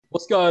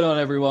What's going on,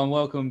 everyone?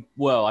 Welcome.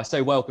 Well, I say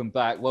welcome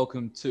back.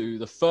 Welcome to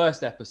the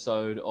first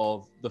episode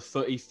of the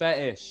Footy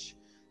Fetish.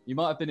 You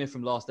might have been here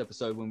from last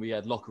episode when we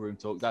had locker room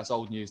talk. That's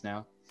old news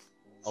now.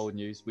 Old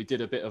news. We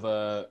did a bit of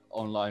a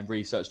online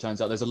research.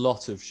 Turns out there's a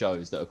lot of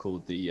shows that are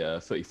called the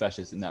Footy Fetish.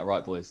 Isn't that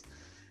right, boys?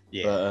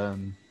 Yeah.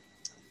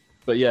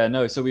 But yeah,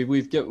 no. So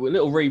we've got a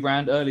little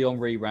rebrand, early on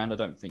rebrand. I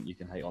don't think you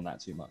can hate on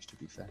that too much, to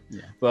be fair.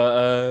 Yeah.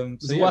 But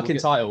It's a working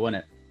title,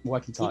 wasn't it?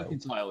 Working Working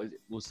title. title.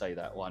 We'll say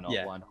that. Why not?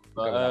 Yeah. Why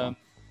not?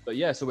 But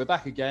yeah, so we're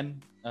back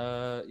again.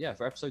 For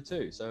episode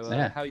 2. So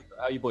Yeah. how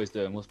you boys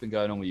doing? What's been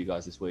going on with you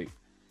guys this week?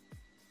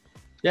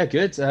 Yeah,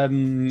 good.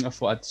 I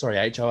thought, sorry,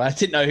 H. I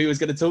didn't know who was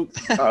going to talk.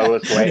 I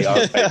was waiting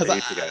for you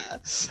like, to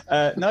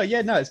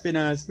go.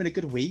 It's been a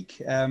good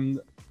week.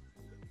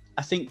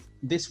 I think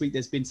this week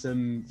there's been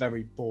some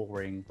very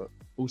boring, but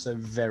also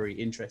very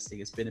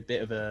interesting. It's been a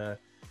bit of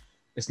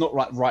it's not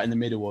right in the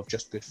middle of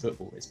just good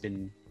football. It's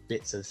been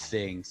bits of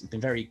things. It's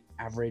been very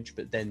average,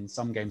 but then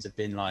some games have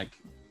been like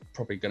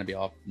probably going to be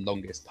our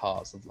longest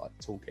parts of like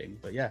talking.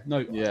 But yeah.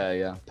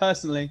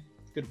 Personally,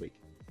 good week.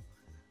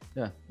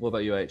 Yeah. What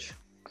about you, H?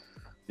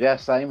 Yeah,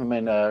 same. I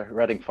mean,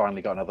 Reading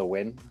finally got another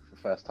win for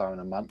the first time in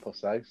a month or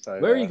so. So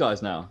Where are you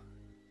guys now?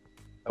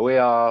 We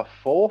are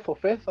 4th or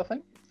 5th, I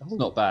think. It's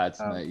not bad,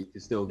 mate. You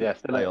can still still in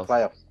the playoff.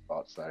 playoff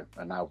spot. So,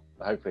 and now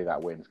hopefully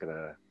that win's going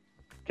to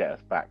get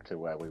us back to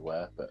where we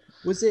were. But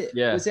Was it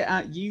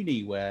at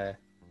uni where?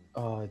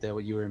 Oh,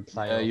 you were in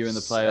playoffs. Yeah, you were in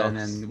the playoffs. and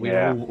then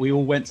we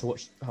all went to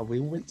watch. We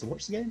all went to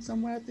watch the game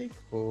somewhere, I think.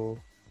 Or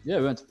Yeah,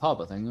 we went to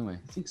pub, I think, didn't we?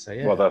 I think so.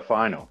 Yeah. well, the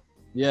final.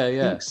 Yeah, I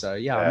yeah. think so.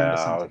 Yeah, I remember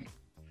something.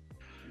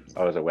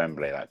 I was at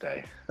Wembley that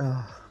day.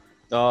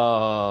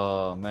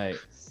 Oh, mate,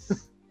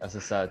 that's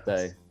a sad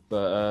day.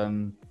 But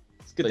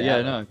It's good. but to yeah,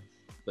 have no,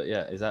 but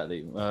yeah,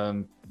 exactly.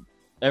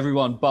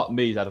 Everyone but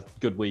me had a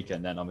good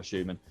weekend. Then I'm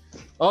assuming.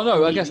 Oh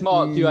no, I guess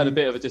Mark, you had a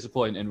bit of a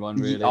disappointing one,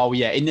 really. Oh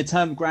yeah, in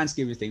the grand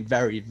scheme of things,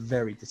 very,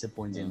 very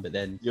disappointing. Yeah. But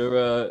then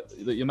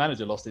Your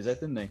manager lost his head,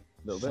 didn't he? A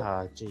little bit.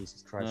 Ah,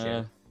 Jesus Christ!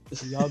 Uh,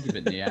 The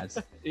argument he had.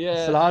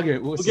 Yeah. The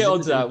argument. We'll get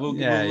onto that. We'll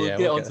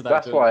get onto that.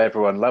 That's why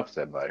everyone loves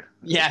him, though.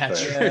 Yeah,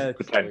 So, true.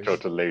 potential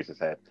to lose his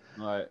head.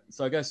 All right.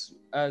 So I guess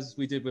as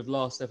we did with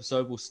last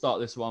episode, we'll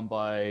start this one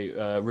by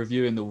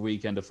reviewing the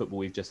weekend of football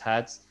we've just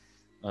had.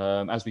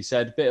 As we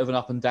said, a bit of an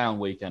up and down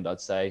weekend,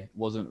 I'd say.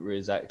 Wasn't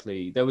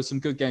exactly. There were some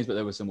good games, but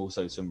there were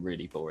also some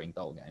really boring,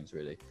 dull games,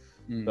 really.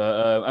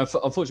 But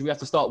unfortunately, we have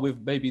to start with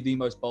maybe the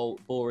most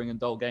boring and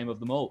dull game of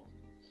them all.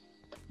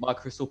 My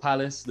Crystal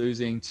Palace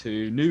losing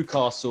to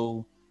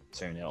Newcastle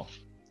 2-0.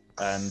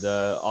 And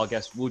I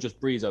guess we'll just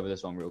breeze over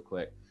this one real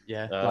quick.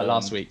 Yeah, like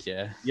last week.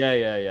 Yeah.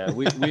 Yeah.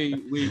 We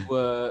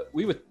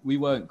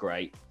weren't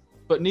great,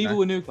 but neither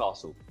were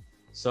Newcastle.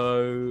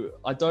 So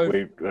I don't.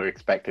 We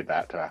expected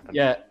that to happen.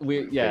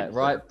 Yeah,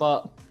 right.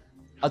 But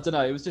I don't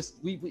know. It was just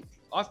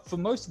for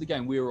most of the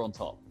game we were on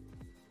top,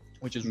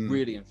 which is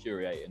really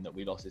infuriating that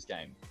we lost this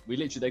game.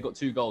 They got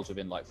 2 goals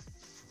within like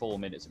 4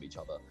 minutes of each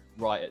other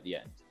right at the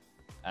end,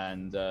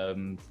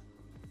 and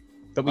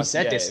But we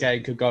said this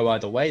game could go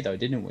either way, though,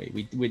 didn't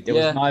we? There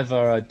was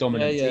neither a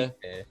dominant team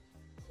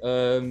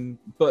here.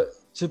 But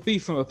to be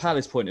from a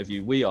Palace point of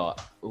view, we are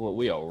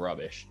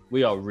rubbish.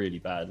 We are really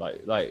bad.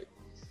 Like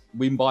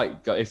we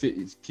might go if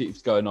it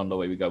keeps going on the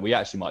way we go. We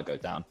actually might go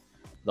down.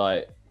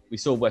 Like we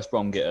saw West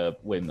Brom get a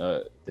win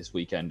this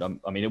weekend.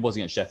 I mean, it was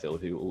against Sheffield,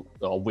 who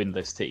are a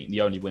winless team,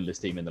 the only winless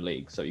team in the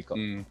league. So you got,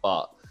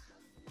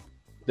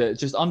 but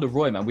just under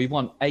Roy, man, we've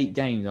won 8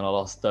 games in our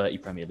last 30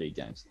 Premier League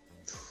games.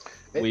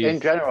 In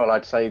general,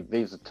 I'd say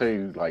these are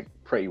 2 like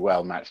pretty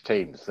well matched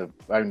teams. The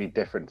only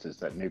difference is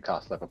that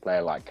Newcastle have a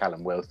player like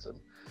Callum Wilson,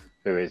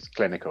 who is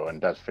clinical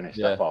and does finish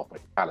stuff off,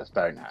 which Palace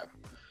don't have.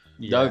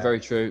 Yeah. No, very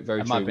true.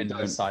 Very true. Might have been the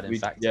deciding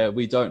factor. Yeah,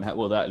 we don't have.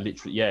 Well, that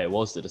literally, it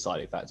was the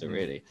deciding factor,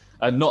 really.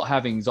 And not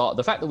having Zaha,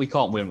 the fact that we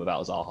can't win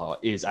without Zaha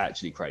is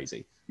actually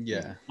crazy.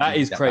 Yeah, that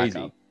is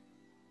crazy.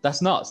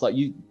 That's nuts. Like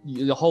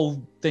the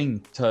whole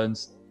thing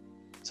turns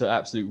to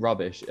absolute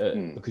rubbish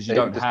because you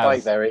don't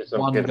have there is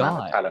one good guy.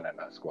 Amount of talent in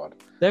that squad.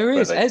 There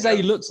is.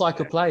 Eze looks like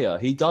a player.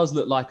 He does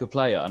look like a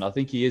player, and I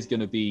think he is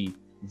going to be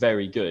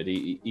very good.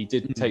 He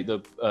did take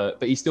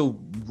but he's still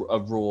a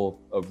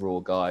raw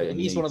guy. And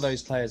he's one of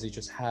those players who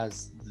just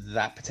has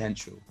that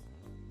potential.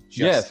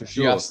 For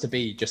sure. Just to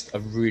be just a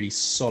really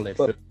solid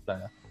football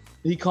player.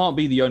 He can't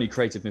be the only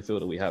creative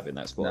midfielder we have in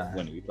that squad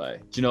when we play.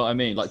 Do you know what I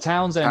mean? Like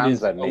Townsend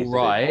is all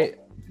right,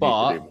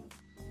 but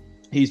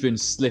he's been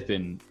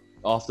slipping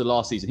after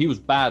last season. He was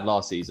bad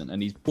last season,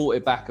 and he's brought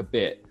it back a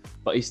bit,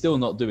 but he's still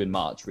not doing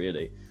much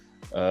really.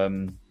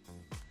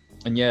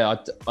 And I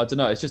don't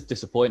know. It's just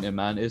disappointing,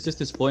 man. It's just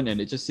disappointing.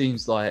 It just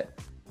seems like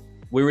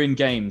we're in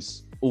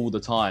games all the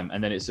time,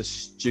 and then it's a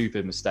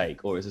stupid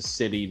mistake or it's a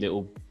silly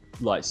little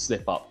like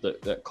slip up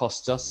that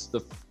costs us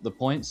the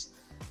points.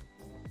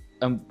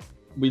 And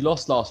we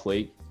lost last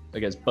week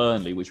against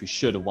Burnley, which we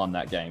should have won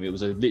that game. It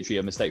was literally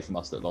a mistake from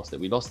us that lost it.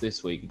 We lost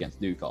this week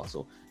against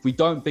Newcastle. If we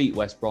don't beat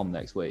West Brom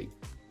next week,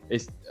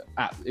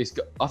 I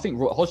think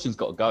Hodgson's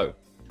got to go.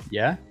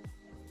 Yeah.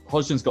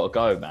 Hodgson's got to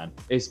go, man.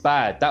 It's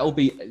bad.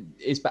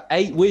 It's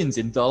 8 wins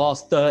in the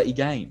last 30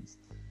 games.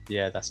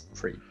 Yeah, that's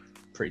pretty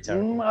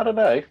terrible. I don't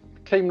know.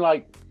 A team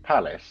like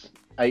Palace,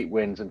 8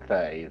 wins and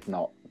 30 is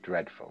not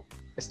dreadful.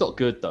 It's not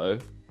good though.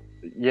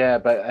 Yeah,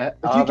 but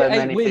are there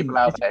many people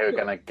out there who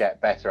are going to get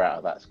better out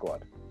of that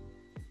squad?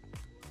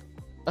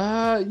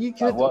 You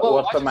could.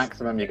 What's the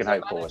maximum you can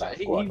hope for with that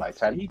squad? Like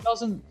 10?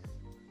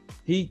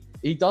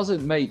 He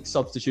doesn't make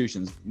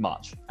substitutions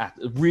much.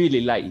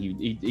 Really late,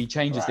 he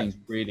changes things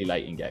really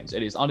late in games.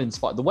 It is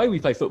uninspiring. The way we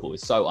play football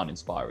is so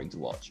uninspiring to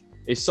watch.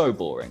 It's so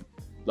boring.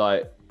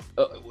 Like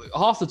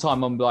half the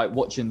time, I'm like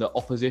watching the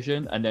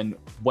opposition and then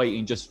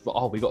waiting just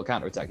for we got a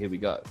counter attack. Here we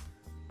go.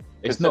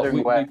 It's not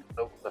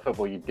the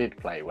football you did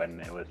play when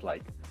it was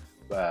like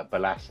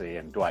Balassi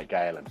and Dwight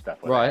Gale and stuff.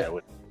 Right.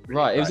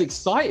 It was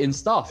exciting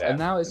stuff, and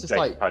now it's just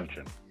like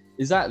punching.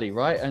 Exactly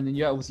right, and then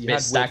you obviously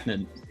had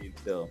stagnant.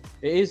 Still,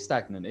 it is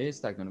stagnant.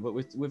 But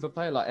with a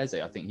player like Eze,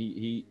 I think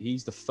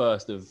he's the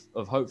first of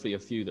hopefully a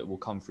few that will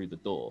come through the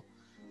door,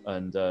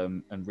 and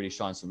really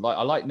shine some light.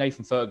 I like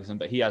Nathan Ferguson,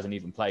 but he hasn't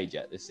even played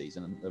yet this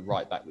season. And the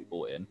right back we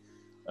brought in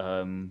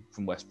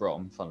from West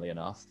Brom, funnily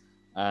enough,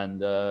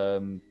 and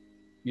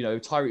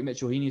Tyreek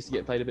Mitchell, he needs to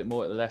get played a bit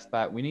more at the left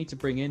back. We need to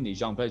bring in these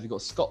young players. We've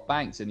got Scott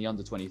Banks in the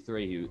under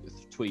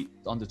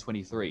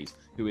 23s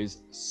who is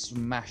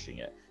smashing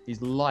it.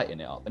 He's lighting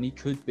it up, and he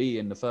could be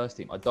in the first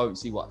team. I don't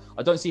see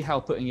how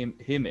putting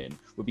him in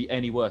would be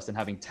any worse than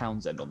having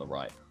Townsend on the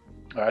right.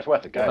 It's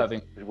worth a go.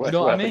 You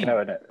know what I mean?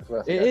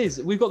 It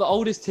is. We've got the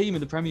oldest team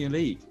in the Premier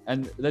League,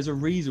 and there's a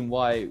reason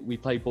why we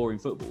play boring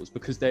footballs,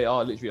 because they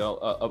are literally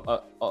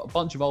a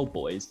bunch of old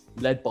boys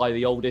led by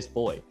the oldest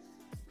boy.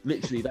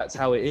 Literally, that's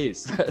how it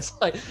is. It's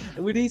like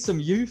we need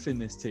some youth in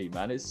this team,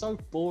 man. It's so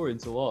boring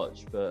to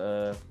watch,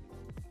 but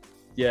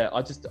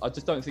I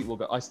just don't think we'll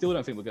go. I still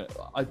don't think we're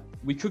gonna.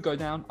 We could go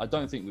down. I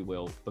don't think we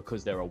will,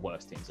 because there are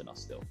worse teams than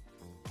us still.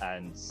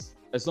 And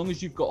as long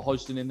as you've got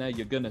Hodgson in there,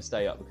 you're gonna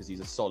stay up, because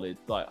he's a solid.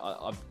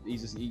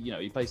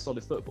 He plays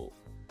solid football.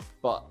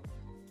 But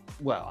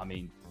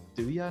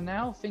do you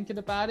now thinking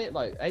about it?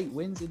 Like 8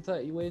 wins in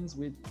 30 wins,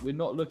 we're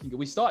not looking good.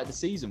 We started the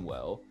season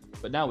well,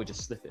 but now we're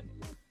just slipping.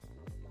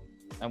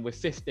 And we're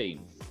 15th.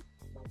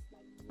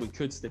 We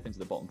could slip into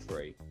the bottom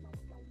 3.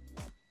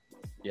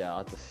 Yeah,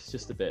 it's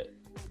just a bit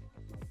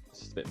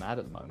mad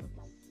at the moment.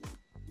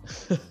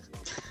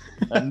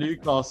 And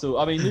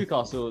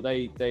Newcastle,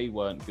 they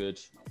weren't good.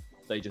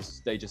 They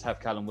just have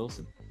Callum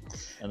Wilson,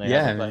 and they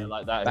have a player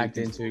like that backed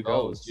in 2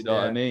 goals. You know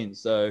what I mean?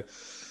 So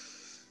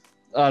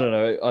I don't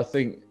know. I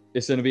think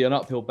it's going to be an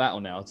uphill battle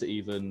now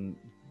to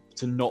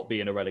not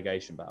be in a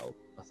relegation battle.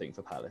 I think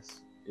for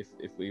Palace. If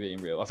we're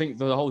being real, I think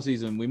for the whole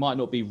season we might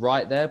not be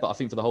right there, but I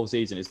think for the whole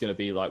season it's going to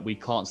be like we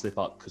can't slip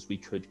up because we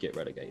could get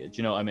relegated. Do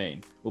you know what I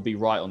mean? We'll be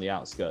right on the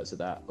outskirts of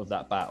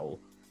that battle.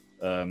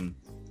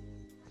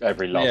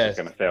 Every loss is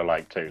going to feel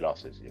like 2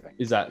 losses. You think?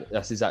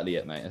 That's exactly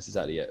it, mate. That's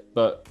exactly it.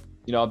 But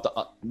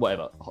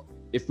whatever.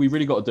 If we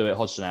really got to do it,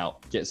 Hodgson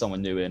out, get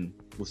someone new in.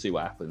 We'll see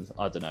what happens.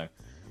 I don't know,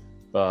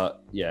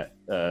 but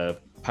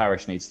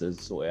Parish needs to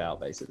sort it out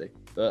basically.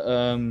 But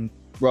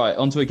right,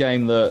 onto a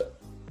game that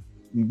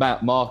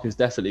Mark is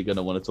definitely going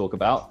to want to talk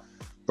about.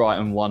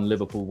 Brighton 1,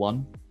 Liverpool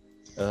 1.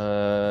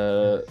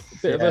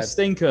 Bit of a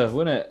stinker,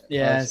 wasn't it?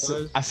 Yeah,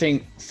 I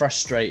think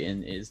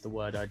frustrating is the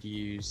word I'd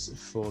use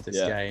for this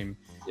game.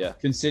 Yeah.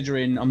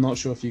 Considering, I'm not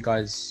sure if you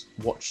guys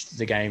watched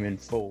the game in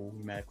full,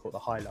 you may have caught the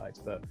highlights,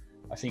 but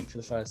I think for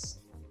the first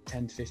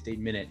 10 to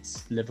 15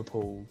 minutes,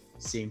 Liverpool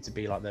seemed to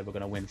be like they were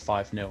going to win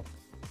 5-0.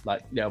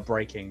 Like they were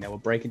breaking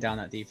down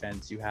that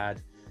defense. You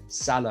had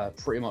Salah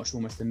pretty much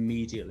almost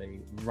immediately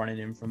running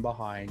in from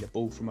behind, a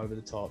ball from over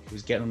the top. He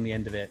was getting on the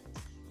end of it.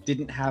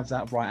 Didn't have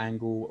that right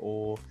angle,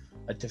 or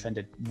a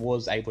defender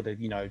was able to,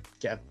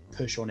 get a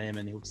push on him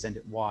and he would send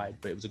it wide.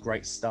 But it was a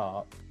great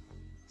start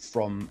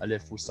from a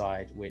Liverpool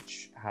side,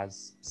 which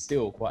has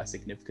still quite a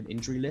significant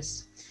injury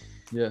list.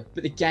 Yeah.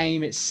 But the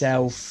game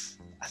itself,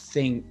 I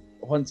think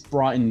once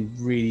Brighton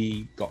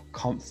really got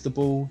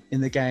comfortable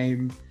in the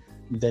game,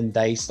 then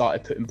they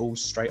started putting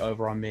balls straight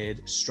over our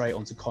mid, straight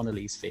onto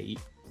Connolly's feet.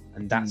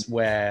 And that's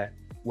where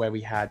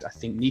we had, I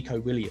think, Nico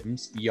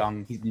Williams,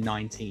 young, he's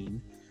 19,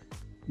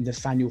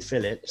 Nathaniel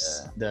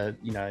Phillips, the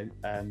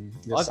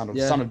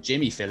son of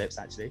Jimmy Phillips,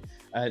 actually.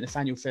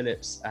 Nathaniel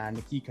Phillips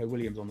and Nico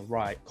Williams on the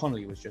right.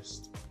 Connolly was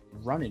just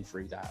running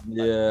through that.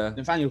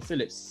 Nathaniel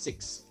Phillips,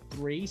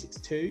 6'3",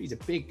 6'2", he's a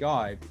big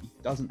guy, but he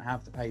doesn't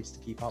have the pace to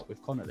keep up with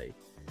Connolly.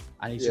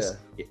 And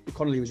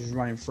Connolly was just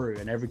running through,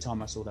 and every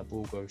time I saw that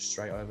ball go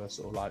straight over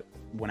sort of like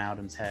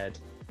Wijnaldum's head,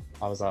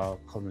 I was like,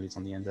 Connolly's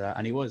on the end of that,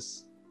 and he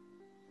was.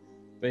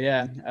 But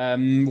yeah,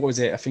 what was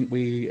it? I think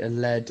we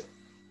led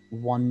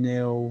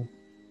 1-0.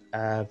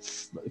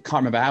 Can't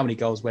remember how many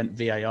goals went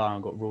VAR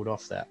and got ruled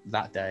off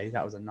that day.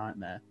 That was a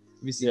nightmare.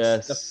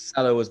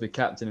 Salah was the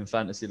captain in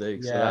fantasy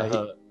league, so that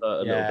hurt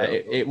a little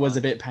bit. It was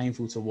a bit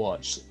painful to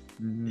watch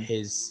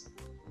his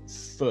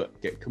foot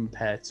get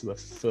compared to a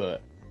foot,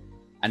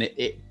 and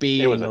it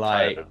being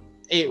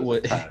it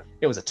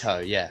was a toe.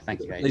 Yeah,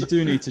 thank you. They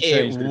do need to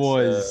change. It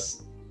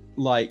was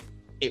like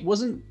it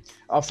wasn't.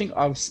 I think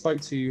I spoke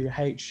to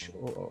H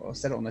or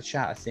said it on the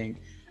chat. I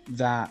think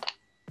that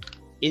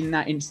in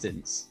that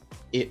instance,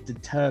 it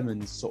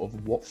determines sort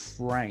of what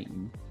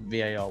frame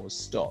VAR was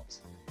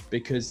stopped,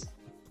 because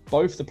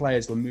both the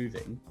players were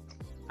moving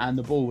and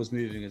the ball was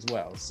moving as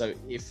well. So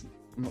if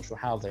I'm not sure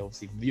how they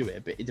obviously view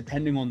it, but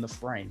depending on the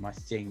frame, I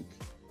think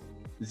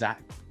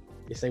that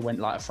if they went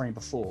like a frame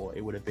before,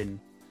 it would have been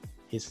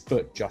his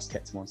foot just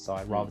kept him on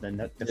side rather than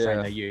the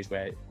frame they used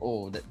where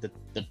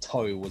the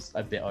toe was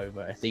a bit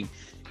over. I think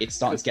it's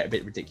starting to get a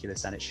bit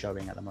ridiculous, and it's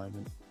showing at the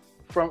moment.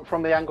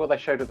 From the angle they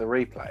showed at the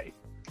replay,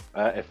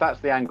 if that's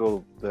the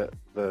angle that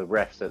the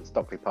refs at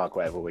Stockley Park,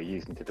 whatever, were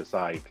using to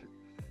decide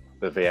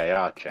the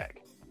VAR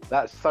check,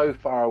 that's so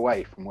far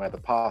away from where the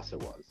passer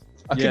was.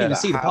 I couldn't even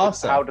see the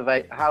passer. How do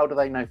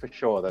they know for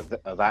sure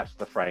that that's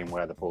the frame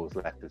where the ball's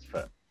left his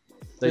foot?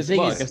 The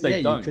thing is,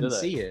 you couldn't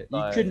see it.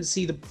 You couldn't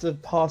see the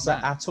passer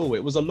at all.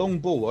 It was a long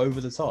ball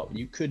over the top, and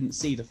you couldn't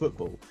see the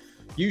football.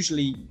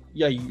 Usually,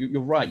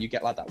 you're right. You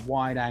get like that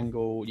wide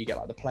angle. You get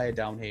like the player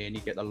down here, and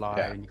you get the line.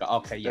 And you go,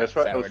 okay, yeah.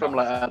 It was from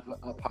like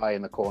up high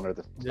in the corner of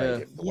the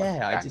stadium.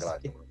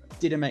 It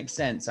didn't make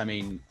sense. I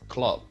mean,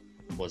 Klopp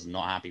was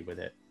not happy with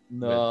it.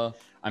 No,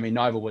 I mean,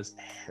 neither was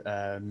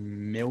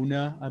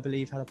Milner. I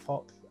believe had a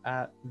pop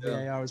at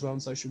VAR as well on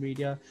social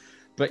media.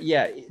 But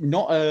yeah,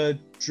 not a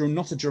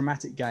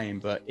dramatic game,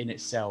 but in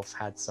itself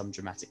had some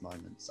dramatic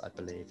moments, I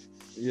believe.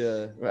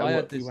 Yeah, I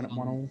had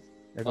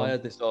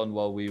this on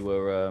while we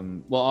were.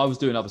 Well, I was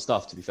doing other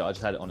stuff. To be fair, I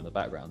just had it on in the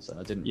background, so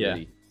I didn't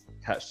really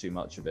catch too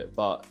much of it.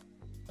 But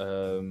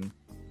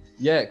that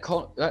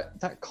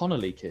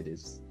Connolly kid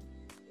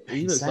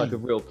he looks like a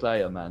real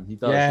player, man. He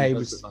does. Yeah, he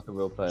does look like a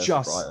real player.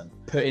 Just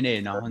putting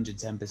in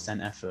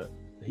 110% effort.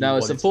 Now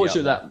it's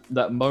unfortunate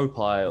that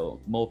Mopai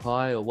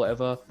or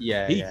whatever.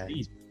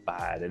 He's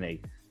bad, isn't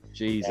he?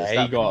 Jesus,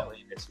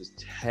 this was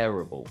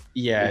terrible.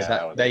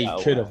 They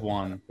could have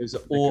won. It was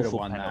an awful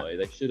penalty.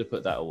 They should have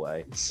put that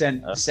away.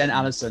 Sent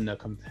Alisson the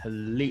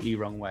completely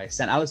wrong way.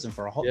 Sent Alisson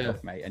for a hot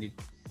dog, mate, and he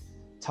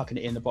tucking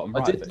it in the bottom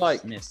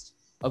right. Missed.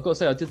 I've got to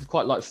say, I did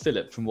quite like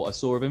Philip from what I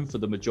saw of him for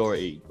the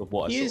majority of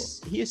what I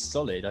saw. He is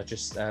solid. I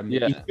just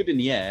he's good in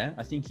the air.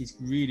 I think he's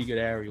a really good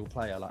aerial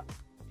player. Like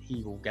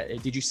he will get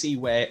it. Did you see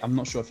where? I'm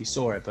not sure if you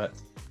saw it, but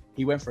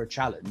he went for a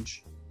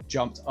challenge,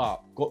 jumped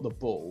up, got the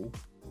ball.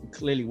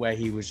 Clearly where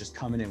he was just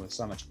coming in with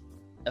so much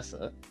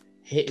effort,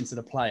 hit into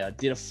the player,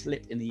 did a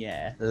flip in the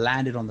air,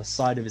 landed on the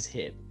side of his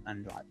hip,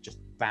 and like just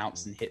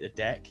bounced and hit the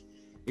deck.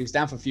 He was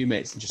down for a few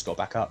minutes and just got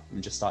back up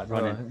and just started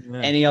running.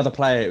 Any other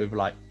player, it would be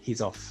like, he's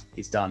off,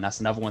 he's done.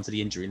 That's another one to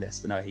the injury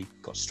list. But no, he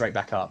got straight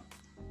back up,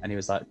 and he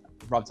was like,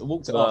 walked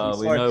it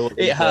off.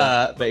 It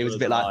hurt, but it was a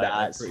bit like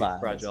that. It's fine.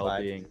 Fragile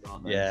being.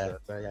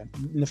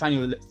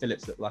 Nathaniel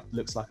Phillips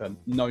looks like a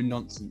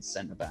no-nonsense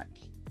centre back,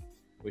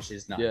 which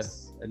is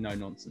nice. A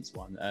no-nonsense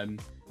one.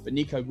 But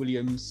Nico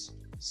Williams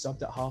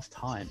subbed at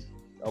half-time.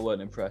 I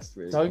wasn't impressed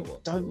really.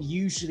 Don't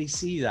usually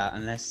see that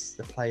unless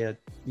the player,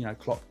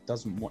 Klopp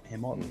doesn't want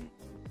him on.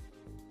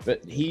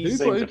 But he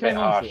seems a bit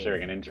harsh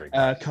during an injury.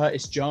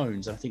 Curtis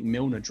Jones. I think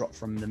Milner dropped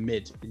from the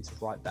mid into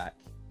right back.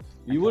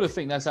 You would have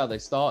think that's how they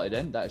started,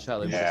 then. That's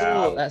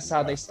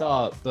how they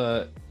start,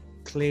 but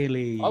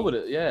clearly I would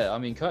have. I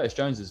mean, Curtis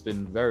Jones has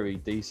been very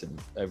decent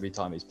every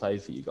time he's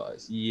played for you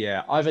guys.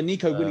 Either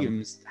Nico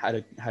Williams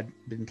had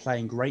been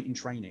playing great in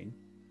training,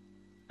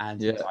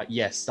 and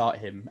start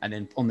him, and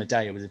then on the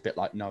day it was a bit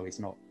like, no, he's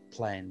not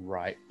playing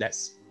right,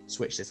 let's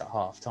switch this at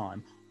half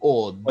time.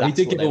 Or he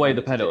did give away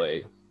the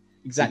penalty.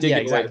 Exactly.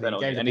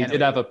 And he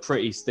did have a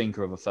pretty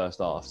stinker of a first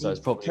half, so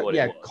it's probably what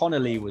it was.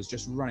 Connolly was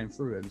just running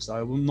through him, so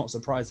I'm not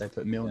surprised they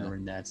put Milner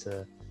in there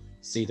to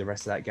see the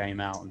rest of that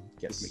game out and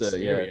get some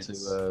experience.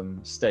 To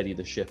steady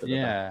the ship at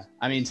the back.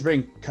 I mean, to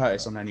bring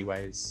Curtis on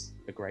anyway is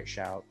a great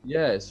shout.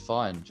 Yeah, it's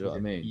fine. Do you know what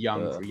I mean?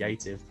 Young,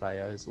 creative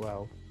player as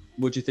well.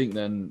 What do you think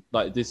then?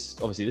 Like this,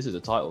 obviously, this is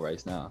a title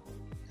race now.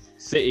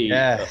 City,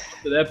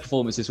 after their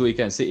performance this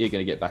weekend, City are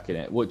going to get back in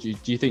it. What do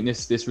you think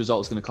this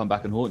result is going to come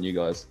back and haunt you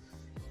guys?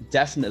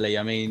 Definitely.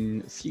 I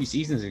mean, a few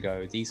seasons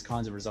ago, these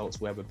kinds of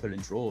results where we're pulling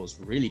draws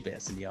really bit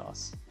us in the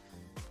arse.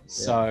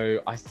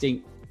 So I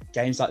think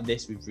games like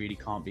this, we really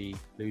can't be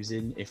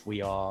losing if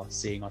we are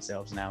seeing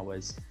ourselves now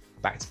as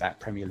back-to-back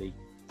Premier League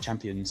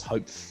champions,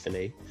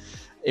 hopefully.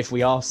 If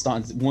we are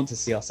starting to want to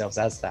see ourselves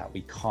as that,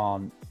 we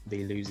can't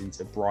be losing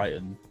to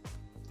Brighton.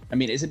 I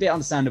mean, it's a bit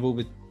understandable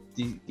with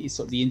the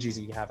sort of the injuries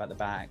we have at the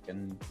back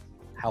and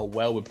how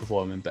well we're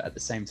performing, but at the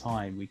same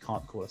time, we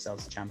can't call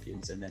ourselves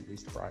champions and then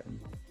lose to Brighton.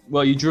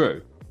 Well, you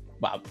drew.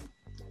 Well,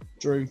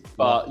 drew.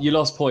 But you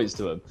lost points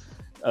to them.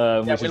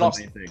 We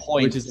lost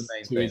points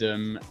to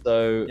them.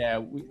 So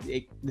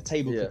the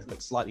table could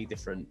look slightly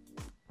different.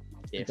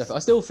 I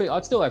still think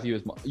I'd still have you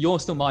as you're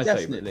still my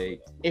definitely.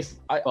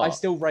 Favourite. I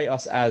still rate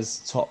us as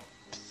top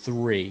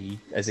 3,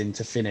 as in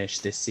to finish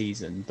this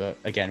season. But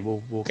again,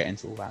 we'll get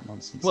into all that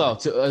nonsense.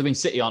 Well, I mean,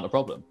 City aren't a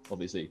problem,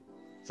 obviously,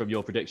 from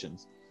your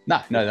predictions.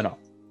 No, they're not.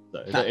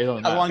 That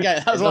was one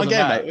game. That was one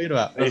game, mate. What are you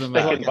about? He's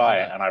sticking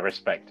by it, and I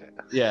respect it.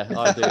 Yeah,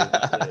 I do.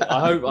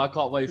 I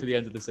can't wait for the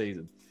end of the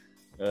season.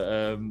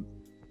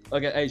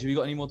 Okay, H, have you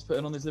got any more to put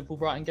in on this Liverpool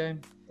Brighton game?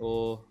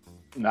 Or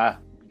nah,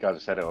 you guys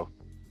have said it all.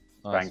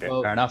 nice.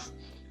 Well, fair enough.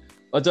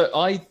 I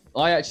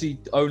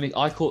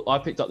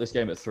picked up this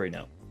game at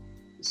 3-0.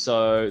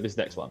 So this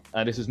next one,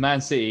 and this was Man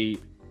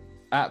City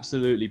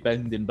absolutely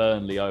bending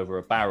Burnley over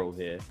a barrel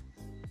here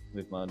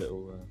with my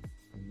little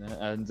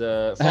and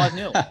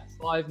 5-0.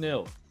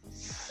 5-0.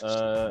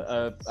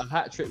 A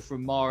hat trick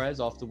from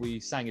Mahrez after we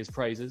sang his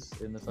praises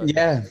in the first.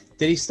 Yeah,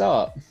 did he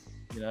start?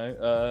 You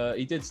know,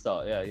 he did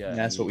start. Yeah.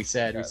 That's what we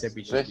said. We said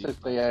we should. This is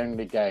the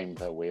only game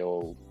that we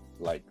all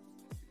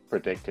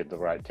predicted the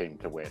right team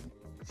to win.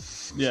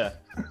 Yeah.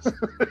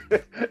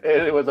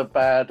 It was a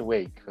bad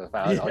week.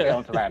 I'll get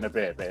onto that in a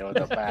bit, but it was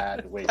a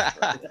bad week.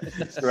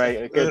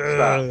 Great, a good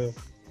start.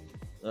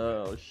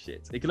 Oh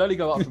shit! It can only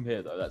go up from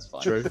here, though. That's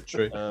fine. True.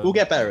 We'll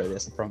get better at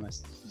this, I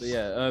promise. But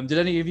yeah, did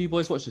any of you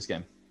boys watch this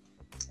game?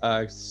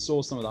 I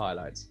saw some of the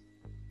highlights.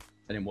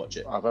 I didn't watch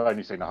it. I've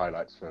only seen the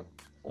highlights for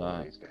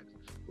all these games.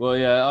 Well,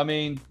 yeah. I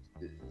mean,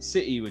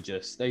 City were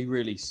just they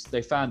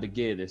found a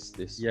gear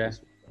this. Yeah.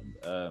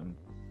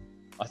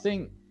 I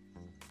think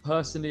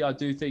personally, I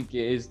do think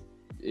it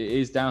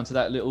is down to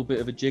that little bit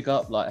of a jig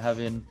up, like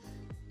having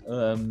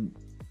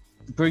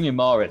bringing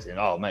Mahrez in.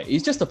 Oh mate,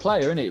 he's just a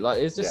player, isn't he? Like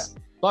it's just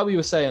like we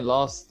were saying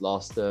last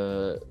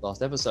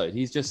episode.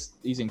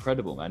 He's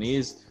incredible, man. He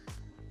is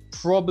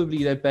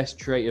probably their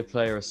best creative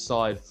player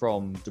aside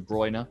from De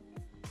Bruyne.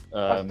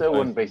 I still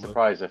wouldn't be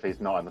surprised if he's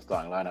not in the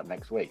starting lineup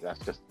next week.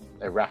 That's just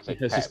erratic.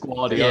 It's just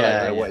Guardiola. I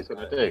don't know what he's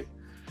going to do.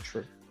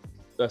 True.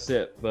 That's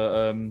it.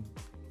 But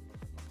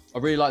I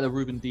really like the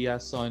Ruben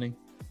Diaz signing.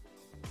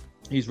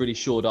 He's really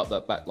shored up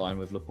that back line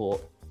with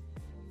Laporte.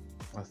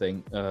 I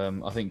think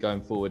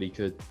going forward he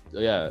could.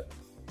 I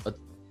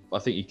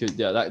think he could.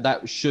 Yeah,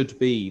 that should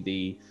be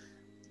the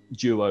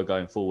duo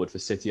going forward for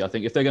City. I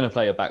think if they're going to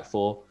play a back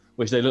four,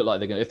 which they look like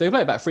they're going to, if they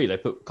play a back three, they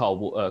put Carl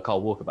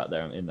Walker back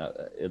there in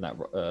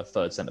that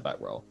third centre back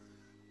role.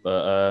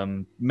 But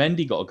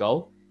Mendy got a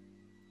goal.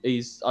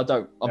 I'm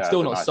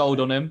still not sold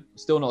on him.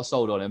 Still not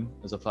sold on him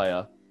as a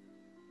player.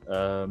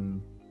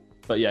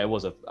 But yeah, it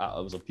was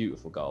a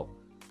beautiful goal.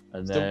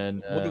 And so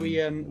then what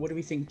do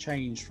we think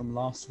changed from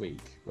last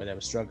week where they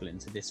were struggling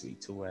to this week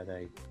to where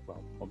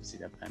obviously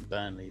they're playing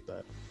Burnley,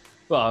 but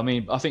I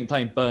mean, I think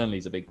playing Burnley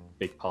is a big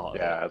part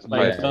of it.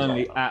 Playing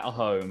Burnley at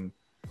home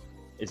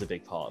is a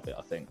big part of it,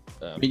 I think.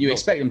 I mean, you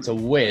expect them to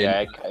win.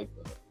 Yeah, do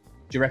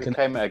you reckon it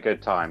came at a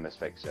good time, this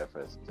fixture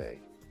for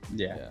City?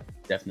 Yeah,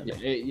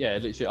 definitely. Yeah,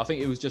 literally. I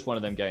think it was just one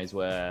of them games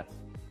where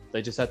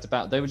they just had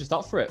to they were just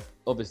up for it,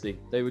 obviously.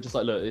 They were just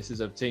like, look, this is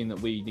a team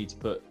that we need to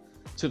put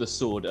to the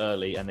sword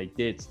early, and they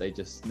did. They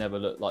just never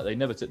looked like they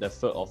never took their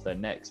foot off their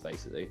necks,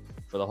 basically,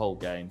 for the whole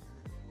game.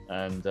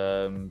 And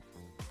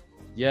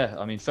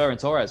I mean, Ferran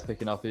Torres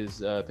picking up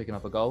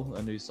a goal,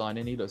 a new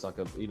signing. He looks like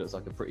a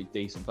pretty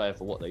decent player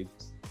for what they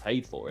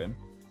paid for him.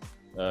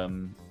 I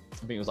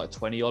think it was like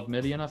 20 odd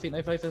million. I think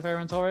they paid for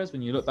Ferran Torres.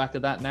 When you look back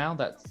at that now,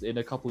 that's in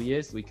a couple of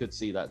years, we could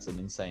see that's an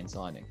insane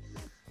signing.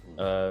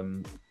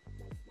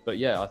 But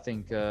yeah, I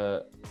think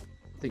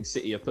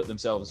City have put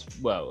themselves,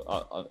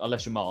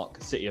 unless you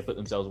mark, City have put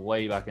themselves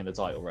way back in the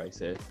title race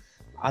here.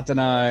 I don't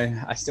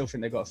know. I still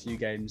think they've got a few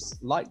games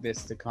like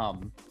this to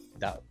come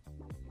that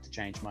to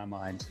change my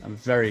mind. I'm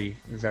very,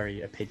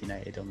 very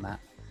opinionated on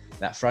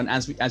that front.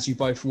 As you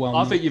both won.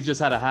 I think you've just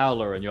had a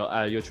howler and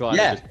you're trying.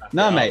 Yeah, to just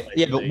no, mate.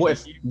 Yeah, but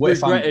what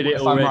if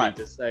I'm right?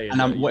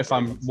 And what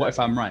if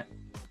I'm right?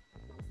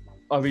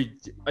 I mean,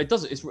 it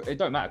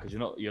don't matter because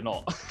you're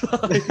not. So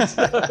it gets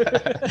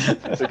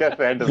to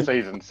the end of the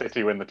season,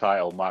 City win the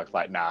title. Mark's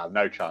like, nah,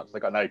 no chance. They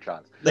got no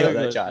chance. They got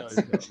no chance.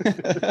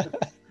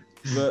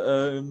 But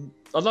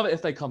I'd love it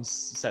if they come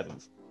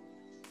seventh.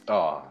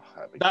 Oh,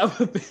 that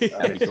would be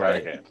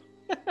great.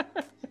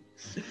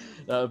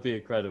 That would be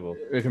incredible.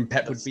 Reckon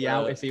Pep would be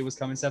out if he was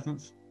coming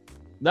seventh?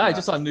 No, he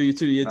just signed New Year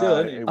 2-year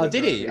deal. Oh,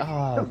 did he?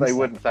 They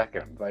wouldn't sack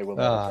him. They will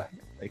never sack him.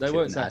 They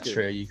won't sack him.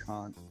 True, you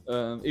can't.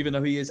 Even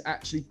though he is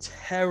actually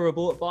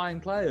terrible at buying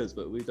players,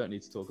 but we don't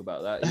need to talk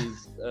about that.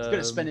 He's good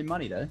at spending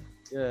money, though.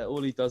 Yeah,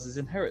 all he does is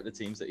inherit the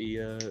teams that he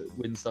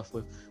wins stuff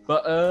with.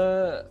 But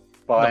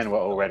Bayern were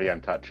already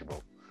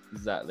untouchable.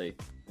 Exactly.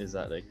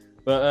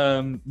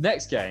 But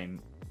next game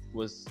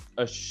was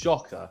a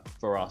shocker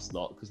for us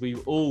lot because we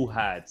all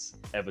had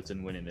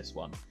Everton winning this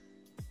one.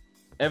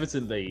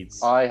 Everton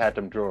leads. I had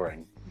them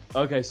drawing.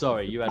 Okay,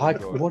 sorry, you had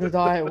them drawing. What did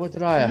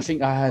I? I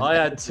think I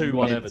had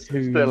 2-1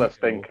 Everton. Still a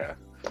stinker.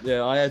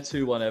 Yeah, I had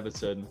 2-1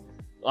 Everton.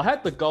 I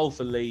had the goal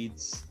for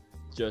Leeds.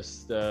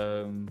 Just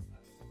the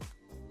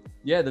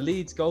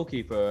Leeds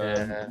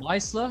goalkeeper,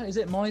 Meisler. Is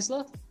it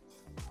Meisler?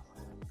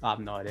 I have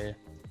no idea.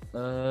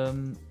 Let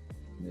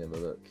me have a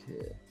look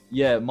here.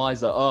 Yeah,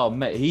 Meisler. Oh,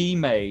 mate, he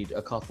made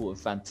a couple of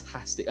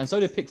fantastic, and so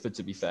did Pickford.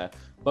 To be fair,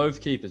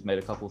 both keepers made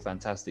a couple of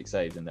fantastic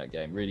saves in that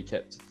game. Really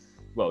kept.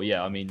 Well,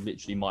 yeah, I mean,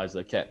 literally,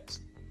 Meisler kept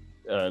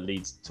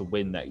Leeds to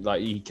win that.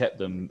 Like he kept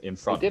them in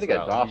front. He did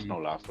against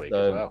Arsenal last week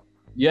as well.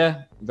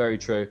 Yeah, very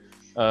true.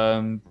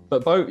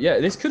 But both,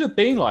 this could have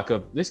been like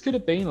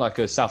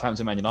a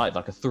Southampton Man United,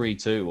 like a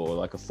 3-2 or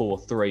like a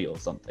 4-3 or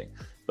something.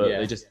 but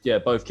they just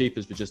both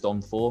keepers were just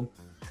on form.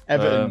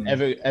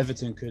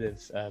 Everton could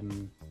have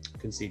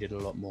conceded a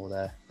lot more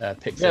there.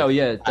 Pickford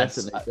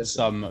definitely.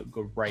 Some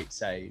great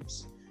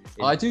saves.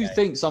 I do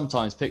think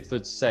sometimes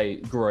Pickford's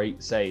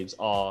great saves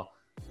are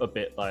a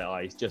bit like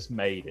I just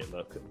made it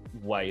look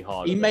way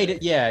harder. He made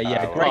it,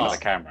 great on the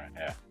camera,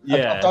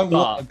 I don't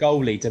want a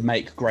goalie to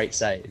make great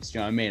saves. Do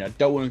you know what I mean? I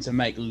don't want him to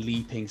make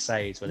leaping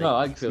saves.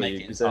 I feel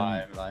it in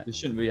time. They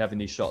shouldn't be having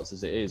these shots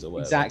as it is, or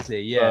whatever.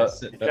 Exactly, yeah.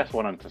 You just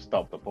want him to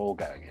stop the ball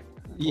going in.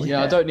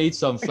 Yeah, I don't need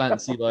some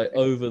fancy like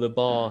over the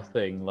bar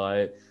thing.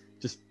 Like,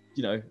 just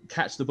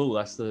catch the ball.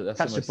 That's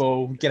the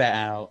ball, get it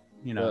out.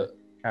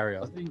 Carry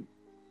on. I think.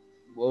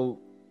 Well,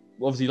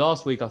 obviously,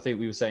 last week I think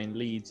we were saying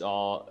Leeds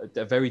are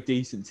a very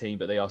decent team,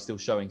 but they are still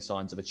showing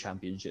signs of a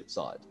championship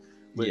side,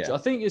 which I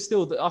think is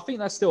still. I think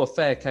that's still a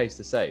fair case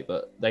to say.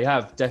 But they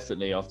have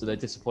definitely, after their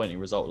disappointing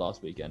result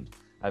last weekend,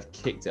 have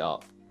kicked it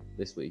up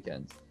this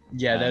weekend.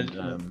 Yeah,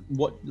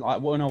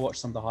 when I watched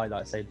some of the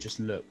highlights, they just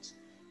looked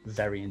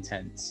very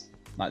intense.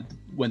 Like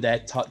when their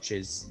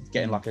touches,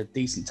 getting like a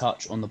decent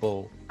touch on the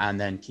ball and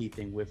then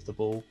keeping with the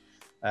ball.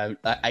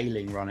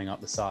 Ayling running up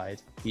the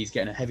side, he's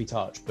getting a heavy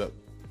touch, but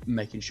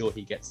making sure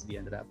he gets to the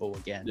end of that ball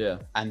again,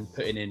 and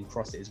putting in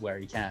crosses where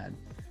he can.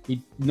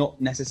 He's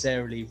not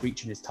necessarily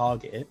reaching his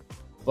target,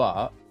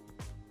 but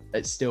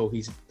it's still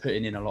he's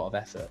putting in a lot of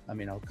effort. I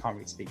mean, I can't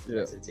really speak for the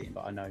rest of the team,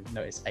 but I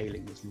noticed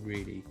Ayling was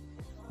really,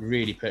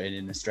 really putting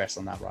in the stress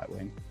on that right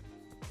wing.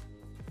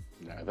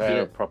 No,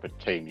 they're a proper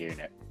team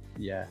unit.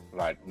 Yeah,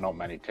 like not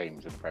many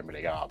teams in the Premier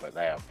League are, but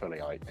they are fully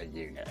like a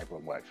unit.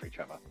 Everyone works for each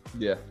other.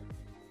 Yeah.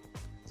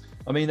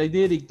 I mean, they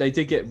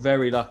did get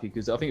very lucky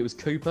because I think it was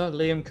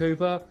Liam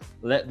Cooper,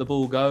 let the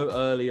ball go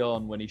early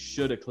on when he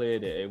should have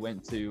cleared it. It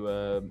went to,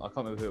 I can't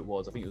remember who it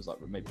was. I think it was like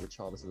maybe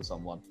Richarlison or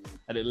someone.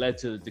 And it led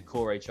to the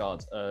Decore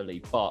chance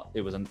early, but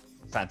it was a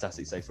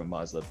fantastic save from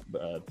Meisler,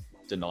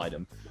 denied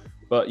him.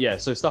 But yeah,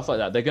 so stuff like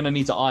that. They're going to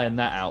need to iron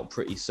that out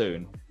pretty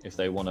soon if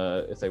they want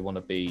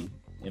to be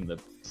in the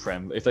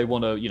Prem, if they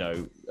want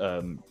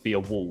to, be a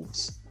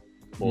Wolves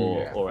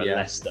or a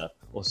Leicester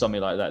or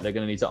something like that. They're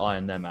going to need to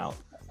iron them out.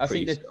 I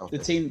think the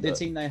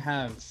team they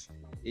have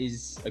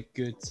is a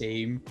good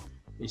team.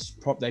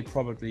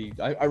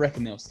 I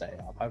reckon they'll stay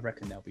up. I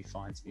reckon they'll be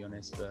fine, to be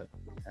honest. But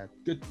a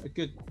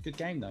good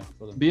game though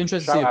for them. Be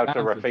interesting. Shout out to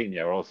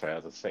Rafinha also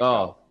as a sick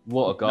goal.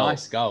 What a goal!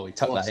 Nice goal. He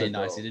tucked that in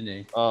nicely, didn't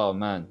he? Oh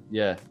man,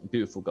 yeah,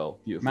 beautiful goal.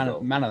 Man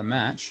of the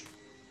match.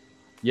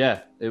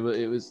 Yeah, it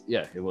was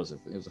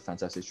a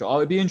fantastic shot.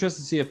 It'd be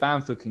interesting to see if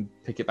Bamford can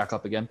pick it back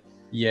up again.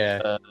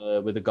 Yeah,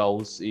 with the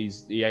goals,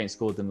 he ain't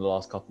scored in the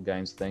last couple of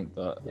games, I think,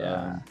 but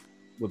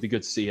would be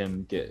good to see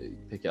him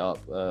pick it up.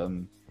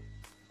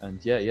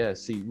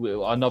 See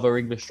another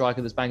English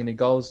striker that's banging in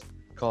goals.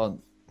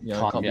 Can't be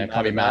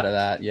mad at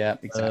that. Yeah,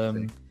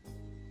 exactly.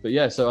 But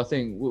yeah, so I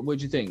think, what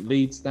do you think?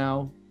 Leeds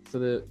now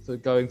for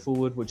going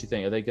forward. What do you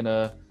think? Do you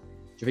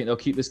think they'll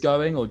keep this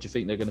going, or do you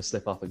think they're going to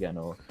slip up again?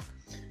 Or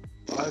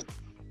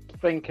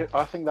I think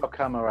they'll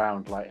come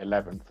around like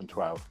 11th and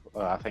 12th.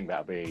 I think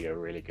that'll be a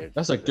really good.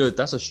 That's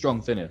a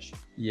strong finish.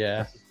 Yeah,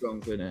 that's a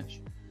strong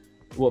finish.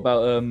 What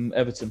about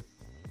Everton?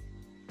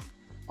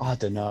 I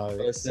don't know.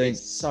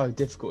 It's so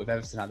difficult with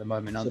Everton at the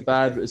moment.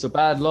 It's a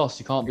bad loss.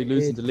 You can't be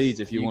losing to Leeds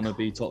if you want to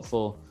be top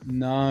four.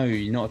 No,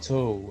 not at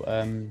all.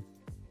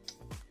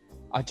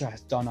 I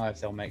just don't know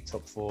if they'll make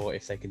top four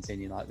if they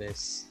continue like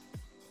this.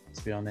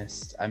 To be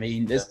honest, I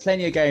mean, there's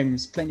plenty of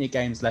games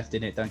left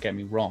in it. Don't get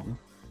me wrong.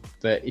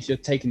 But if you're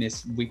taking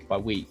this week by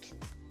week,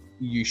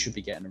 you should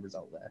be getting a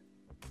result there.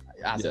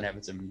 As an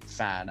Everton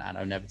fan and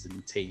an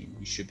Everton team,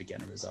 you should be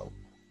getting a result.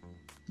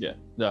 Yeah,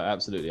 no,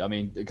 absolutely. I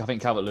mean, I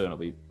think Calvert-Lewin will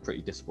be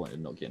pretty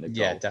disappointed not getting a goal.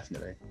 Yeah,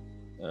 definitely.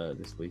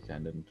 This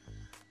weekend. And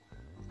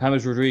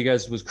James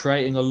Rodriguez was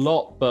creating a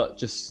lot, but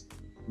just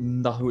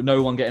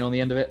no one getting on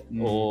the end of it,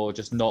 or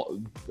just not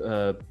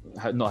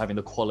having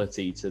the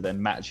quality to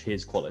then match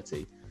his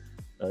quality.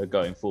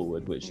 Going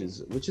forward, which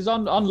is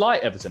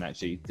unlike Everton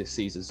actually this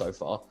season so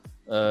far.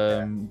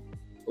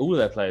 All of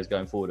their players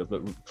going forward have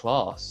looked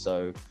class.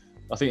 So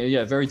I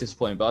think very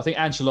disappointing. But I think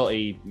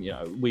Ancelotti,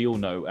 we all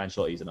know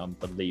Ancelotti's an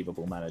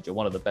unbelievable manager,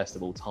 one of the best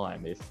of all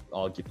time, if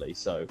arguably.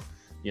 So,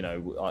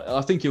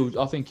 I think he'll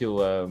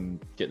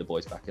get the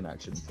boys back in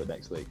action for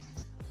next week.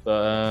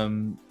 But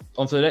on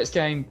to the next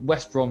game,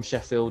 West Brom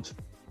Sheffield.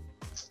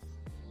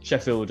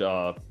 Sheffield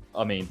are.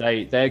 I mean,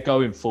 they're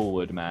going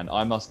forward, man.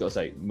 I must gotta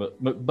say,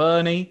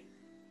 McBurney,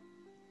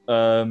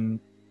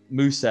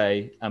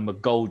 Mousset, and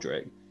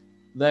McGoldrick,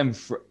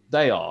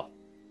 they are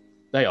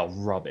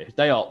rubbish.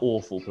 They are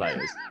awful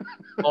players.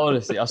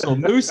 Honestly, I saw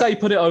Mousset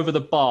put it over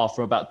the bar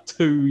from about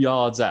 2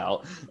 yards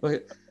out.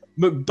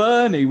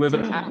 McBurney with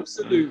an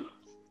absolute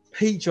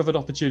peach of an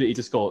opportunity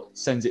to score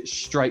sends it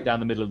straight down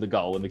the middle of the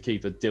goal, and the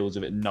keeper deals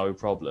with it no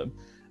problem.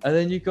 And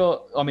then you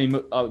got,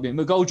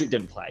 McGoldrick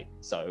didn't play,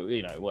 so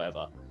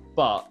whatever.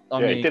 But I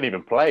mean, he didn't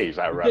even play. He's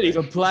that rubbish. He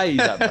didn't even play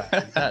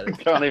that bad.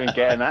 Can't even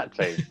get in that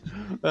team.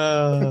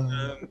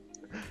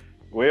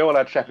 We all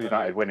had Sheffield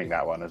United winning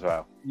that one as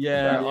well.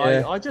 Yeah.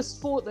 I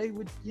just thought they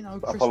would,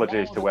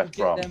 apologies to West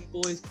Brom. Get them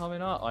boys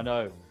coming up. I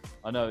know.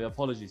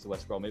 Apologies to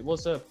West Brom. It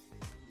was a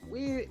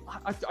weird.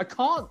 I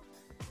can't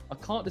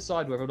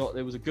decide whether or not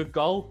there was a good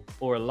goal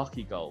or a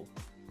lucky goal.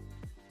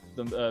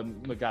 The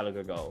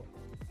McGallagher goal.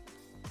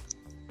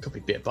 Could be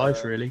a bit of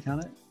both, really,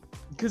 can't it?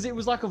 Because it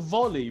was like a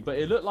volley, but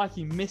it looked like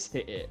he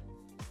mishit it,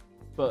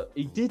 but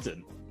he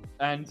didn't,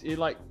 and it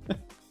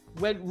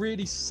went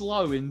really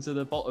slow into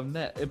the bottom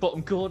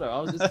corner.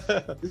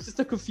 It was just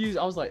a confused.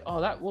 I was like,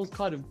 oh, that was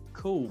kind of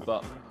cool,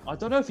 but I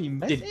don't know if he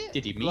meant it.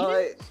 Did he mean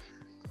it?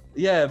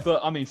 Yeah,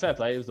 but I mean, fair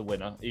play. It was the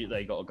winner.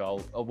 They got a goal.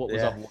 What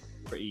was otherwise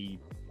pretty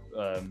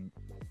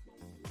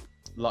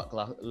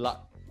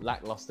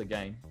lackluster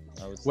game.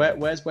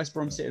 Where's West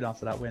Brom sitting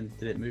after that win?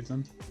 Did it move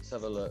them? Let's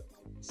have a look.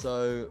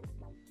 So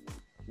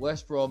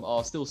West Brom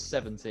are still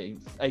 18th,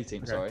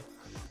 okay. Sorry.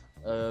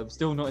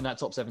 Still not in that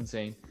top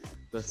 17,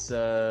 but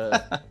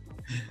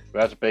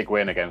that's a big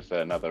win against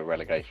another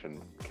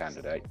relegation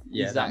candidate.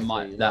 Yeah,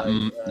 exactly. That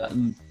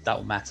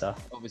will matter.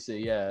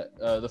 Obviously, yeah.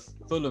 The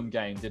Fulham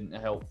game didn't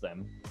help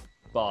them,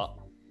 but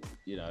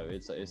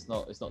it's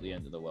not the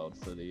end of the world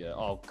for the.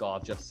 Oh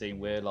God, I've just seen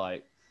we're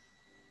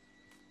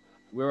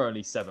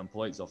only 7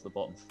 points off the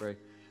bottom three.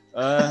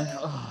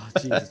 Oh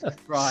Jesus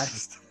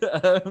Christ.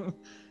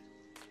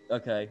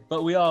 Okay,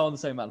 but we are on the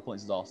same amount of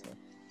points as Arsenal.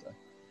 So.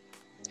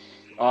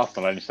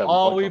 Arsenal only 7 points.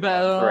 Oh, we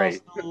better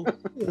than Arsenal.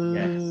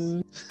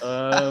 Yes.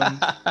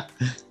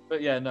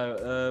 But yeah,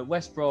 no.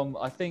 West Brom.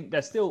 I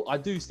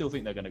do still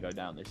think they're going to go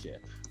down this year.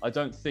 I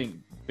don't think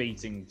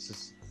beating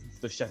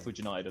the Sheffield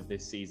United of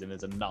this season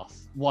is enough.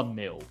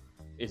 1-0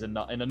 is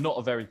enough, and not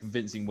a very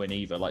convincing win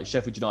either. Like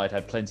Sheffield United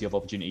had plenty of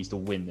opportunities to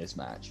win this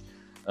match.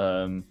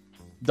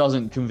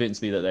 Doesn't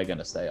convince me that they're going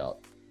to stay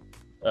up.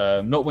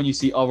 Not when you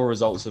see other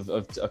results of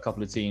a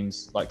couple of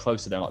teams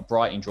close to them, like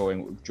Brighton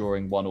drawing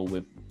 1-1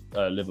 with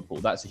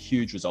Liverpool. That's a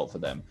huge result for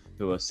them,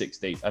 who are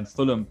 16th. And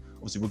Fulham,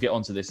 obviously we'll get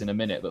onto this in a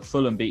minute, but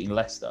Fulham beating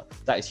Leicester,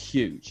 that is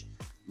huge.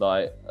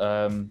 So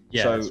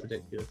that's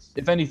ridiculous.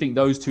 If anything,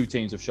 those two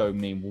teams have shown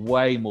me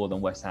way more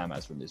than West Ham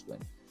has from this win.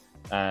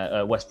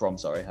 West Brom,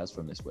 has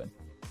from this win.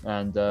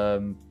 And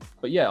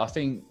but yeah, I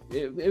think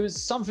it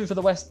was something for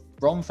the West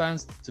Brom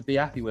fans to be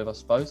happy with, I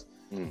suppose.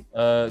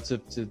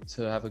 To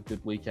have a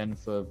good weekend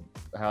for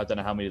I don't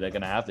know how many they're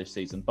going to have this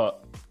season,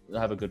 but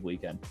have a good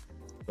weekend.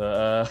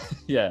 But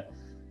yeah,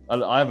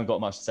 I haven't got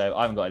much to say.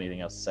 I haven't got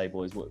anything else to say,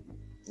 boys. What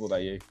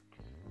about you?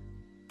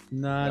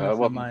 No, it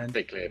wasn't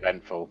particularly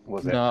eventful,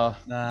 was it? No,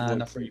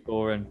 nothing. Pretty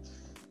boring.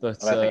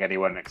 But I don't think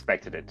anyone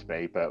expected it to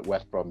be, but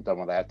West Brom done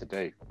what they had to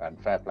do,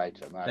 and fair play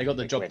to them. They got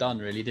the job done,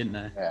 really, didn't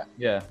they?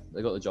 Yeah,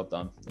 they got the job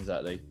done,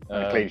 exactly.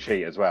 And a clean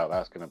sheet as well.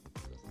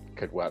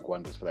 Could work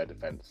wonders for their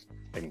defence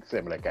in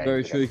similar games.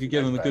 Very true. Could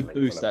give them a good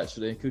boost,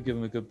 actually. Could give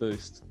them a good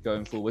boost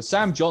going forward.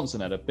 Sam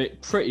Johnson had a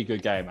pretty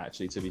good game,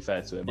 actually, to be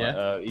fair to him.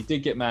 Yeah. He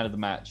did get man of the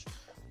match,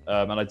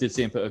 and I did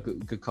see him put a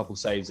good couple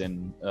saves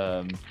in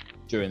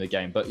during the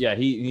game. But yeah,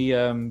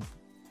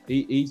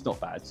 he's not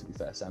bad, to be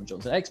fair, Sam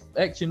Johnson.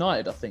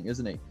 Ex-United, I think,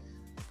 isn't he?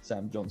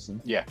 Sam Johnson.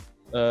 Yeah.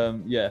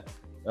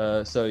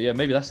 So yeah,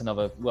 maybe that's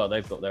another. Well,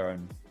 they've got their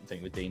own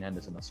thing with Dean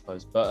Henderson, I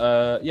suppose.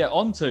 But yeah,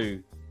 on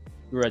to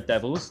Red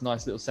Devils.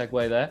 Nice little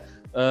segue there.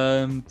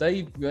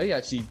 They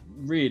actually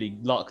really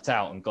lucked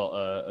out and got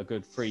a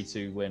good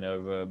 3-2 win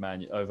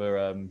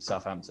over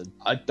Southampton.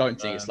 I don't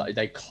think it's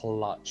they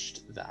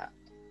clutched that.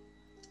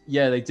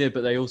 Yeah, they did,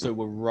 but they also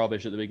were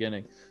rubbish at the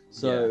beginning.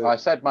 So yeah, I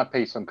said my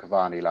piece on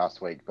Cavani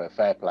last week, but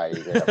fair play.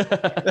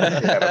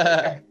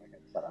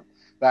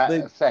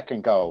 That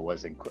second goal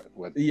was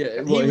incredible.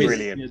 Yeah, he was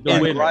brilliant.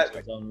 That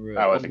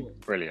was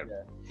brilliant.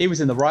 Yeah. He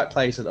was in the right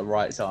place at the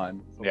right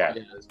time for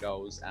getting those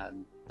goals,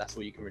 and that's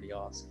what you can really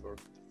ask for.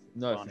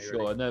 No, for sure.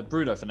 Really. No,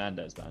 Bruno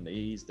Fernandes, man,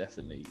 he's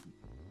definitely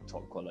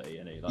top quality,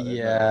 isn't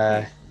he?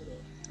 I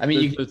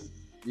mean,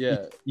 you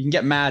can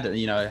get mad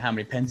at how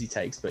many pens he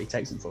takes, but he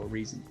takes them for a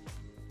reason.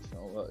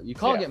 You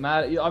can't get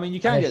mad. I mean, you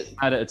can get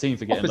mad at a team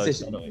for getting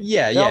those.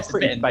 It's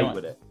pretty bait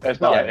with it. It's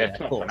not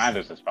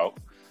Fernandes' fault.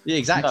 Yeah,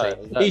 exactly.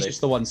 He's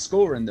just the one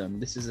scoring them.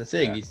 This is the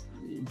thing.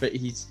 Yeah.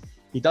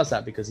 He does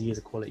that because he is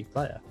a quality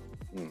player.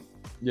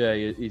 Yeah,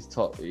 he's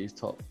top. He's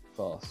top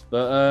class.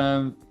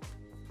 But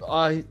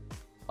I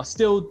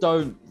still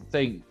don't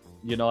think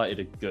United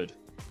are good.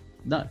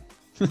 No,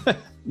 no,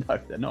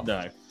 they're not.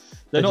 No,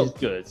 they're not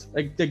good.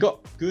 They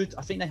got good.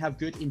 I think they have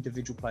good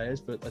individual players,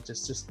 but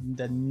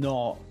they're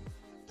not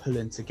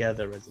pulling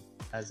together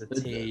as a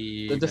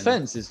team. The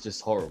defense is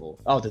just horrible.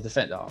 Oh, the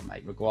defense. Oh,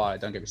 mate, Maguire.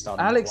 Don't get me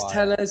started. Alex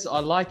Telles, I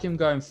like him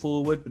going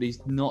forward, but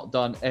he's not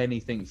done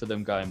anything for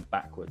them going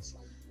backwards.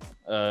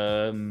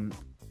 I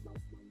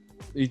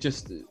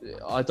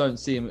don't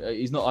see him.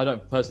 I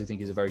don't personally think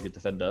he's a very good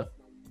defender,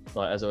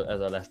 as a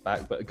left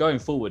back. But going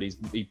forward,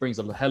 he brings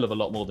a hell of a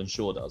lot more than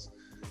Shaw does.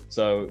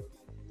 So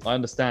I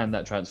understand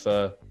that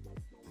transfer.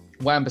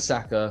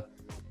 Wan-Bissaka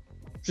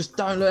just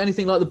don't look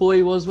anything like the boy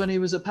he was when he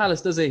was at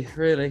Palace, does he?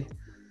 Really?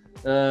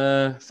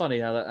 Funny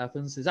how that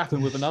happens. It's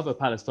happened with another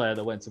Palace player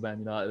that went to Man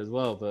United as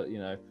well. But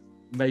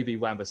maybe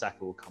Wan-Bissaka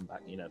will come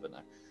back. You never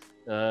know.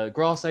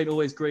 Grass ain't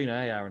always greener,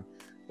 eh, Aaron?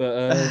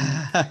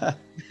 But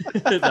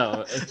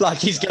no, like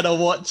he's gonna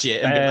watch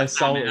it. And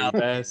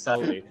salty.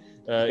 Salty.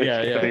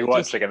 He's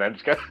watching and then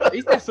just go.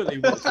 He's definitely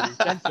watching. He's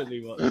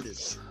definitely watching.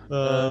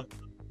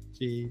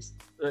 Jeez.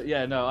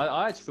 Yeah, no,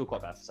 I actually feel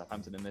quite bad for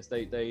Southampton in this.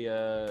 They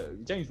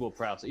James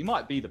Ward-Prowse, he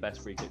might be the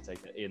best free kick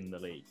taker in the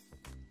league.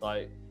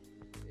 Like,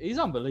 he's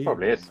unbelievable.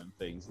 Probably is.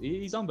 Things.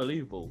 He's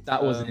unbelievable.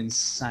 That was an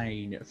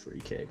insane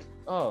free kick.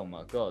 Oh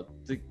my god.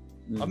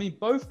 I mean,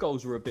 both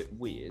goals were a bit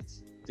weird.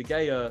 De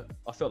Gea,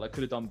 I felt like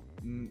could have done.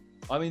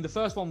 I mean, the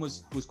first one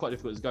was quite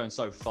difficult. It was going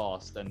so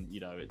fast, and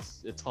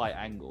it's a tight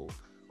angle.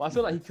 But I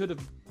feel like he could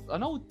have.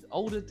 An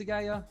older De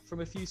Gea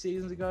from a few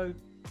seasons ago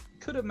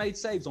could have made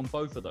saves on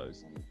both of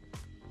those. Do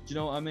you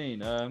know what I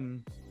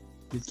mean?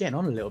 He's getting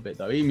on a little bit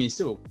though. I mean, he's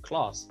still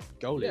class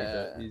goalie.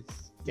 Yeah. But he's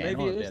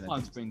maybe it is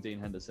time to bring Dean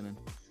Henderson in.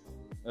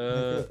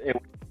 It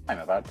was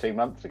about 2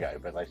 months ago,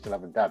 but they still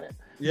haven't done it.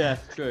 Yeah,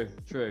 true.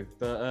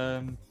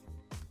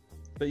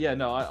 But yeah,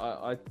 no,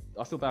 I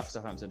feel bad for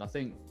Southampton.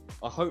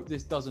 I hope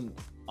this doesn't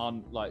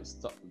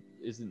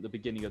isn't the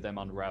beginning of them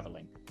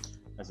unraveling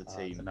as a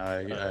team.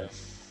 No,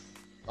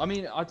 I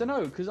mean, I don't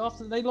know, because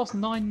after they lost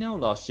 9-0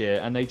 last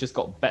year and they just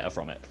got better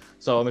from it.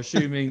 So I'm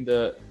assuming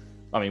that.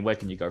 I mean, where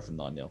can you go from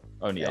 9-0?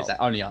 Only up.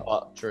 Only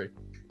up. True.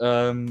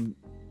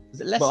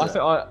 Is it Leicester?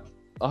 But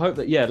I hope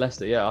that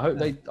Leicester. Yeah, I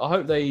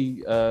hope they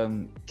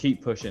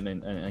keep pushing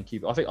and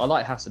keep. I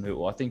like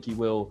Hasenhüttl. I think he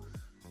will.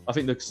 I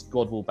think the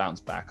squad will bounce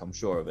back. I'm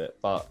sure of it.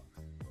 But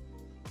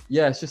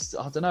yeah, it's just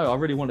I don't know. I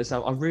really wanted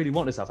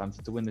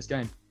Southampton to win this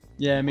game.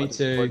 Yeah, me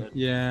too.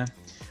 Yeah,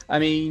 I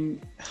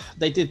mean,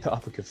 they did put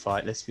up a good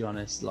fight. Let's be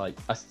honest. Like,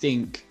 I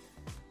think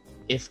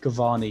if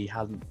Cavani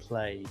hadn't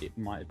played, it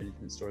might have been a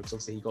different story. Because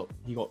obviously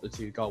he got the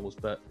 2 goals,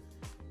 but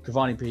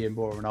Cavani being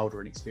more of an older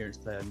and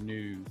experienced player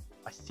knew.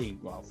 I think,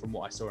 well, from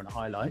what I saw in the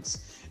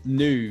highlights,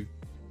 knew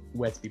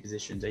where to be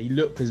positioned. He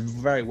looked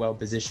very well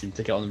positioned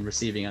to get on the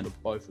receiving end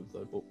of both of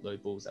those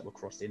balls that were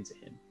crossed into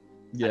him.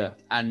 Yeah,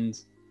 and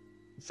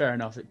fair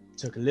enough, it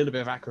took a little bit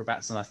of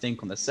acrobats, and I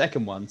think on the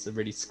second one to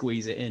really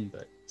squeeze it in,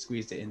 but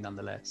squeezed it in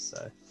nonetheless.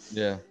 So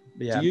yeah,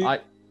 but yeah.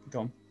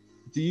 Go on.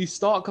 Do you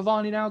start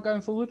Cavani now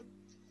going forward?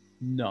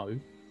 No.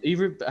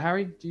 Either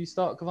Harry, do you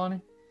start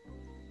Cavani?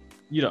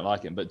 You don't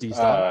like him, but do you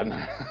start?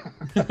 No.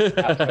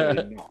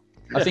 Absolutely not.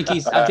 I think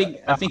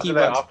he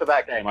works. After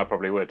that game, I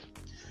probably would.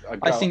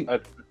 I think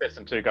assists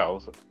and 2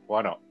 goals.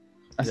 Why not?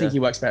 I think he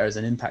works better as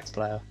an impact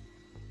player.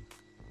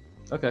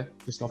 Okay.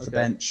 Just off the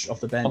bench,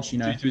 due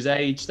to his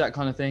age, that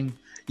kind of thing.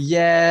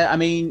 Yeah, I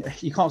mean,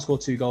 you can't score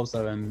 2 goals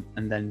though, and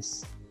then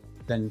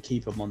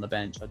keep him on the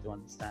bench. I do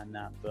understand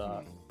that,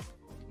 but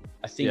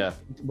I think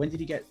when did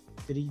he get?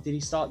 Did he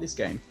start this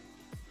game?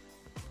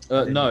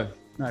 No.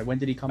 No, when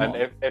did he come on?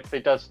 And if he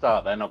does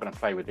start, they're not going to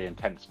play with the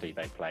intensity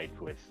they played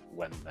with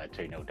when they're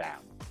 2-0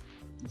 down.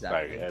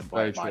 Exactly. So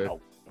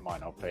it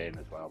might not be in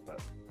as well, but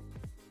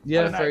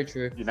yeah, very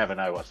true. You never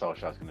know what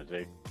Solskjaer's going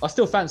to do. I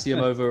still fancy him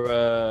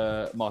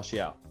over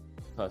Martial,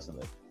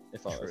 personally,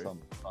 if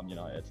I'm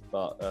United.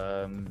 But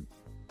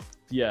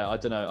yeah, I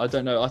don't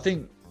know. I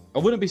think I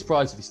wouldn't be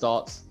surprised if he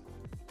starts,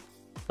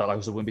 but I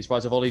also wouldn't be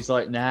surprised if Ollie's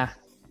like, nah.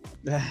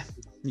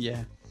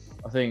 Yeah.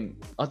 I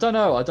don't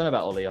know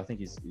about Ollie. I think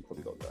he's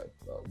probably got to go,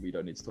 but we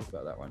don't need to talk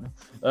about that right now.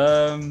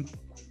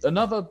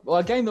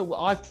 A game that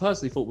I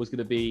personally thought was going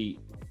to be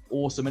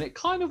awesome, and it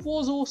kind of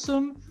was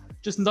awesome,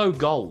 just no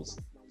goals.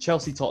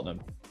 Chelsea-Tottenham.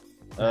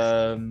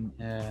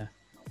 Yeah.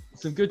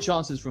 Some good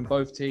chances from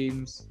both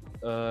teams.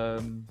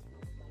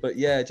 But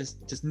yeah,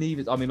 just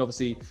needed. I mean,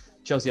 obviously,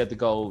 Chelsea had the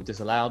goal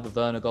disallowed, the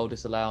Werner goal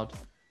disallowed.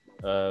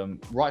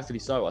 Rightfully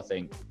so, I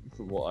think,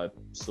 from what I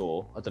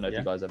saw. I don't know if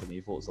you guys have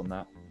any thoughts on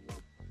that.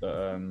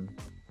 But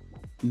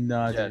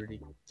no, I didn't really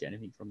get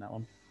anything from that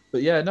one.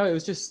 But yeah, no, it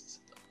was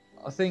just.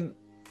 I think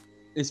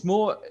it's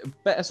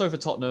better so for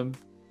Tottenham.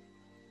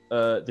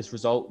 This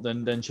result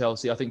than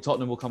Chelsea. I think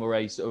Tottenham will come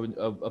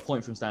a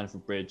point from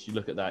Stamford Bridge. You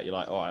look at that, you're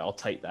like, all right, I'll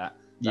take that.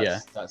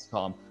 That's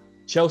calm.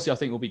 Chelsea, I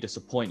think, will be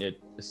disappointed.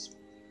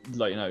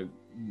 Like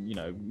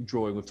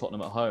drawing with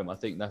Tottenham at home. I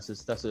think that's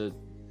a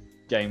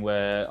game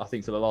where I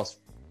think for the last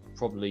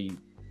probably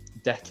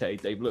decade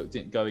they've looked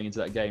at going into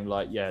that game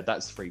like, yeah,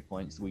 that's 3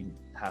 points we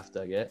have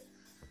to get,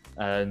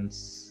 and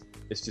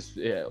it's just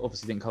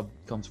obviously didn't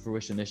come to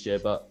fruition this year.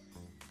 But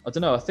I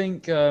don't know. I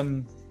think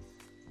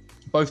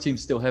both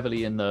teams still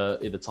heavily in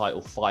the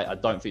title fight. I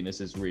don't think this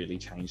has really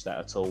changed that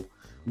at all.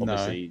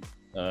 Obviously,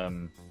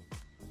 no.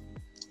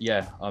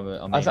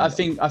 I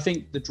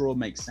think the draw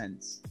makes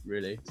sense,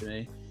 really, to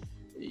me.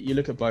 You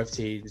look at both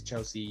teams.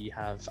 Chelsea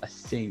have, I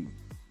think,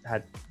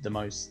 had the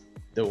most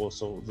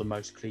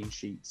clean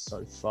sheets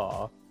so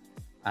far,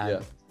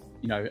 and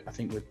I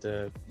think with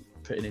the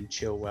putting in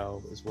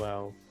Chilwell as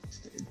well,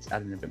 it's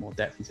adding a bit more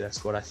depth into their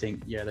squad. I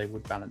think they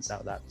would balance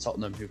out that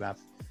Tottenham, who have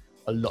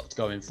a lot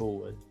going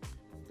forward.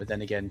 But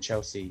then again,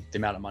 Chelsea, the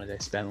amount of money they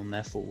spent on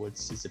their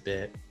forwards is a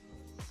bit.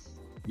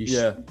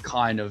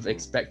 Kind of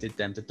expected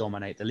them to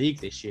dominate the league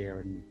this year,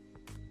 and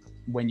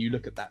when you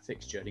look at that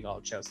fixture and you go,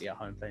 Chelsea at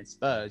home playing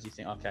Spurs, you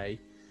think, okay,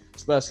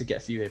 Spurs could get a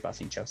few here, but I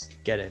think Chelsea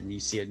could get it. And you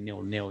see a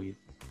 0-0,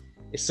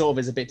 it sort of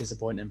is a bit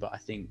disappointing, but I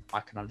think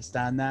I can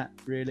understand that,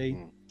 really.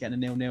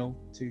 Getting a 0-0,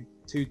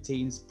 two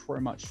teams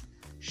pretty much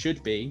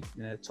should be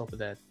top of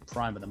their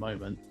prime at the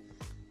moment.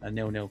 A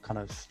 0-0 kind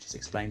of just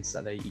explains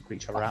that they equal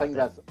each other out.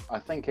 I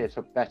think it's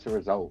a better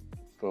result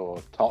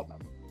for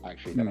Tottenham,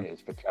 actually, than it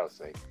is for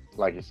Chelsea.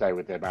 Like you say,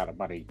 with the amount of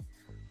money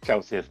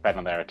Chelsea has spent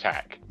on their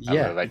attack,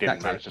 they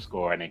didn't manage to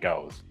score any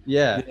goals.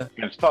 Yeah.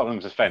 Against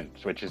Tottenham's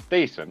defence, which is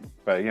decent,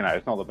 but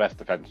it's not the best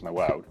defence in the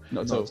world.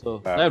 Not at all.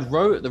 They had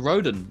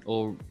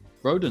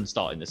Rodon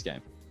starting this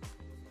game.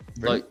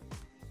 Really?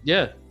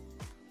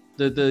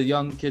 The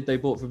young kid they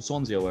bought from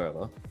Swansea or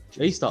wherever.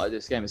 He started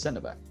this game as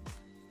centre back.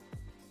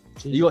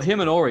 You got him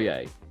and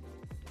Aurier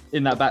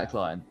in that back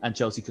line, and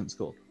Chelsea couldn't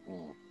score.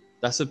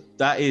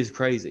 That is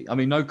crazy. I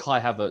mean, no Kai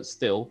Havertz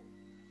still.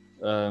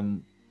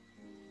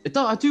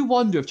 I do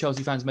wonder if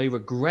Chelsea fans may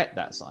regret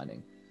that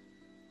signing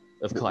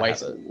of Kai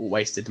Havertz.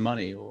 Wasted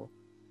money, or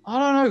I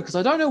don't know, because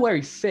I don't know where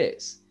he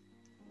fits.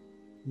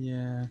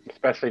 Yeah,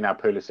 especially now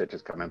Pulisic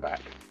is coming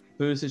back.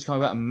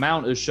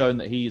 Mount has shown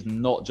that he's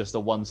not just a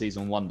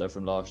one-season wonder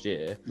from last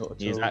year.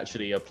 He's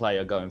actually a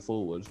player going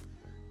forward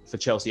for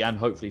Chelsea and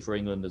hopefully for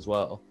England as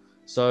well.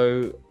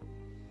 So,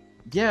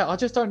 yeah, I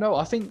just don't know.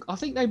 I think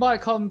they might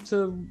come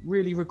to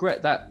really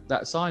regret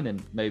that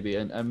signing, maybe,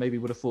 and maybe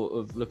would have thought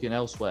of looking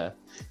elsewhere.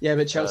 Yeah,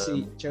 but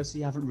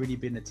Chelsea haven't really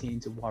been a team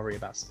to worry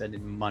about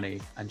spending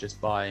money and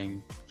just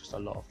buying just a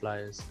lot of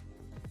players.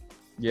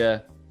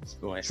 Yeah.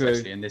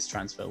 Especially in this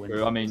transfer window.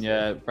 True. I mean,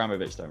 yeah,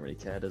 Abramovich don't really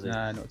care, does he?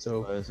 No, not at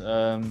all.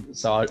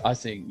 So I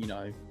think,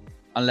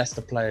 unless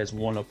the players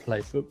want to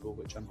play football,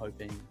 which I'm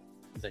hoping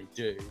they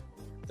do,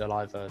 they'll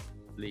either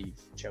leave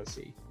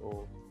Chelsea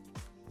or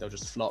they'll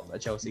just flop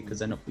at Chelsea because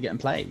they're not getting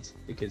played.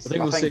 Because I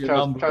think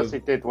Chelsea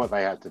did what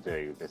they had to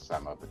do this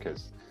summer,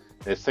 because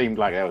it seemed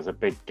like there was a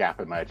big gap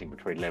emerging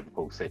between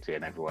Liverpool, City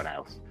and everyone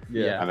else.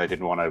 Yeah. And they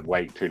didn't want to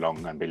wait too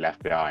long and be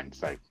left behind.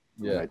 So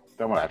they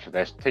don't want to.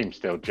 Their team's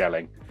still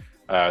gelling.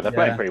 They're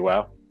playing pretty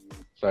well.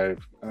 So,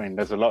 I mean,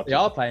 there's a lot they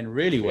are playing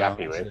really well.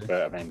 Happy with,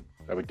 but I mean,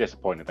 they'll be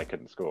disappointed they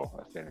couldn't score.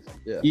 That's the only thing.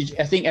 Yeah.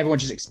 I think everyone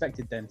just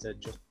expected them to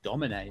just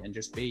dominate and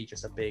just be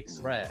just a big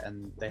threat,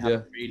 and they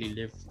haven't really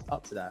lived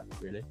up to that,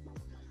 really.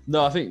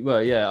 No, I think,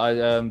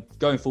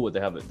 going forward, they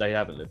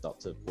haven't lived up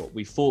to what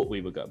we thought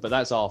we were going, but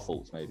that's our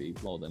fault, maybe,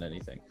 more than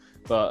anything.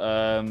 But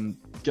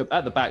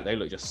at the back, they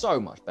look just so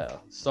much better.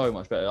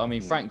 I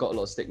mean, Frank got a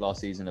lot of stick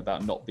last season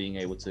about not being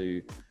able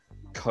to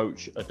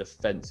coach a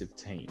defensive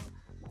team.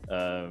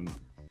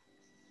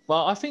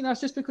 But I think that's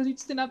just because he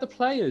just didn't have the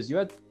players. You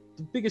had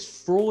the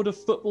biggest fraud of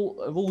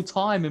football of all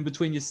time in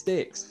between your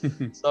sticks.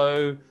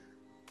 So,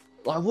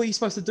 what are you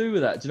supposed to do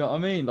with that? Do you know what I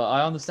mean?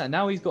 I understand.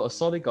 Now he's got a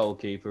solid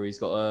goalkeeper. He's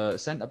got a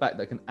centre-back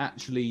that can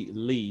actually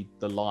lead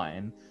the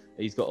line.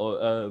 He's got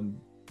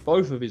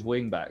both of his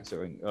wing-backs,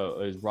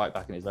 his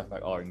right-back and his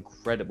left-back, are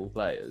incredible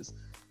players.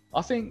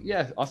 I think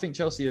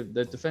Chelsea,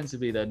 they're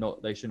defensively,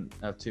 they shouldn't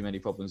have too many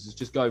problems. It's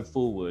just going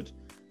forward.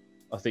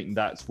 I think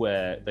that's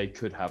where they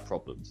could have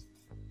problems.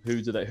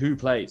 Who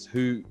plays?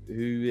 Who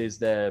is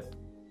their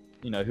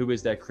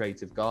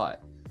creative guy?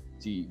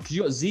 Because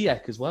you got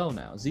Ziyech as well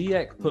now.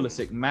 Ziyech,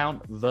 Pulisic,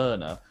 Mount,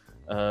 Werner,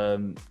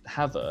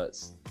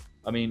 Havertz.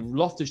 I mean,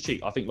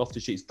 Loftus-Cheek. I think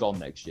Loftus-Cheek's gone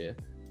next year.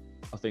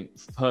 I think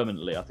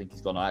permanently. I think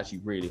he's gone. I actually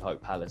really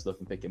hope Palace look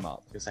and pick him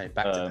up. You're saying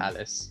back to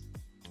Palace.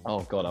 Oh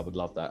God, I would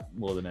love that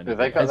more than anything.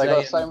 They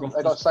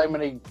got so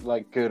many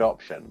good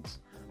options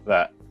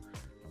that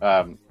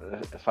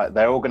it's like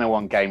they're all going to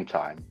want game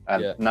time,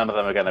 and none of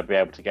them are going to be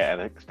able to get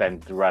an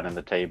extended run in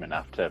the team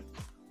enough to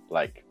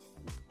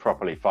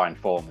properly find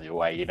form the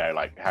way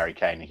like Harry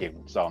Kane and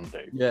even Son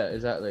do. Yeah,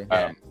 exactly.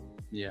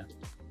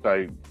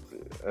 So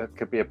it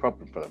could be a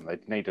problem for them. They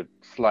need a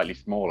slightly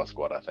smaller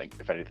squad, I think,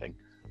 if anything.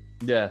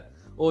 Yeah,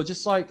 or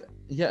just a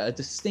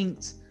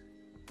distinct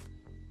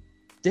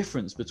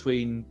difference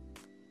between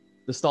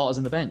the starters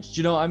and the bench. Do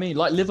you know what I mean?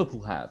 Like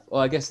Liverpool have.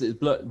 Well, I guess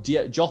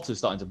Jota's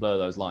starting to blur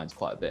those lines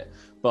quite a bit.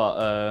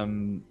 But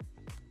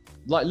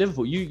like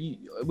Liverpool, you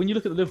when you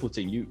look at the Liverpool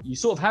team, you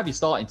sort of have your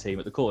starting team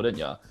at the core, don't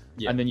you?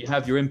 Yeah. And then you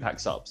have your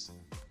impact subs.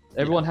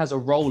 Everyone has a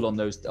role on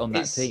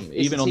that team,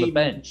 even on the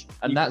bench,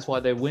 and that's why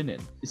they're winning.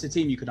 It's a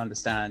team you can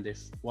understand if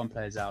one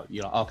player's out.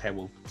 You're like, okay,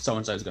 well, so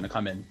and so is going to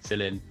come in,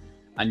 fill in,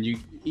 and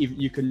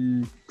you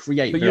can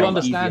create. But you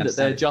understand that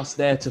they're just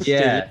there to fill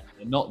in. They're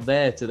not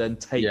there to then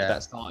take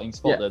that starting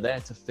spot. They're there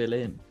to fill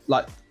in.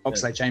 Like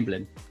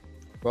Oxlade-Chamberlain,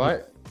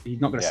 right?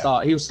 He's not going to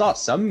start. He'll start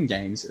some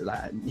games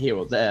here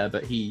or there,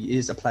 but he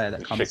is a player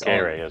that comes.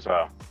 Shaqiri as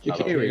well.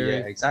 Shaqiri,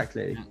 yeah,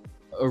 exactly.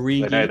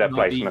 Origi, they know their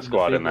place in the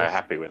squad and they're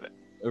happy with it.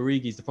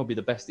 Origi's probably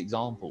the best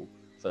example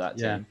for that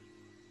team.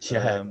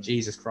 Yeah,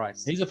 Jesus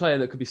Christ. He's a player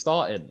that could be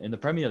starting in the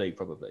Premier League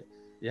probably.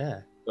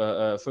 Yeah.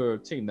 For a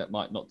team that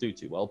might not do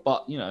too well,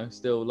 but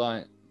still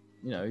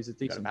he's a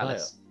decent player.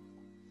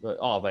 But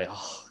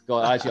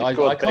God, actually,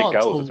 I can't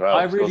talk. Well.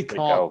 I really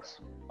can't.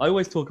 I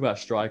always talk about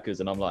strikers,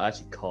 and I'm like, I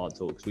actually can't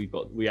talk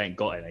because we ain't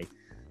got any.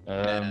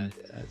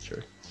 That's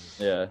true.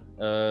 Yeah.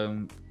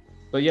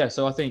 But yeah,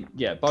 so I think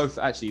both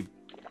actually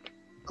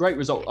great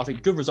result. I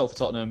think good result for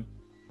Tottenham.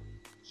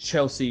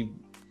 Chelsea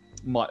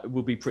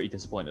will be pretty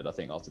disappointed, I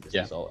think, after this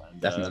result. And,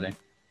 definitely.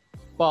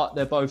 But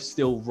they're both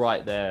still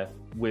right there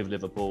with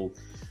Liverpool,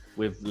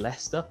 with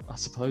Leicester, I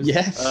suppose.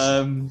 Yes.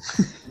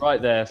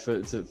 Right there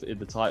in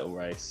the title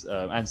race,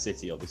 and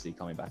City obviously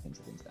coming back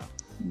into things now.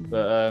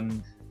 But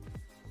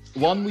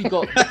one we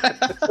got,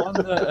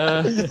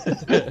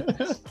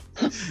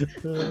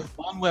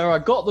 one where I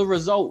got the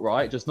result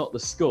right, just not the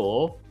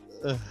score.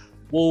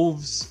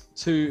 Wolves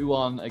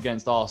 2-1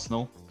 against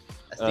Arsenal.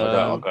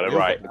 I got it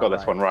right. I got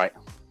this one right.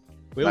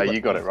 No,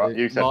 you got it right.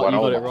 You said 1-0. You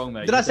got it wrong,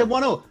 mate. Did I say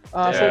 1-0?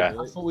 Yeah.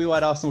 I thought we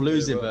had Arsenal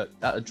losing, but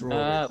that a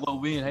draw. Well,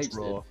 we and H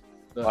draw.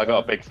 I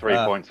got a big 3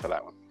 points for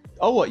that one.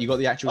 Oh, what? You got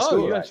the actual score?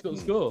 Oh, you actually got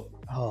the score.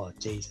 Oh,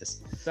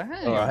 Jesus.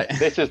 Dang. All right.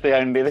 This is the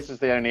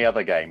only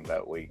other game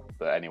that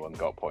anyone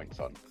got points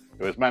on.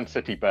 It was Man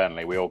City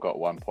Burnley. We all got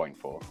 1 point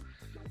for.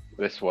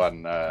 This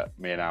one,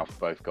 me and Alf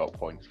both got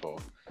points for,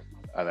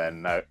 and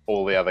then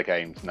all the other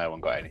games, no one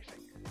got anything.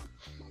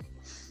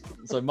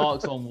 So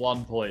Mark's on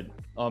 1 point.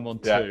 I'm on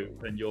 2,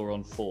 and you're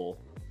on 4.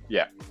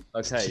 Yeah.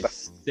 Okay.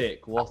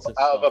 Sick. What a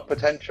out of a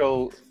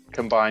potential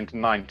combined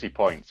 90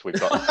 points, we've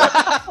got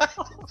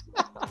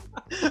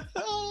 7.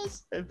 Oh,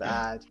 so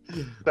bad.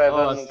 7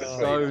 I'm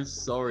so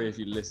sorry if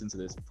you listen to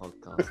this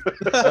podcast.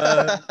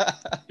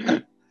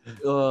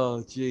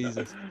 Oh,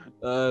 Jesus.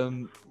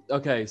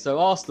 Okay, so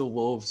Arsenal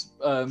Wolves.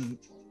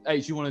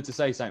 H, you wanted to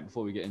say something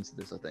before we get into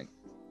this, I think.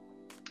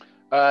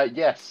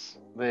 Yes.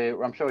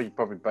 I'm sure you've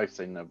probably both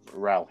seen the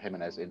Raul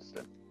Jimenez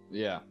incident.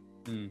 Yeah.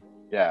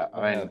 Yeah,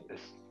 I mean,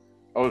 it's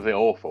obviously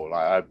awful.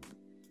 Like,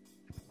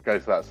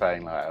 goes without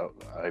saying, like,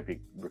 I hope he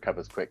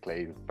recovers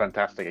quickly.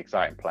 Fantastic,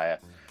 exciting player.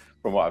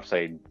 From what I've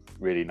seen,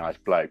 really nice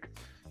bloke.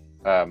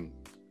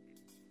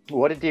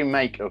 What did you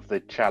make of the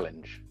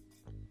challenge?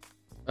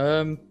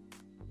 I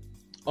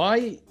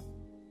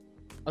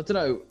don't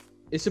know.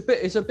 It's a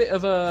bit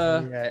of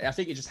a. Yeah, I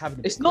think it just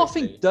happened. It's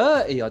nothing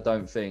dirty, I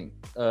don't think,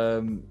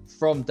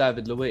 from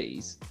David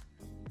Luiz.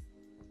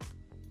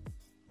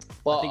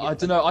 But I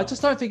don't know. I just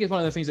don't think it's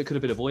one of the things that could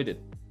have been avoided.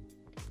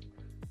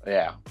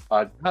 Yeah.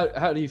 How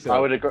do you feel?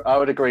 I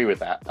would agree with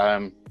that.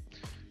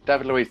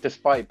 David Luiz,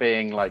 despite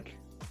being like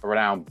a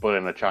renowned bull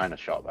in a china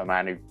shop, a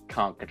man who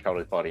can't control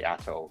his body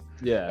at all.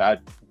 Yeah. I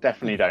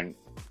definitely don't.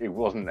 He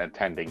wasn't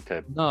intending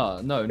to. No,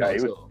 not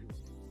at all.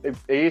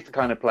 He's the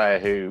kind of player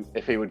who,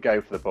 if he would go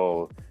for the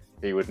ball,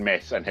 he would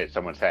miss and hit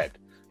someone's head.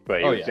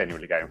 But he was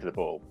genuinely going for the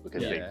ball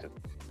because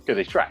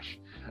he's trash.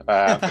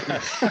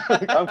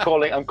 I'm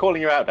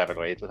calling you out, David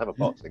Luiz. Let's have a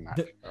boxing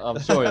match. I'm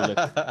sure he'll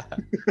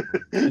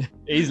listen.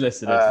 He's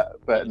listening.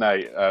 But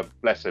no,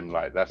 bless him.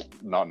 Like, that's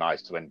not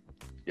nice when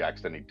you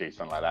accidentally do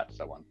something like that to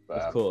someone. But,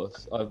 of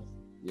course. I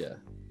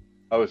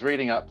was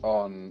reading up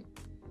on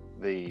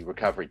the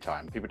recovery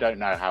time. People don't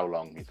know how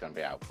long he's going to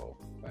be out for,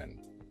 and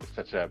it's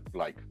such a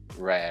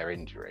rare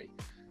injury.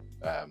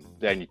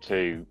 The only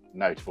 2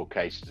 notable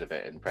cases of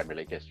it in Premier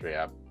League history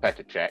are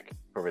Petr Cech,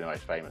 probably the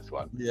most famous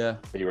one. Yeah.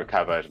 He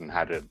recovered and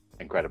had an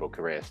incredible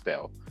career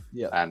still.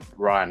 Yeah. And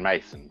Ryan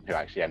Mason, who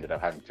actually ended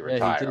up having to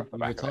retire. He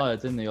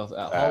retired, didn't he? At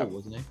Hull,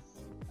 wasn't he?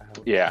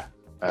 Yeah.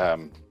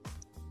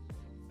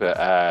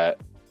 But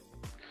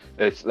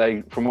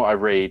from what I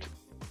read,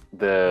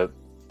 the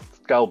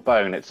skull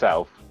bone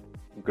itself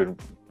could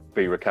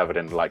be recovered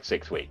in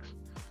 6 weeks.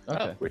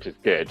 Okay. Which is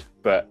good,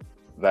 but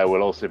there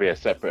will also be a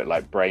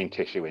separate brain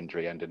tissue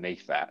injury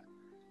underneath that,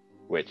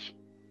 which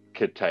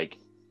could take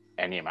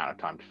any amount of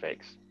time to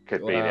fix.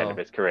 Could be the end of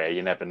his career.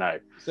 You never know.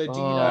 So do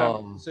you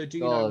know? So do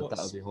you know that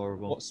would be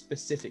horrible. What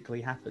specifically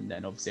happened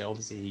then?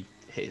 Obviously he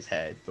hit his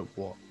head, but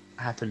what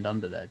happened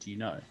under there? Do you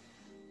know?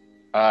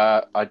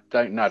 I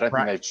don't know. I don't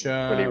think they've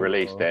fully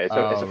released it.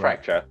 It's a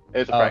fracture.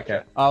 It's a fracture.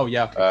 Okay. Oh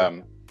yeah.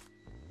 Okay.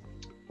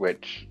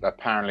 Which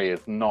apparently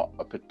is not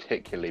a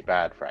particularly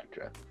bad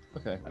fracture.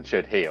 Okay. And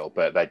should heal,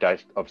 but they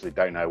obviously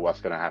don't know what's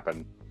going to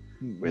happen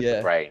with the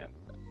brain.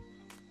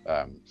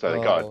 So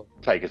they've got to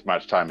take as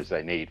much time as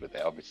they need with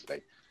it,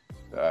 obviously.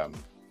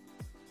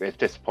 It's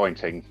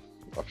disappointing,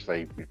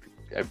 obviously,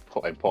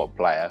 important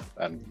player.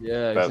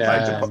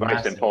 But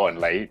most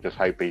importantly, just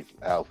hope he's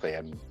healthy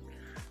and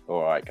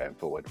all right going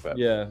forward. But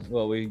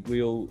well,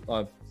 we all,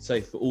 I'd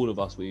say for all of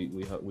us, we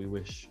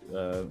wish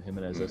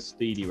Jimenez a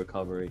speedy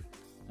recovery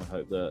and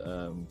hope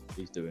that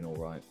he's doing all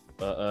right.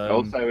 But,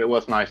 also, it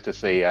was nice to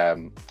see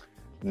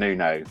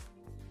Nuno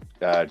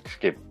just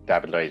give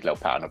David Luiz a little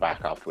pat on the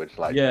back afterwards.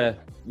 Don't worry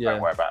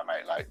about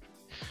it, mate.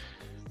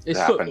 It's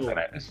happens,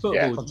 football. It's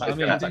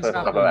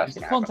football. It's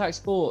a contact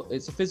sport.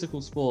 It's a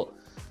physical sport.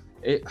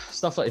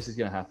 Stuff like this is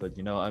going to happen.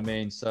 You know what I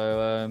mean?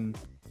 So,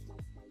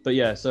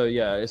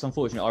 it's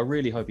unfortunate. I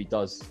really hope he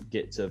does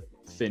get to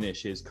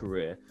finish his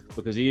career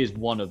because he is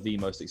one of the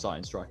most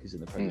exciting strikers in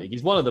the Premier League.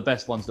 He's one of the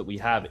best ones that we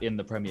have in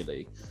the Premier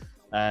League.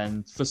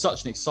 And for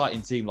such an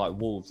exciting team like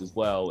Wolves as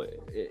well,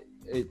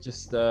 it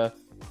just, I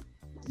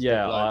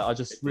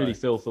just really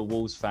feel for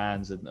Wolves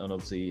fans and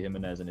obviously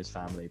Jimenez and his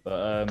family.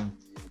 But,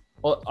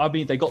 I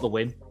mean, they got the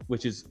win,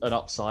 which is an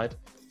upside.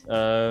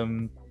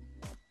 And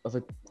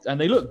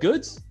they look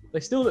good. They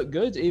still look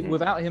good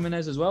without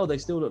Jimenez as well. They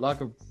still look like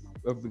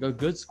a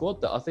good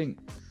squad that I think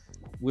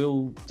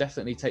will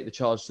definitely take the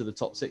charge to the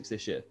top 6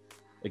 this year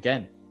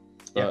again.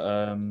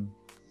 Yeah.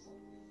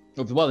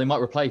 But, well, they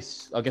might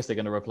replace. I guess they're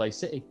going to replace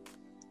City.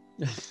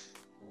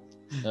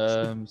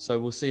 So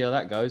we'll see how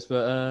that goes.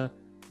 But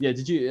yeah,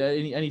 did you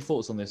any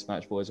thoughts on this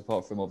match, boys?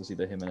 Apart from obviously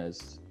the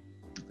Jimenez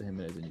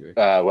injury.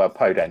 Well,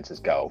 Podence's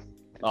goal.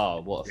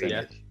 Oh, what a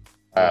finish!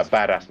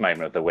 Badass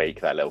moment of the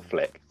week. That little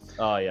flick.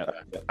 Oh yeah.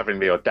 Having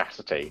the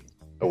audacity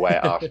away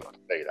at Arsenal to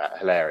do that,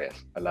 hilarious.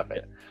 I love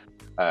it.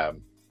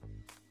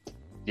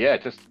 Yeah,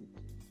 just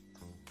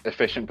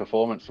efficient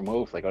performance from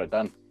Wolves. They got it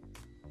done.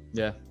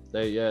 Yeah,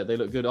 they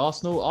look good.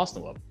 Arsenal are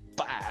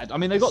bad. I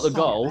mean, they got the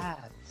goal.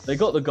 Bad. They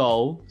got the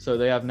goal, so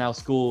they have now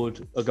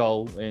scored a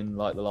goal in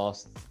like the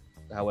last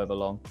however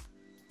long.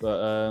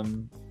 But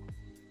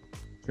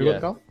who got the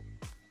goal?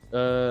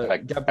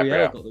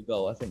 Gabriel got the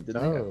goal, I think,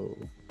 didn't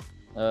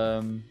he?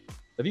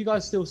 Have you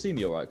guys still seen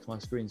me all right? Because my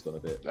screen's got a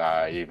bit.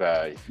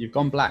 You've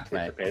gone black,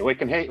 mate. We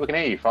can hear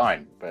you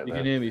fine. But you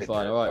can hear me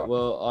fine. All right.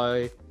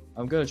 Well,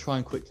 I'm going to try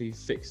and quickly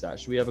fix that.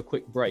 Should we have a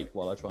quick break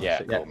while I try and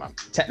fix it? Man.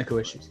 Technical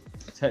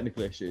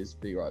issues.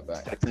 Be right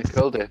back.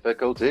 Technical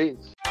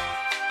difficulties.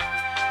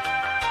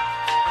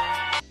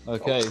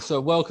 Okay,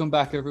 so welcome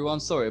back, everyone.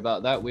 Sorry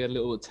about that. We had a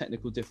little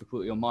technical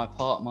difficulty on my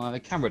part. My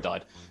camera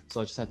died, so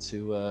I just had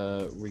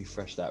to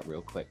refresh that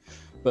real quick.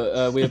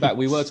 But we are back.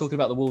 We were talking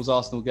about the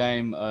Wolves-Arsenal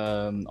game.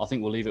 I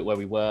think we'll leave it where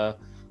we were.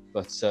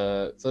 But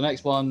for the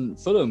next one,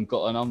 Fulham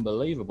got an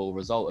unbelievable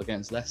result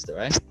against Leicester,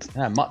 eh?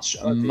 Yeah, much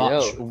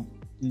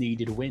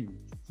needed win.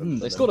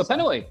 They scored a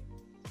penalty.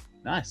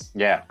 Nice.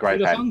 Yeah, great.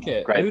 Who'd have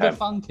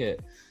thunk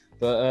it?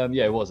 But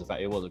yeah, it was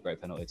a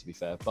great penalty, to be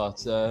fair.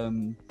 But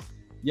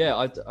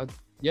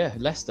yeah,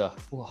 Leicester.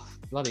 Whoa,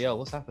 bloody hell,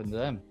 what's happened to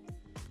them?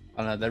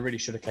 I know they really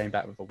should have came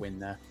back with a win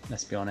there.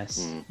 Let's be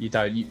honest.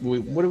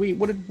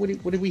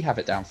 What did we have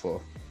it down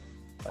for?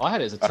 I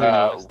had it as a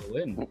 2-0 Leicester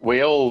win.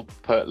 We all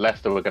put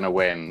Leicester were going to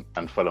win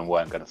and Fulham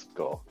weren't going to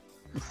score.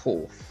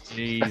 Oh.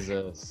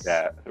 Jesus.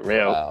 Yeah,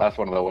 real. Wow. That's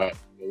one of the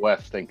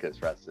worst stinkers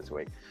for us this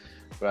week.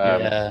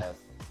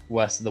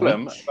 Worst of the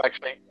Fulham week.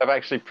 have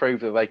actually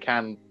proved that they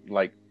can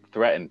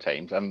threaten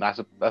teams, and that's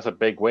a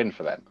big win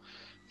for them.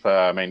 So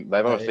I mean,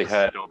 they've obviously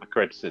heard all the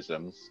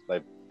criticisms.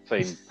 They've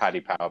seen Paddy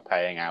Power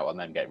paying out and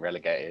then getting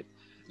relegated.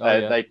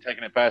 They've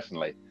taken it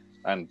personally,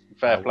 and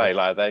fair play.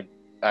 They've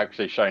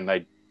actually shown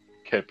they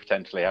could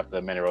potentially have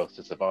the minerals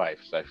to survive.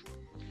 So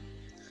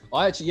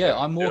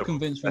I'm more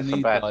convinced from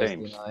these guys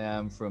than I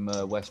am from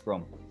West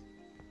Brom.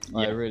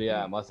 I really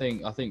am. I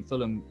think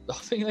Fulham. I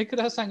think they could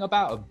have something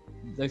about them.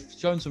 They've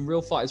shown some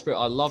real fighting spirit.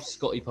 I love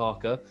Scotty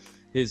Parker.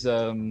 His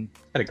had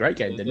a great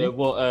game, didn't he?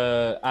 What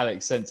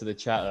Alex sent to the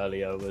chat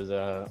earlier was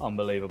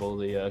unbelievable.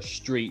 The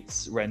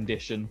Streets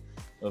rendition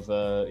of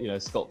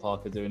Scott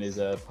Parker doing his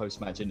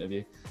post-match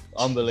interview.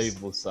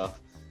 Unbelievable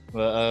stuff.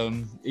 But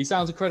he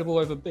sounds incredible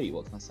over beat.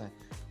 What can I say?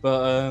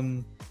 But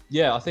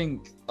I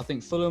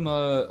think Fulham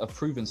are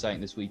proven something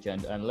this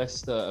weekend, and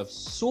Leicester have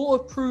sort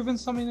of proven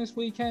something this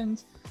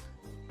weekend.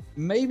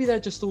 Maybe they're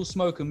just all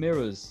smoke and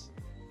mirrors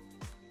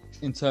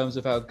in terms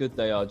of how good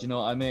they are. Do you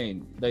know what I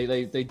mean?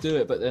 They do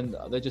it, but then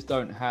they just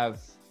don't have.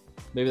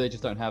 Maybe they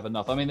just don't have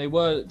enough. I mean, they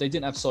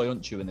didn't have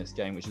Soyuncu in this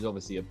game, which is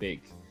obviously a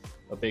big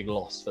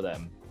loss for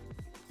them.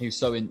 He was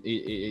so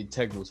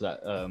integral to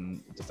that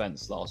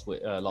defense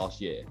last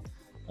year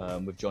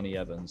with Johnny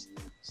Evans.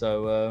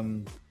 So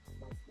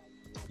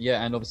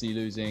and obviously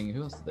losing.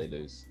 Who else did they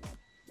lose?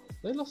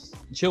 They lost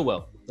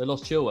Chilwell.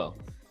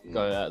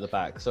 Go at the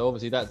back. So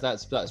obviously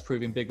that's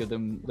proving bigger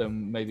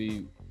than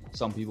maybe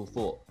some people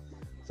thought.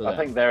 I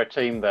think they're a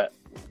team that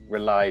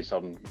relies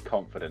on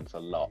confidence a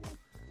lot,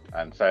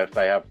 and so if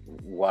they have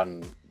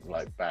one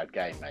bad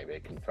game, maybe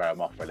it can throw them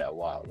off for a little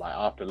while. Like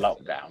after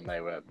lockdown, they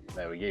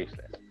were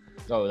useless.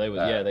 Oh, they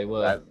were. They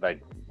were.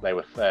 They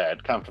were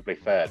comfortably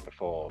third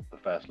before the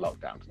first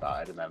lockdown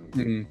started, and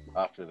then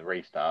after the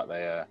restart,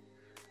 they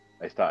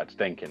started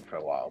stinking for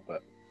a while.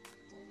 But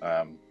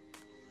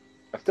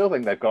I still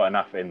think they've got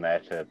enough in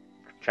there to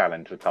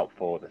challenge the top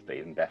 4 this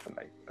season,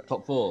 definitely. But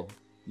top 4,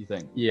 you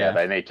think? Yeah,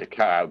 they need to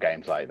cut out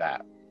games like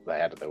that they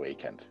had at the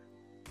weekend.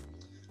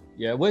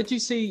 Yeah, where do you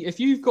see, if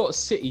you've got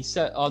City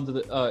set under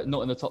the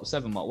not in the top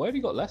 7 mark, where have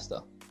you got Leicester?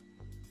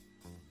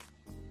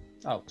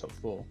 Oh, top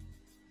 4.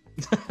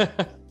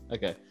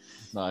 Okay,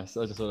 nice.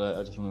 I just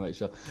want to make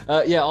sure.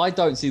 I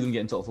don't see them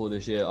getting top 4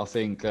 this year. I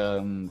think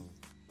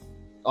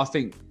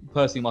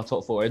personally my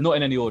top 4, not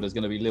in any order, is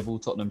going to be Liverpool,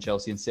 Tottenham,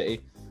 Chelsea, and City.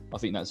 I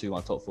think that's who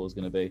my top 4 is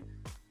going to be.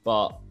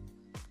 But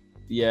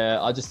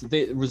yeah,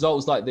 the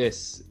results like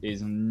this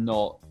is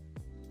not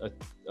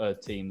a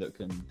team that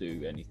can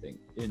do anything,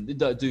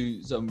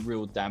 do some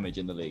real damage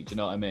in the league. Do you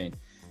know what I mean?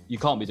 You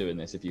can't be doing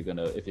this if you're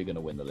gonna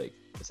win the league,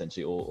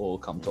 essentially, or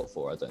come top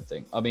 4. I don't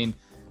think. I mean,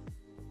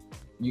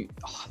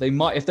 they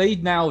might, if they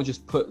now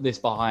just put this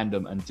behind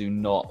them and do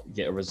not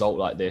get a result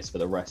like this for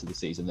the rest of the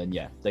season, then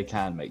yeah, they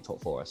can make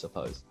top 4, I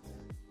suppose.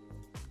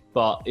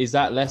 But is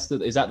that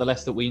Leicester? Is that the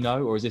Leicester we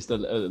know, or is this the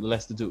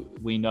Leicester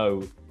we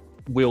know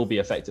will be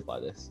affected by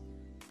this?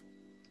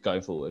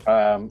 going forward.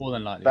 More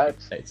than likely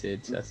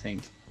expected, I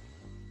think.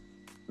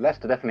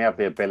 Leicester definitely have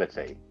the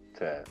ability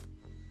to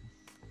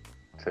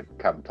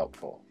come top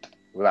 4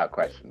 without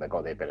question. They've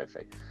got the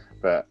ability,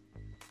 but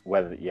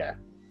whether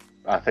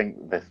I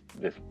think this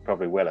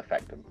probably will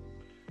affect them.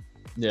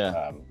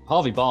 Yeah,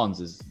 Harvey Barnes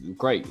is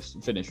great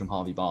finish from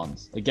Harvey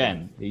Barnes.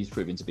 Again, he's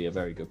proving to be a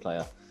very good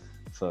player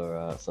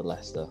for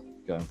Leicester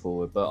going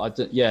forward. But I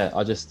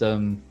just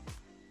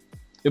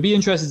it'll be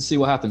interesting to see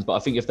what happens. But I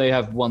think if they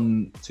have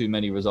one too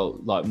many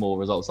more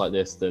results like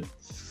this,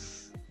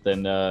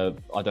 then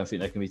I don't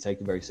think they can be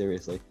taken very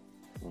seriously.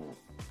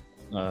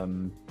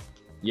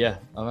 Yeah,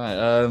 all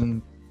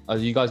right.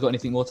 Have you guys got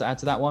anything more to add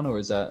to that one, or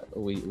are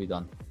we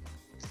done?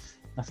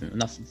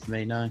 Nothing for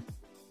me, no.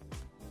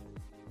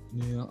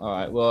 Yeah. All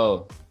right.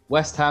 Well,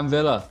 West Ham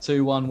Villa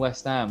 2-1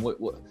 West Ham.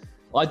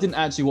 I didn't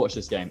actually watch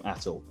this game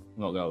at all.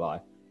 I'm not gonna lie.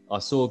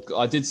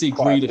 I did see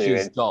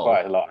Grealish's goal.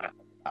 Quite a lot.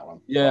 That one.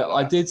 Yeah,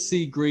 I did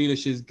see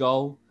Grealish's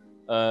goal.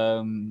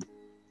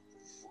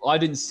 I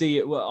didn't see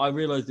it. Well, I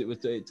realised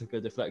it took a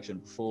deflection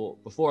before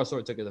I saw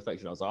it took a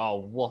deflection. I was like,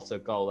 oh, what a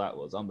goal that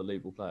was!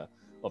 Unbelievable player.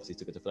 Obviously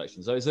took a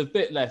deflection, so it's a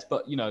bit less,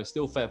 but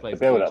still fair play. The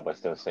build-up was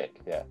still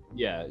sick. Yeah.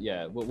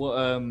 Yeah.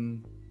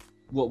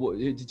 What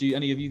did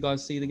any of you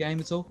guys see the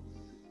game at all?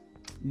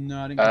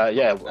 No, I didn't.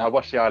 I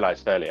watched the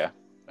highlights earlier.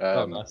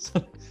 Nice.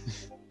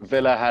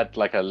 Villa had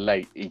like a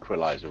late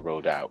equaliser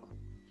ruled out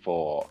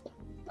for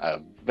a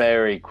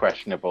very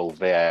questionable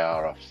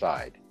VAR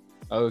offside.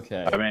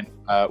 Okay. I mean,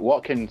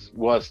 Watkins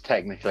was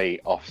technically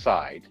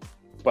offside,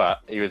 but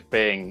he was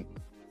being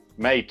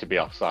made to be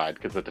offside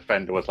because the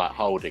defender was like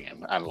holding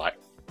him and like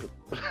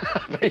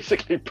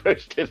basically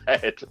pushed his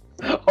head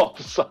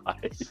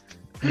offside.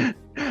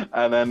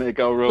 And then it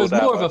got ruled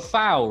out. It was more of a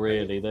foul,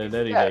 really, than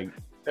anything.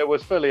 Yeah, it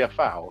was fully a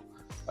foul.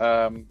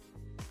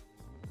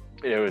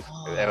 It was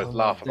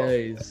laughable,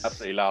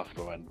 absolutely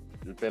laughable, and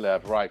Villa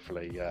have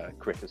rightfully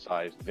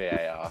criticised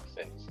VAR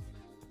since.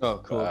 Oh,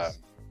 of course.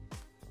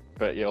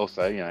 But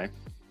also,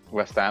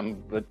 West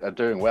Ham are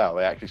doing well.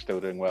 They're actually still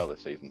doing well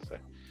this season. So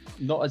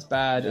not as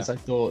bad as I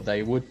thought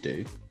they would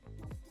do,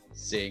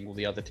 seeing all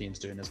the other teams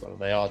doing as well.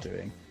 They are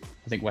doing.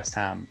 I think West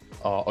Ham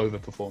are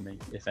overperforming,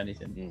 if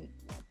anything.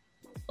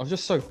 I'm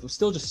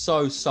still just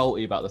so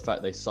salty about the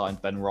fact they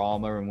signed Ben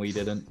Rama and we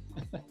didn't.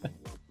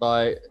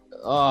 I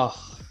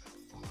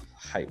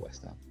hate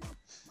West Ham.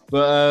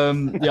 But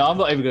I'm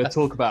not even going to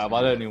talk about them.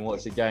 I don't even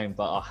watch the game,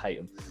 but I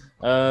hate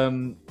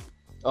them.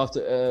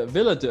 After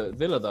Villa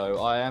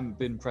though, I am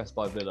been impressed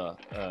by Villa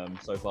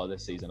so far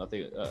this season. I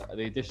think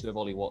the addition of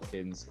Ollie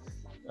Watkins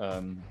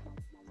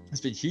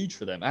has been huge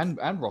for them,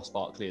 and Ross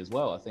Barkley as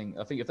well. I think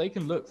if they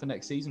can look for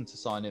next season to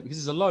sign it, because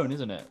it's a loan,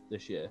 isn't it,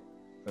 this year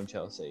from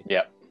Chelsea?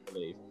 Yeah. I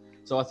believe.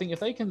 So I think if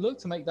they can look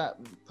to make that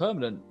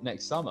permanent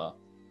next summer,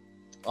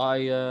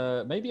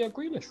 maybe a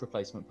Grealish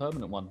replacement,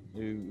 permanent one,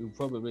 who will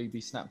probably be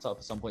snapped up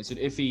at some point soon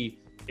if he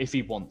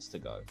wants to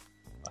go.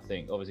 I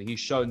think obviously he's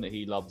shown that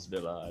he loves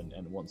Villa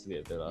and wants to be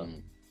at Villa,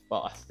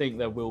 but I think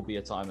there will be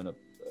a time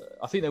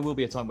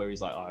where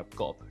he's like, I've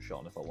got to push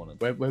on if I want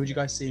to. Where would you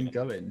guys see him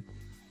going?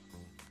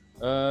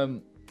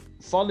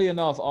 Funnily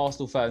enough,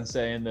 Arsenal fans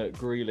saying that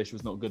Grealish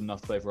was not good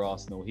enough to play for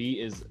Arsenal.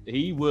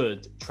 He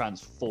would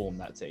transform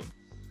that team.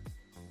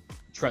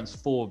 He's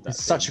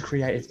such a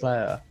creative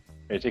player.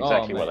 It's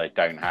exactly what they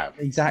don't have.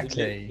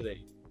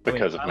 Exactly.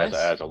 Because of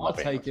Mesut Ozil not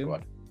being in the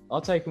squad. I'll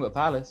take him at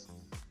Palace.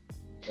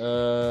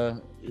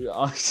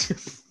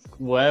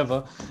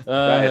 Whatever.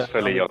 That is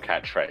fully your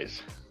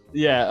catchphrase.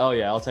 Yeah. Oh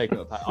yeah. I'll take him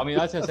at Palace. I mean,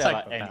 I'd say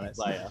like any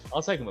player.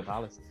 I'll take him at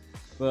Palace.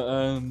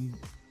 But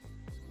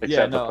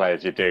except the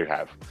players you do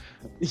have.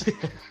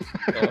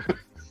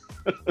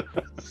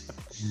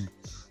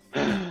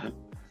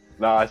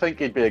 No, I think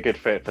he'd be a good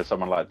fit for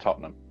someone like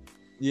Tottenham.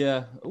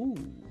 Yeah. Ooh.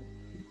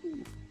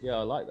 Yeah,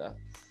 I like that.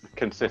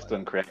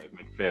 Consistent, creative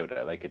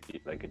midfielder. They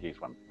could use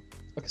one.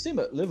 I can see him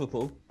at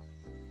Liverpool.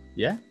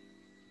 Yeah.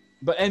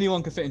 But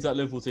anyone can fit into that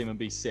Liverpool team and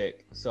be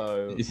sick.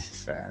 So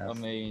fair enough. I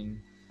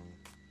mean,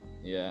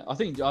 yeah. I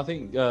think.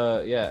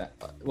 Yeah.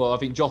 Well, I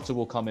think Jota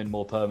will come in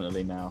more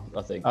permanently now.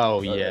 I think.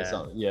 Oh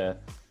yeah. Yeah.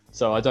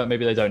 So they don't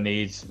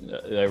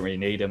really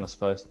need him, I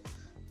suppose.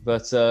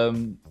 But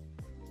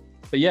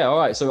yeah. All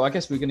right. So I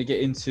guess we're going to get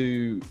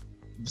into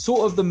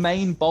sort of the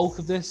main bulk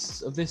of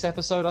this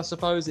episode. I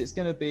suppose it's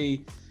going to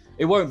be.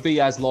 It won't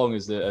be as long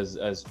as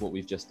what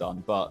we've just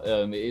done, but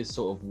it is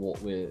sort of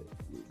what we're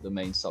the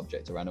main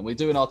subject around, and we're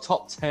doing our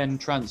top 10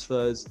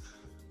 transfers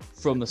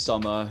from the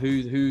summer.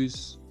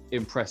 Who's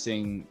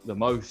impressing the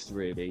most,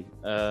 really?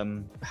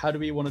 How do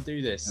we want to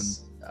do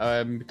this?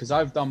 Because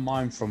I've done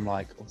mine from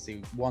like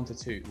obviously 1 to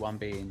 2, 1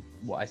 being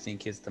what I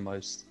think is the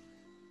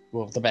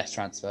best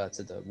transfer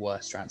to the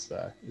worst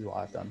transfer is what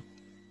I've done.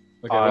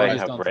 Okay,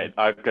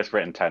 I've just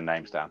written 10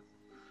 names down.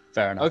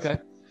 Fair enough. Okay.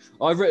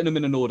 I've written them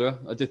in an order.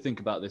 I did think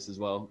about this as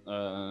well.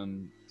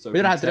 So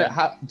we don't have to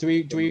do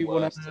it. Do we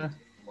want to?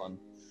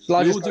 Shall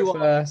I just go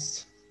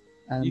first?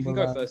 You can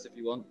go first if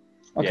you want.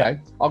 Okay, yeah.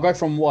 I'll go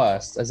from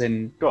worst, as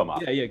in. Go on,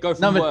 Mark. Yeah, go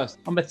from worst.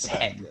 Number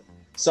 10.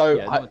 So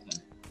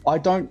I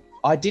don't.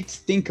 I did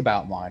think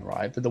about mine,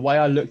 right? But the way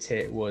I looked at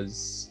it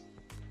was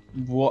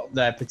what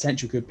their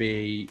potential could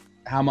be,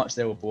 how much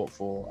they were bought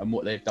for, and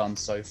what they've done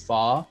so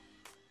far,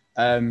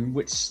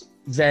 which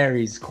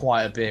varies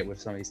quite a bit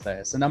with some of these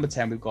players. So number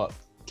 10, we've got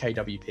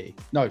KWP.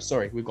 No,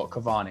 sorry, we've got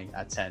Cavani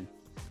at 10.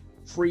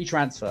 Free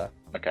transfer.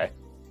 Okay.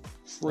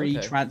 Free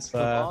transfer.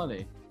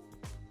 Cavani.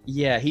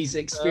 Yeah, he's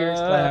an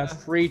experienced player.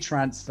 Free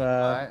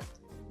transfer.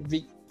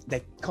 Right.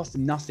 They cost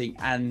him nothing,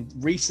 and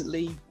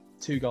recently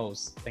 2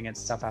 goals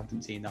against a Southampton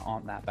team that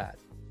aren't that bad.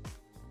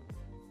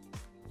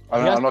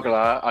 I'm not gonna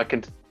lie. I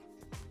considered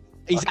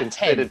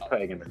 10.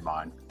 putting him in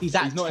mine. He's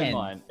at He's not 10. in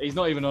mine. He's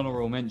not even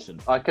honorable mention.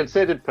 I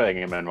considered putting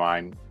him in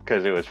mine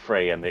because it was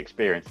free and the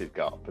experience he's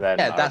got. But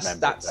then I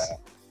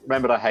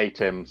remembered I hate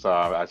him, so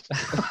I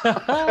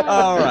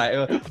All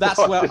right, that's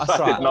where I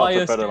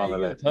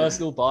started.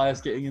 Personal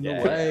bias getting in the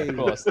way. Of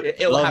course,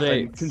 it'll happen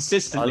it.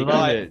 consistently.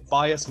 It.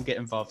 Bias will get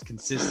involved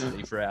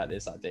consistently throughout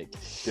this, I think.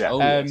 Yeah.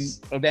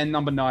 Yes. Then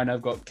number 9,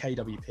 I've got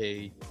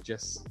KWP.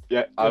 Just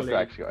I've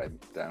actually got him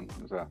down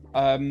as well.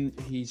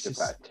 He's just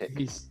the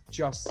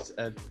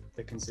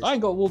consistent. I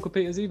ain't got Walker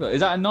Peters either.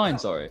 Is that a 9?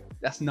 Sorry.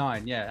 That's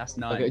 9. Yeah, that's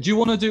 9. Okay. Do you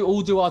want to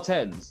do our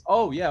 10s?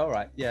 Oh yeah, all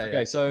right. Yeah.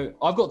 Okay, so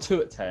I've got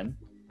 2 at 10.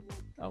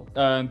 Oh.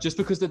 Just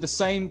because they're the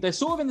same, they're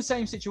sort of in the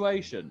same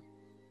situation.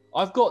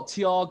 I've got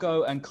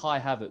Thiago and Kai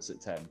Havertz at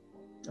 10.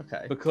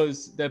 Okay.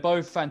 Because they're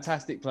both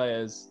fantastic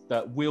players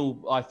that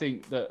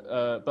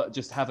but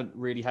just haven't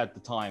really had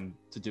the time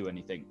to do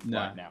anything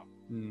right now.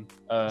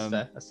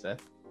 That's fair.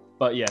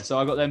 But yeah, so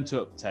I got them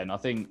 2 at 10. I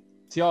think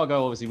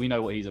Thiago, obviously, we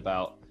know what he's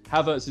about.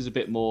 Havertz is a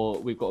bit more.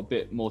 We've got a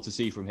bit more to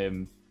see from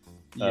him,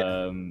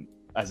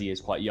 as he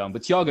is quite young.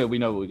 But Thiago, we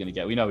know what we're going to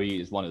get. We know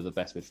he is one of the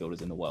best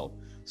midfielders in the world.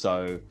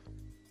 So.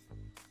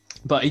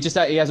 But he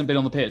hasn't been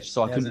on the pitch,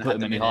 so I couldn't put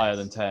him any higher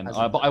than 10.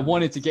 But I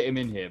wanted to get him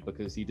in here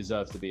because he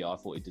deserves to be. I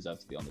thought he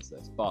deserved to be on this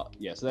list. But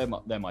yeah, so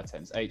they're my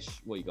 10s. H,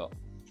 what you got?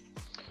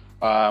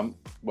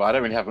 Well, I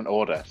don't really have an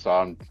order, so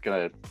I'm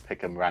gonna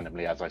pick them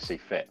randomly as I see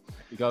fit.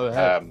 You go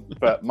ahead.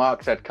 But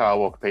Mark said Kyle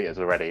Walker-Peters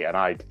already, and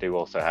I do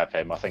also have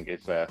him. I think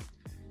it's a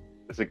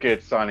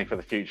good signing for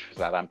the future for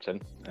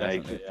Southampton.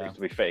 He seems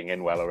to be fitting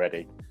in well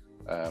already.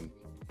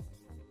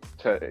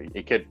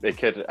 It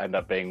could end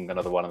up being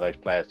another one of those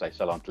players they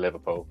sell on to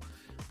Liverpool,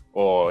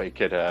 or he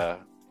could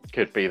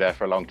be there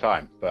for a long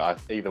time.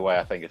 But either way,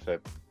 I think it's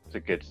a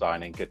good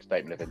signing, good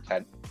statement of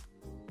intent.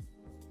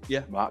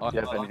 Yeah, Mark, do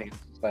you have anything to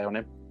say on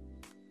him?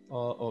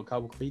 Or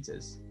Kyle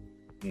Walker-Peters?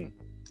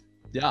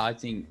 Yeah, I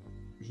think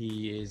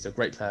he is a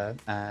great player,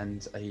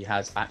 and he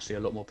has actually a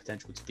lot more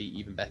potential to be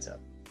even better.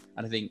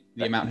 And I think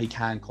the amount he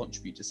can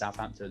contribute to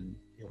Southampton,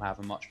 he'll have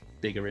a much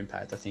bigger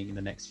impact, I think, in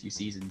the next few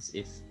seasons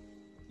if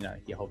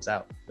he holds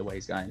out the way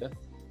he's going.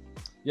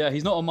 Yeah,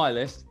 he's not on my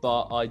list,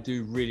 but I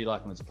do really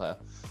like him as a player.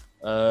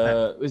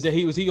 Was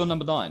he your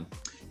number 9?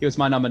 He was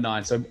my number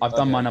 9. So I've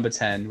done my number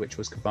 10, which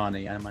was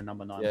Cavani, and my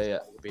number 9 was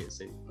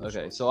BSC.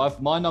 Okay, so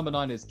my number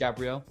 9 is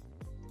Gabriel.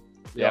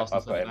 Yeah,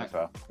 I've got him as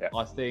well. Yeah.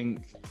 I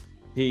think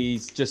they're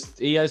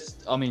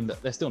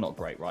still not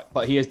great, right?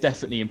 But he has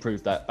definitely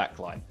improved that back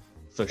line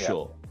for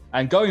sure.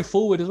 And going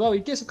forward as well,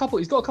 he's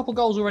got a couple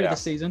goals already this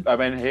season. I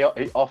mean, he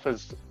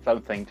offers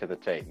something to the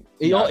team.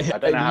 I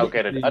don't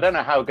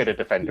know how good a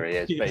defender he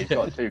is, but he's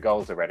got 2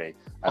 goals already,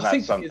 and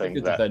that's something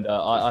that. Defender.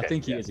 I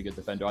think he is a good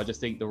defender. I just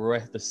think the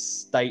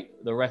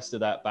rest of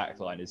that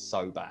back line is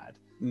so bad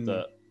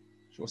that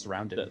what's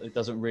around it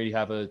doesn't really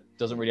have a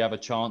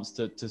chance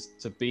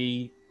to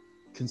be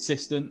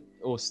consistent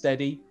or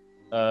steady.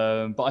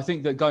 But I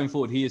think that going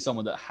forward, he is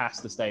someone that has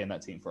to stay in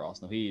that team for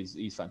Arsenal.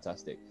 He's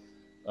fantastic.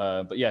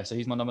 But yeah, so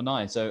he's my number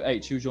 9. So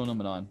H, who's your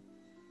number 9?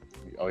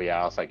 Oh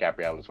yeah, I'll say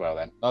Gabriel as well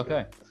then.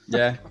 Okay.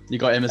 Yeah, you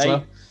got him as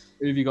well.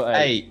 Who have you got?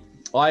 8.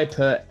 I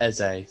put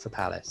Eze for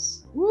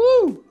Palace.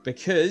 Woo!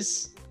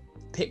 Because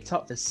picked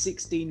up for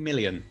 16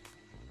 million,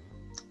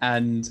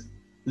 and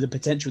the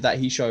potential that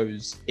he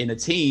shows in a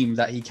team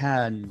that he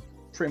can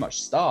pretty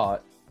much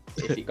start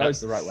if it goes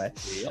the right way.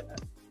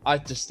 I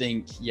just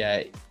think,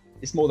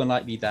 it's more than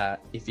likely that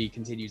if he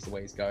continues the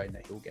way he's going,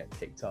 that he'll get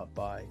picked up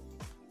by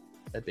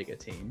a bigger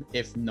team.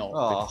 If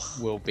not,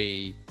 will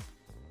be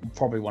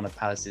probably one of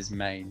Palace's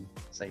main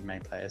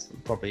players,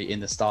 probably in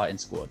the starting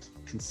squad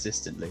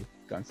consistently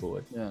going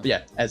forward. But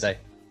yeah, Eze,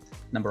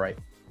 number 8.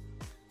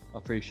 I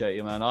appreciate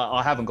you, man.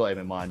 I haven't got him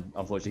in mind,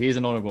 unfortunately. He's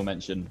an honourable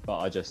mention,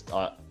 but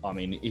I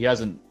mean, he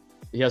hasn't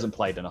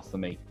played enough for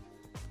me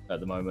at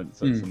the moment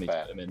for me to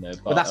put him in there.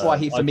 But that's why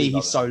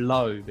he's so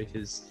low,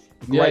 because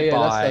great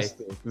buy,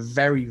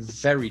 very,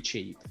 very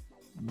cheap,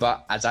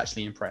 but has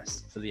actually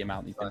impressed for the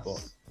amount he's been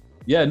bought.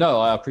 Yeah, no,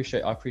 I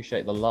appreciate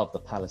the love, the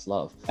Palace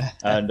love.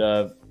 And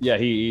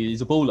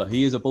he's a baller.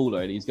 He is a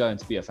baller, and he's going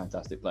to be a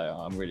fantastic player.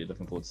 I'm really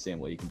looking forward to seeing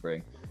what he can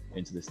bring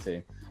into this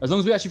team. As long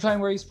as we actually play him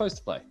where he's supposed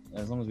to play.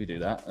 As long as we do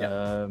that.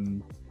 Yeah.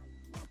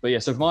 But yeah,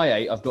 so for my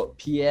 8, I've got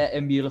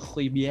Pierre-Emile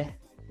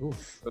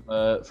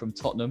Højbjerg from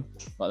Tottenham.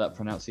 Like that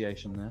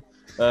pronunciation there.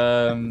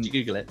 Did you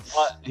Google it?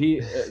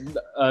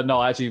 No,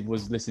 I actually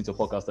was listening to a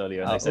podcast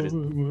earlier and they said it.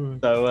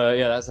 So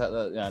yeah, that's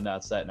how. Yeah, now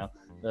I'd say it now.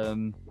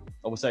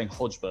 I was saying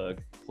Højbjerg.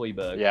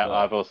 Yeah,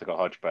 I've also got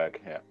Højbjerg.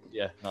 Yeah.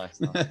 Yeah,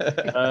 nice.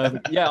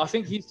 Yeah, I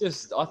think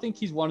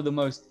he's one of the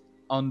most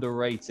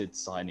underrated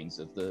signings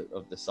of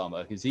the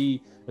summer, because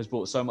he has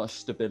brought so much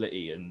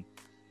stability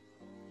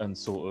and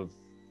sort of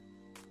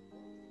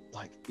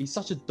like, he's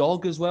such a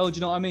dog as well. Do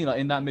you know what I mean? Like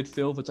in that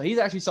midfield, he's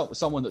actually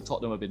someone that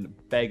Tottenham have been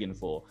begging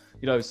for.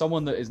 You know,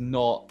 someone that is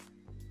not,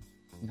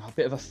 you know, a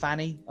bit of a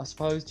fanny, I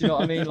suppose. Do you know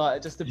what I mean?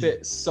 Like just a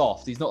bit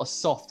soft. He's not a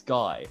soft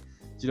guy.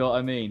 Do you know what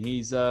I mean?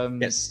 He's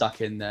gets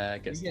stuck in there,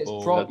 gets the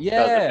ball, passes it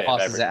out.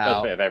 Does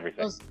a bit of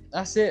everything.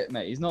 That's it,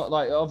 mate. He's not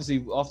like,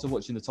 obviously after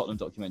watching the Tottenham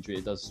documentary,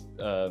 it does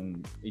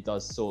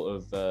sort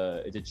of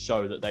it did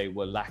show that they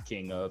were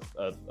lacking a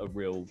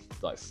real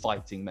like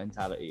fighting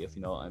mentality, if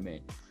you know what I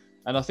mean.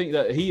 And I think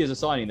that he is a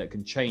signing that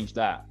can change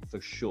that for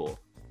sure.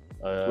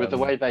 With the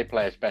way they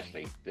play,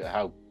 especially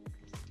how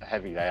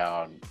heavy they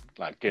are and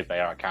like good they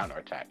are at counter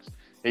attacks.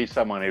 He's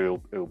someone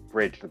who will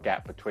bridge the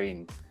gap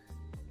between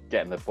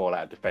getting the ball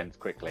out of defence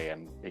quickly,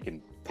 and he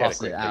can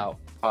pass it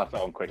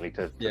on quickly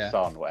to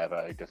Son,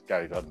 whatever. He just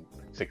goes on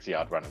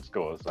 6-yard run and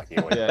scores like he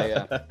always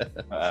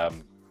does.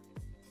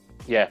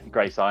 Yeah,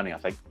 great signing, I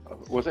think.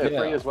 Was it a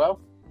free as well?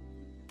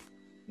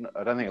 No,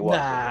 I don't think it was.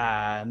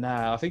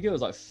 Nah. I think it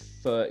was like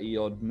 30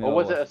 odd mil. Or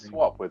was it a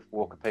swap with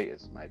Walker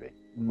Peters, maybe?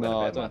 No,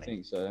 I don't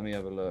think so. Let me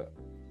have a look.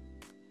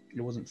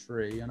 It wasn't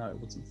free. I know it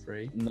wasn't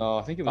free. No,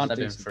 I think it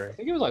was free. I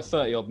think it was like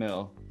 30 odd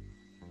mil.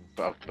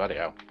 Oh, bloody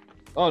hell.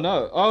 Oh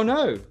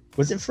no.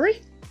 Was it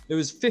free? It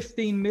was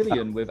 15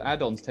 million with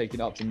add-ons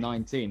taken up to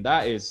 19.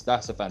 That's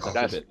a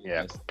fantastic bit.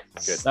 Yeah,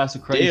 good. That's a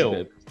crazy deal.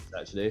 Bit,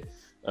 actually.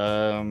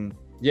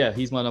 Yeah,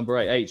 he's my number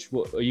 8. H,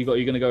 what are you got? Are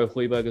you going to go with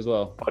Højbjerg as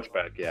well?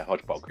 Højbjerg, yeah,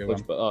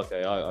 Højbjerg.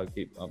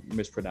 Okay, I'm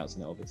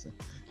mispronouncing it, obviously.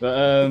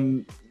 But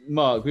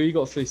Mark, who you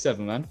got for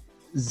 7, man?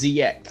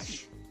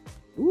 Ziyech.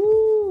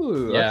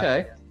 Ooh,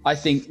 okay. I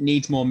think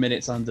needs more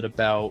minutes under the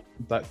belt,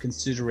 but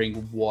considering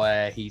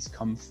where he's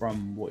come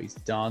from, what he's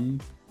done,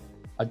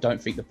 I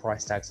don't think the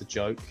price tag's a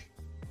joke.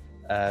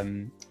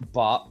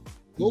 But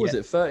what was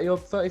it, 30 or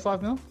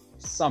 35 mil?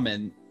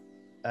 Something.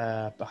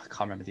 But I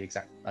can't remember the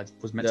exact. I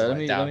was meant to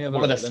write it down.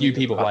 One of the few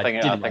people who I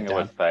think it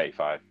was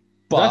 35.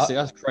 But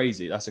that's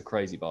crazy. That's a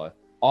crazy buy.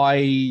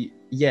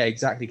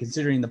 Exactly.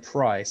 Considering the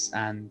price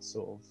and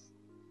sort of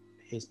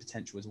his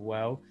potential as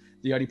well.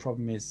 The only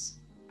problem is,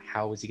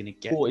 how is he going to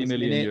get 40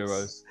 million minutes?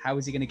 euros? How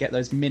is he going to get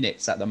those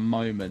minutes at the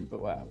moment?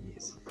 But well, he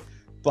is.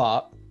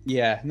 But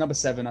yeah, number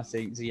 7, I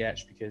think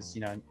Ziyech, because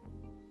you know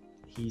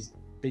he's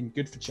been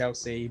good for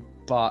Chelsea,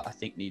 but I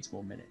think needs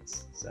more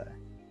minutes. So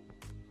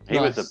he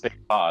was a big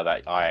part of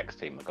that Ajax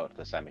team that got to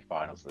the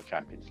semi-finals of the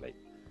Champions League.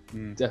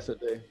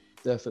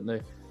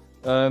 Definitely.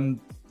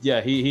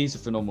 Yeah, he's a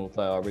phenomenal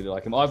player. I really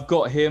like him. I've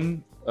got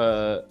him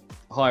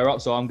higher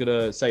up, so I'm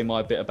gonna say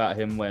my bit about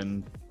him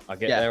when I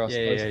get there. I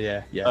suppose.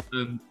 Yeah.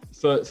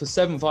 For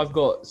 7th, I've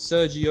got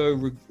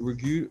Sergio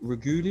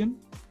Reguilon.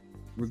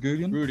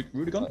 Reguilon.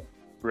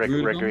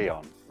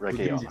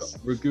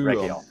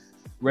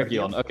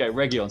 Okay,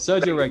 Reguilon.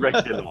 Sergio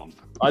Reguilon.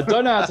 I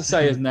don't know how to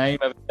say his name,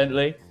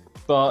 evidently,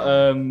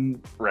 but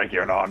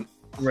Reguilon.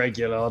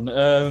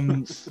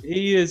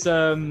 He is.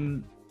 I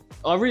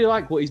really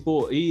like what he's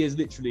bought. He is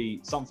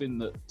literally something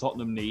that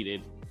Tottenham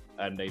needed,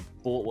 and they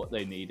bought what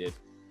they needed.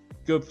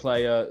 Good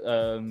player,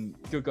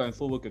 good going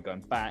forward, good going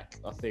back.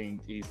 I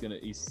think he's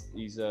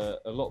a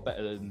lot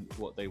better than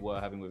what they were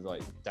having with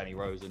like Danny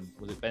Rose and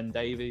was it Ben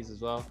Davies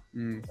as well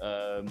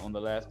on the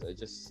left.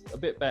 Just a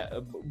bit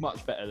better,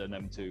 much better than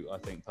them two, I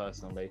think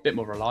personally. A bit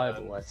more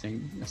reliable, I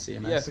think.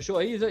 CMS. Yeah, for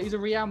sure. He's a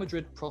Real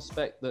Madrid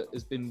prospect that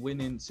has been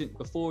winning since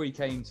before he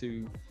came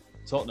to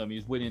Tottenham. He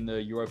was winning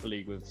the Europa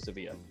League with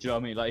Sevilla. Do you know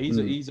what I mean? Like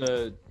he's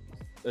a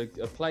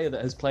player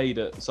that has played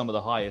at some of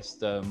the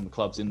highest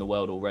clubs in the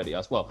world already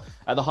as well,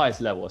 at the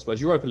highest level, I suppose.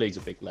 Europa League's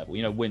a big level,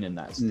 you know, winning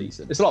that's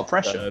decent. It's a lot of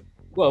pressure.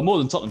 Well, more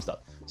than Tottenham stuff.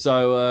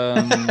 So,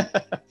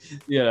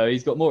 you know,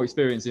 he's got more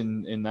experience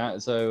in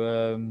that.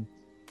 So,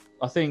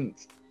 I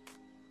think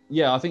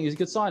he's a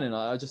good signing.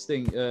 I just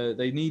think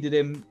they needed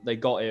him, they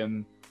got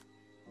him.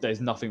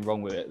 There's nothing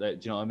wrong with it. Do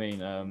you know what I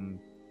mean?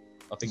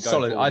 I think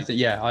solid. I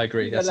think, I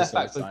agree. That's left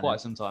back for quite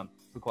some time.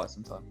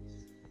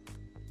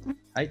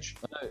 H.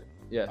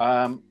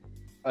 Yeah.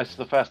 This is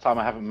the first time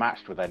I haven't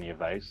matched with any of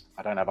those.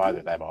 I don't have either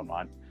of them on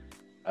mine.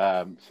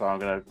 So I'm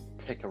going to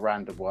pick a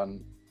random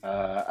one.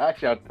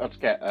 Actually, I'll just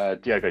get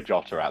Diogo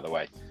Jota out of the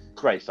way.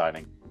 Great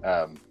signing.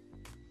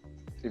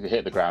 He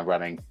hit the ground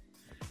running.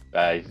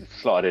 He's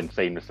slotted in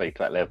seamlessly to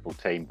that Liverpool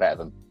team, better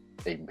than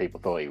even people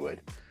thought he would.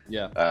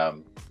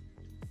 Yeah.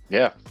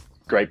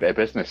 Great bit of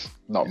business.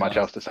 Not much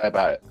else to say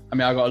about it. I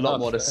mean, I've got a lot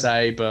more to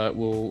say, but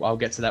I'll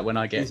get to that when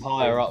I get. He's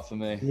higher up for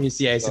me.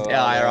 He's a bit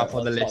higher up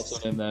on the list. I'll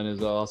touch on him then as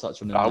well.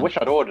 I wish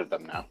I'd ordered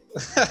them now.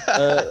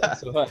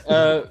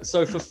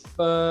 So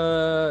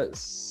for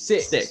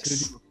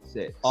 6,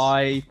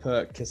 I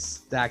put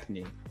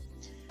Castagni.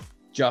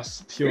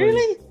 Just purely.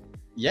 Really?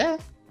 Yeah.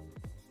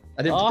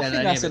 I think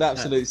that's an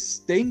absolute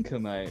stinker,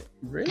 mate.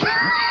 Really?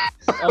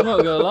 I'm not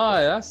gonna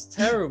lie, that's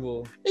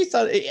terrible. He's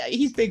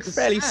been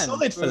fairly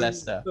solid for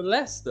Leicester. For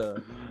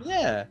Leicester,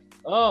 yeah.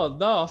 Oh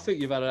no, I think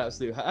you've had an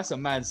absolute. That's a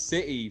Man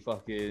City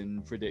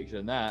fucking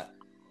prediction. That.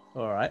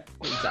 All right.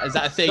 Is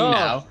that a thing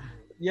now?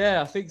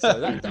 Yeah, I think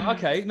so.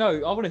 Okay, no,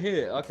 I want to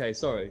hear it. Okay,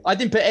 sorry. I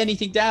didn't put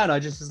anything down. I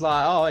just was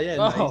like, oh yeah,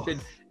 no,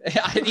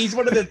 he's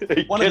one of the.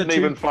 He couldn't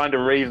even find a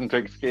reason to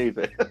excuse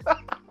it.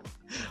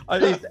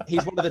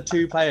 He's one of the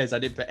 2 players I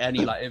didn't put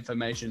any like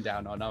information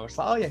down on. I was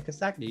like, oh yeah,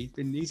 Castagni,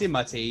 he's in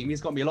my team.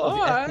 He's got me a lot of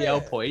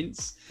FPL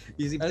points.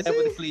 He's there with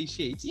the clean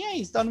sheets. Yeah,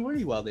 he's done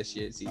really well this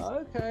year.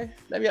 Okay.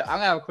 I'm gonna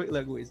have a quick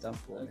look at what he's done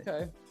for me.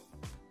 Okay.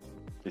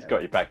 He's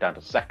got you back down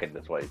to second.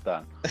 That's what he's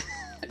done.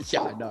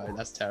 Yeah, I know.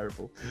 That's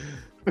terrible.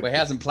 Well, he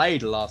hasn't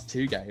played the last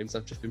 2 games.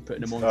 I've just been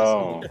putting him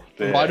on.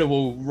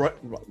 Riederwald,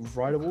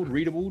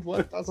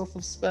 what? That's off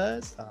of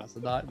Spurs. That's a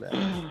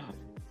nightmare.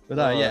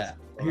 But yeah.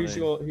 Who's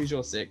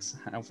your 6,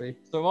 Alfie?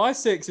 So my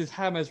 6 is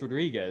James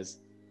Rodriguez.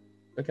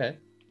 Okay.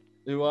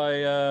 Who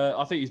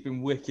I think he's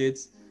been wicked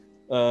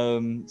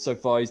so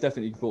far. He's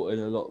definitely brought in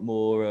a lot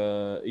more.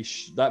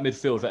 That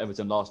midfield for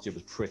Everton last year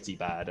was pretty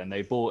bad, and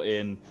they brought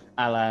in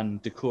Alan,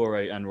 Decore,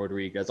 and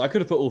Rodriguez. I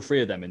could have put all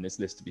 3 of them in this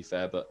list, to be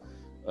fair, but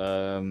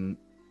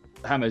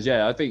James,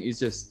 I think he's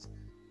just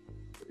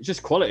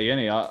quality, isn't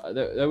he?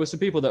 There were some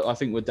people that I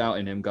think were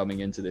doubting him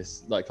coming into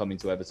this, like coming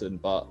to Everton,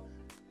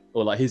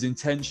 or like his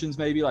intentions,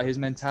 maybe like his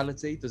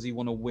mentality. Does he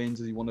want to win?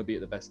 Does he want to be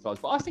at the best clubs?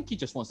 But I think he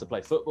just wants to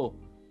play football.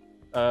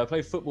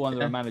 Play football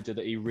under a manager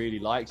that he really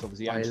likes.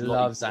 Obviously, Ancelotti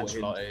loves bought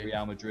him to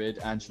Real Madrid.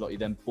 Ancelotti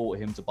then bought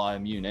him to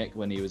Bayern Munich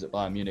when he was at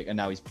Bayern Munich, and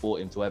now he's bought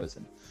him to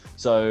Everton.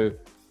 So,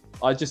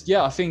 I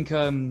think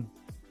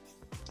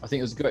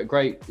it was a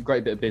great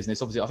bit of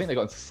business. Obviously, I think they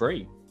got him for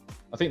free.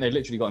 I think they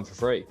literally got him for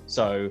free.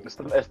 So it's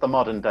the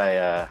modern day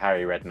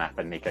Harry Redknapp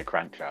and Nico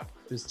Kranjčar.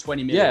 It was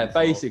 20 million. Yeah,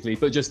 basically,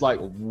 but just like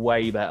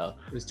way better.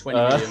 It was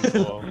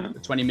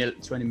 20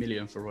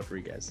 million for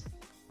Rodriguez.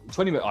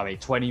 20 million.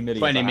 20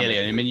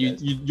 million. I mean,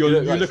 you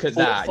look at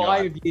that.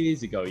 5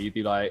 years ago, you'd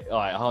be like, all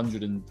right,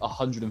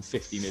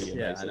 150 million,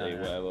 yeah, basically.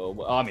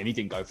 I mean, he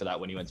didn't go for that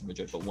when he went to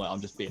Madrid, but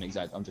I'm just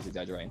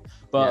exaggerating.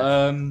 But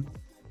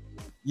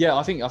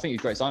I think he's a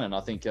great signing.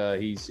 I think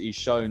he's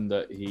shown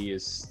that he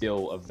is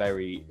still a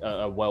very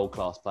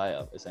world-class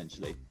player,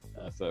 essentially,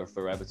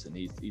 for Everton.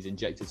 He's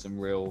injected some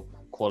real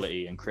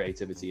quality and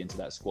creativity into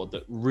that squad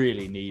that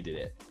really needed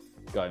it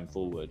going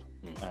forward.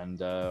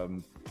 And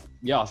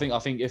I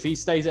think if he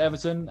stays at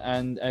Everton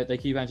and they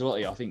keep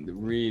Ancelotti, I think that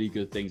really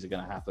good things are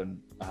going to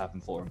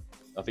happen for him.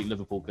 I think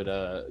Liverpool could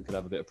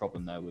have a bit of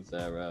problem there with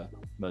their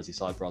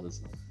Merseyside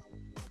brothers.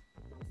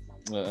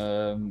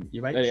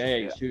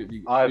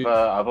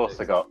 I've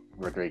also got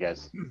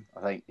Rodriguez.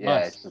 I think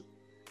nice. It's a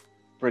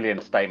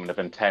brilliant statement of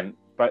intent,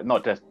 but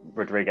not just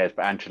Rodriguez,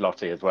 but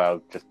Ancelotti as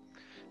well. Just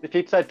if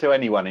you'd said to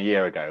anyone a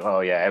year ago, "Oh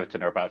yeah,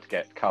 Everton are about to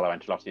get Carlo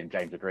Ancelotti and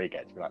James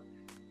Rodriguez," you'd be like,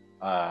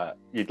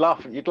 you'd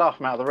laugh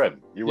them out of the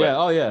room. You would. Yeah.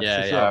 Oh yeah.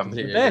 Yeah.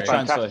 Their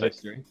transfer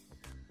history.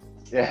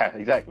 Yeah,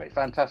 exactly.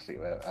 Fantastic.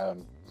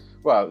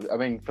 Well, I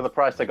mean, for the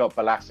price they got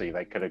Balassi,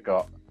 they could have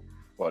got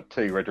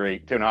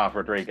 2.5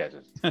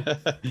 Rodriguez's.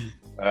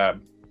 But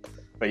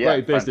yeah,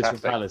 great business for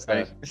Palace.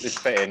 It's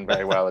fit in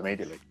very well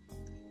immediately.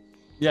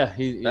 Yeah,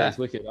 he's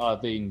wicked.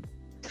 Being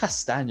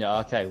Castagna.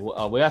 Okay,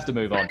 we have to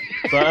move on.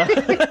 But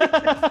bring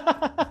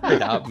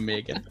that up,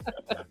 Megan.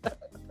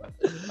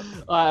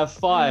 I have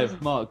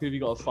 5. Mark, who have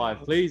you got at 5?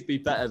 Please be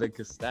better than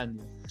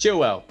Castagna.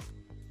 Chilwell.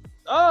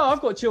 Oh,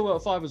 I've got Chilwell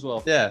at 5 as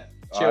well. Yeah,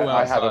 Chilwell.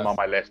 I have him on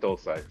my list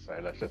also. So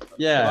let's just.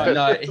 Yeah,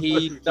 no,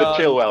 he. The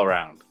Chilwell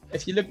round.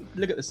 If you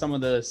look at some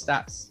of the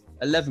stats,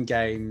 11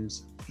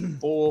 games,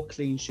 4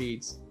 clean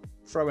sheets,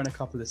 throw in a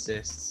couple of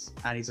assists,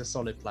 and he's a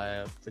solid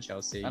player for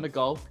Chelsea. And a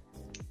goal.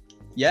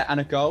 Yeah, and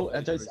a goal.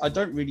 I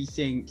don't really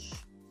think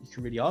you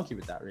can really argue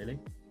with that, really.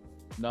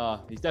 Nah,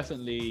 he's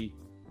definitely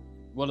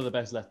one of the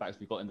best left backs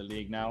we've got in the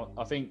league now.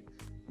 I think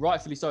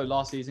rightfully so.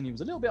 Last season he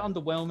was a little bit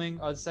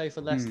underwhelming, I'd say,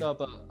 for Leicester,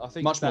 but I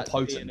think much more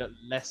potent being at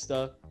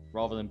Leicester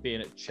rather than being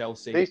at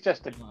Chelsea. He's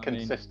just a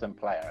consistent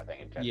player, I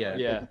think. In general.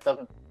 Yeah. He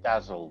doesn't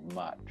dazzle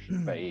much,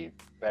 but he's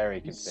very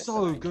consistent.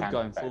 So good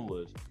going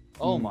forward.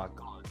 Oh my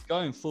god.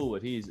 Going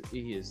forward, he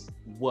is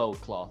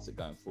world class at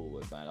going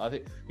forward, man. I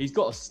think he's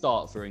got a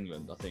start for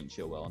England. I think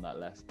Chilwell on that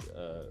left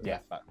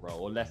back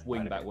role or left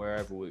wing back,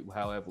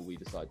 however we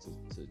decide to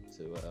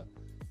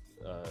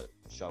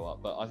show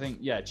up. But I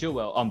think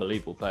Chilwell,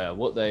 unbelievable player.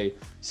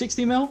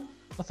 60 mil?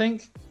 I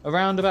think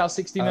around about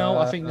 60 mil.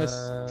 I think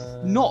that's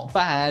not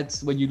bad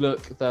when you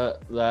look that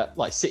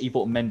like City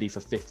bought Mendy for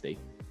 50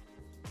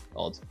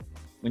 odd.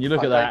 When you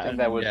look at that, I don't think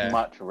there was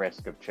much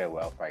risk of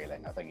Chilwell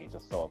failing. I think he's a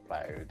sort of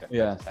player who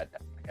just said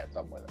that to get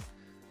on with it.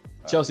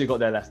 Chelsea got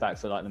their left back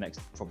for like the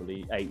next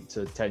probably 8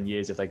 to 10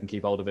 years if they can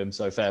keep hold of him.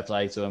 So fair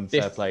play to them.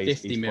 Fair play.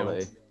 50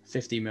 mil.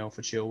 50 mil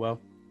for Chilwell.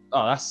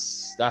 Oh,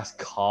 that's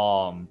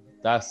calm.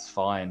 That's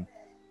fine.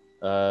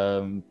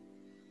 They're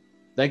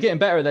getting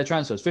better at their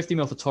transfers. 50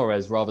 mil for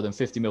Torres rather than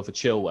 50 mil for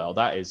Chilwell.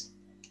 That is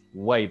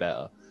way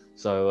better.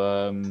 So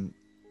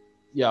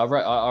I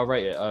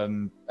rate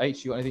it.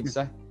 H, you got anything to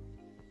say?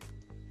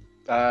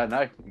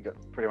 No, you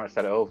pretty much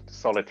said it all.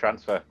 Solid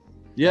transfer.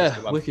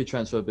 Yeah, wicked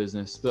transfer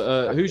business.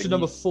 But who's your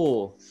number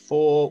 4?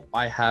 4,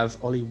 I have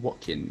Ollie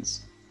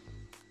Watkins.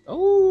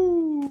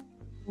 Oh,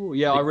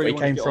 yeah, I really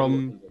came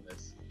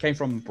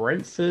from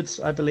Brentford,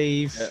 I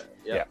believe.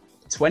 Yeah.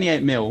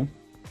 28 mil.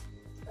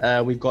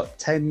 We've got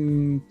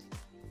 10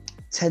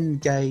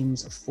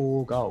 games,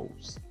 4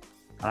 goals.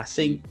 And I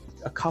think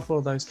a couple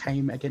of those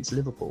came against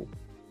Liverpool.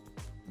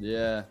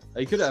 Yeah,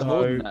 he could have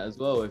more than that as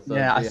well. If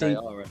I think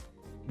exactly.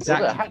 Was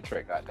it a hat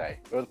trick that day?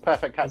 It was a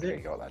perfect hat trick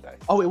he got that day.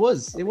 Oh, it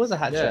was a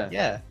hat trick.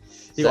 Yeah,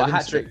 he got a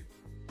hat trick.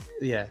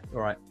 Yeah,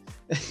 all right.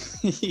 I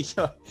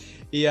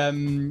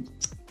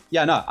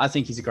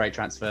think he's a great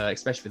transfer,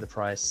 especially for the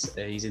price.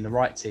 He's in the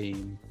right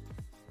team.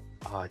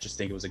 I just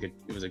think it was a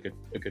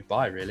good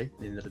buy, really, at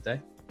the end of the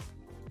day.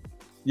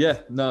 Yeah,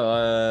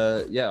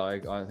 no,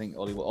 I think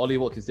Ollie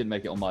Watkins didn't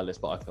make it on my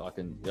list, but I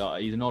can. Yeah,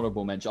 he's an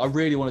honourable mention. I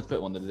really wanted to put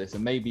him on the list,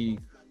 and maybe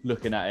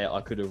looking at it,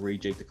 I could have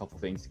rejigged a couple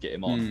of things to get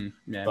him on.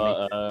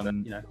 But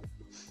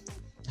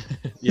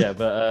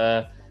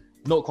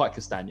not quite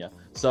Castagna.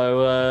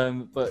 So,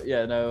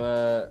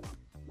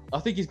 I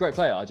think he's a great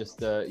player. I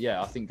just,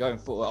 I think going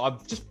forward, I'm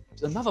just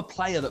another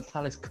player that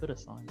Palace could have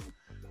signed,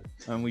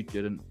 and we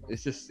didn't.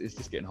 It's just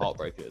getting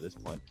heartbreaking at this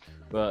point.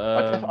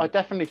 But I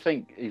definitely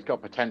think he's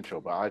got potential,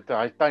 but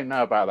I don't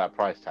know about that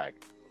price tag.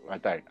 I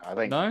don't. I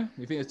think. No,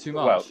 you think it's too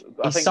much? Well,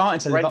 I think starting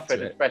to live up to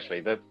it. Especially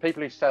the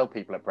people who sell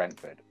people at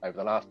Brentford over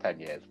the last 10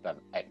 years have done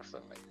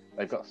excellently.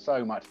 They've got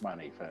so much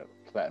money for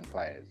certain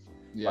players.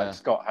 Yeah. Like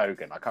Scott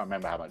Hogan, I can't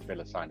remember how much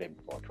Villa signed him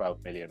for,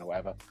 12 million or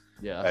whatever.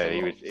 Yeah,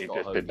 he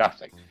just did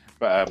nothing.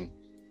 But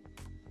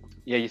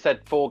you said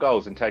 4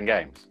 goals in 10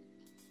 games.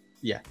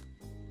 Yeah.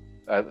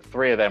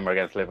 3 of them were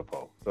against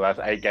Liverpool, so that's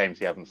 8 games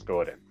he hasn't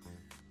scored in.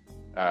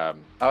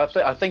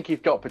 I think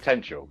he's got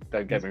potential.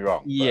 Don't get me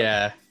wrong.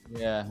 Yeah.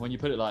 Yeah, when you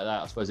put it like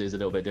that, I suppose it is a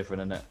little bit different,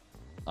 isn't it?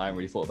 I haven't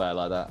really thought about it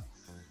like that.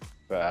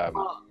 But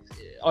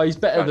he's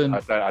better than.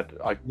 I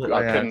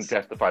couldn't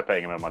justify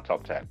putting him in my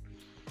top 10.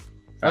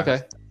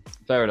 Okay,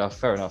 fair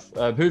enough. Who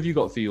have you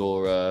got for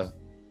your?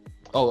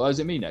 Is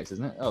it me next,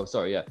 isn't it? Oh,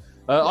 sorry, yeah.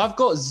 I've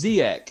got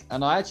Ziyech,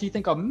 and I actually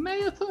think I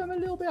may have put him a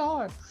little bit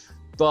higher,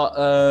 but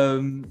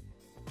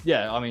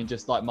yeah, I mean,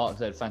 just like Mark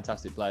said,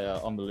 fantastic player,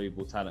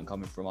 unbelievable talent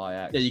coming from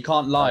Ajax. Yeah, you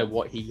can't lie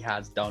what he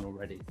has done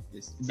already.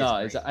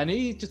 And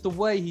he just the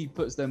way he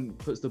puts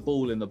the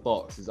ball in the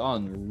box is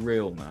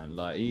unreal, man.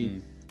 Like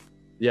he's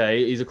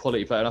a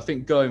quality player, and I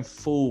think going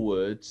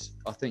forward,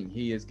 I think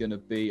he is going to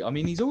be. I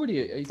mean, he's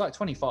like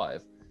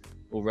 25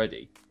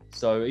 already,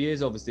 so he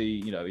is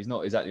obviously, he's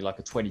not exactly like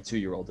a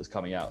 22-year-old that's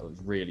coming out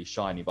that's really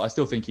shiny, but I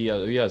still think he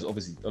has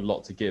obviously a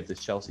lot to give this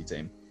Chelsea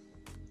team.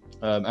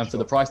 And for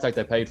the price tag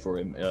they paid for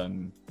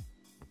him,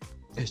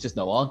 it's just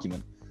no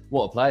argument.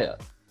 What a player!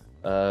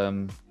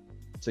 So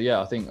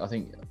yeah, I think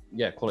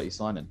quality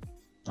signing.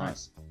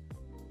 Nice.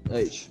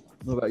 H,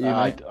 what about you,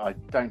 mate? I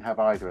don't have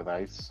either of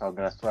those, so I'm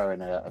going to throw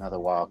in another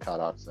wild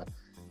card answer.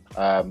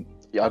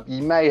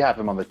 You may have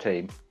him on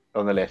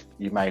the list.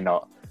 You may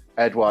not.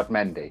 Edouard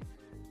Mendy.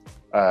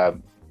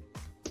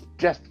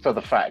 Just for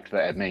the fact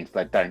that it means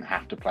they don't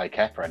have to play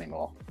Kepa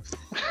anymore.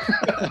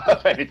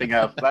 If anything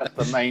else, that's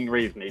the main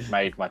reason he's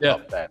made my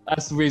top 10.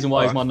 That's the reason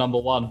why he's my number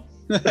 1.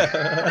 He's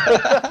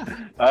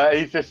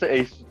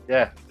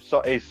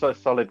a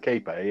solid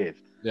keeper. He is.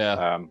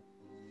 Yeah.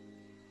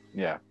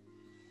 Yeah.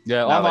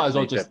 I might as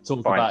well just talk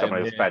about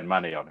him. Spend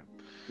money on him.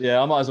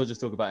 Yeah, I might as well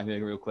just talk about him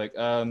here real quick.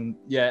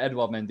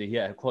 Edouard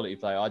Mendy, quality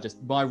player.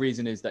 My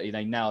reason is that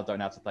they now don't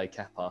have to play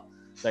Kepa.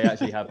 They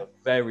actually have a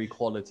very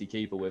quality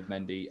keeper with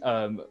Mendy.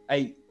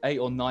 8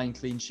 or 9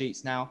 clean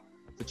sheets now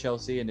for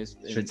Chelsea, and it's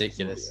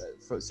ridiculous.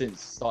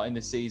 Since starting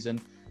this season,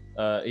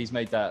 he's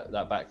made that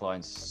back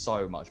line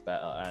so much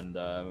better, and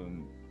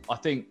I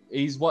think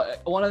he's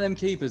one of them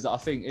keepers that I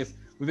think if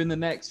within the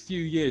next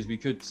few years we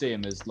could see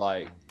him as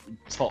like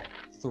top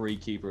 3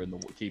 keepers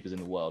in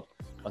the world.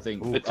 I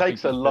think it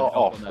takes a lot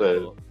off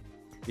the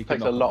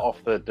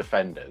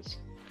defenders,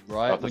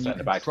 right? Off the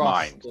centre back's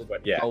mind,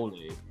 but yeah.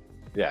 Goalie.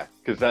 Yeah,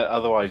 because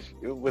otherwise,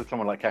 with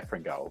someone like Kepa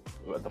in goal,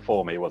 the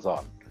form he was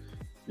on,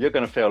 you're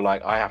going to feel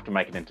like I have to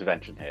make an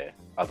intervention here.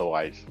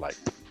 Otherwise, like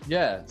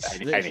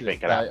anything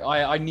can happen.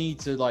 I need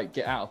to like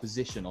get out of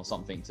position or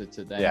something to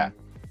then. Yeah.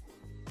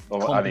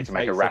 Or I need to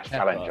make a rash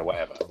challenge or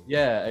whatever.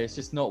 Yeah, it's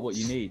just not what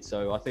you need.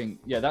 So I think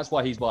that's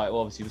why he's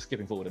obviously we're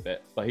skipping forward a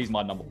bit, but he's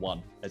my number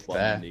 1 Edouard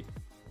Mendy,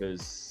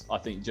 because I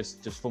think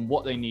just from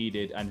what they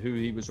needed and who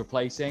he was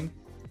replacing,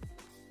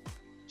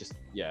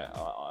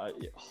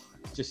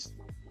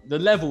 the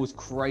level is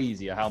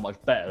crazy how much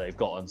better they've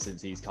gotten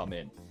since he's come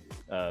in.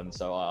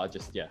 So I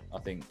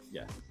think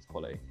it's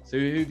quality. So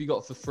who have you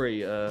got for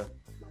free,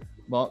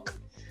 Mark?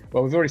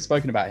 Well, we've already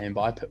spoken about him,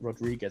 but I put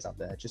Rodriguez up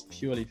there just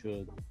purely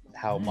for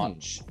how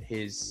much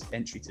his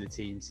entry to the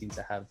team seemed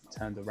to have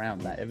turned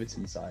around that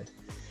Everton side.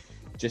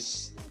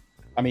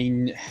 I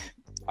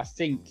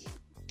think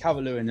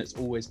Calvert-Lewin has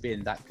always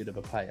been that good of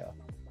a player,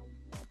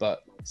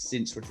 but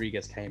since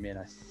Rodriguez came in,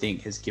 I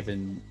think has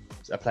given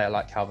a player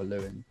like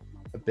Calvert-Lewin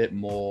a bit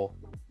more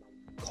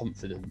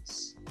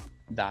confidence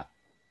that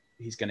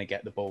he's going to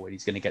get the ball and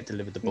he's going to get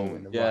delivered the ball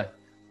in the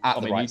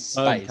at the right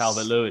space. Turned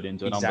Calvert-Lewin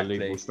into an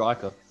unbelievable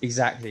striker.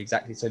 Exactly.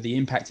 So the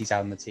impact he's had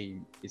on the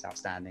team is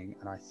outstanding,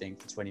 and I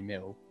think for 20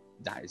 mil,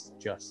 that is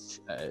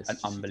just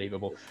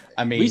unbelievable.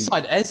 I mean, we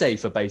signed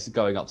Eze for basically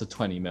going up to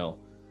 20 mil.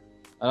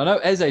 And I know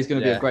Eze is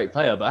going to be a great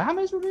player, but how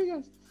much is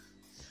Rodriguez?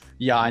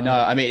 Yeah, I know.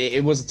 I mean,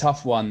 it was a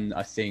tough one.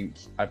 I think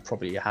I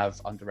probably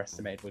have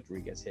underestimated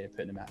Rodriguez here,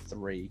 putting him at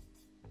 3.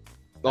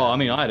 Oh, I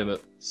mean, I had him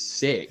at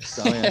 6.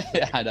 I mean,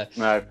 I know.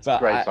 No, but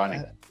great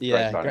signing.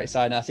 Great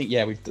signing. I think,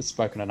 we've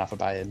spoken enough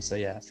about him. So,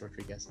 that's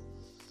Rodriguez.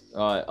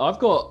 All right,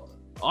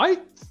 I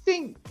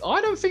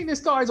don't think this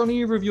guy's on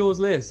either of yours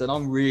list, and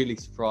I'm really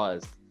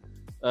surprised.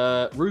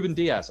 Ruben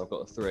Diaz, I've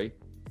got a 3.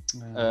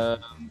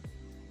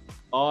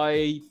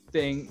 I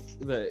think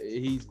that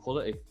he's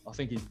quality. I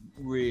think he's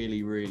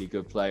really, really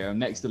good player. And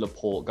next to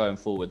Laporte going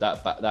forward,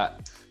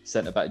 that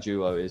centre-back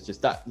duo is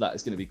just that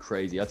is going to be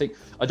crazy. I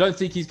don't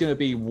think he's going to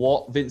be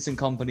what Vincent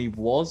Kompany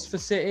was for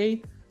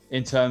City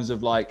in terms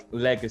of like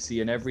legacy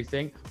and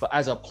everything. But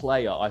as a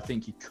player, I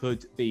think he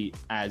could be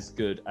as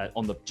good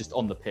on the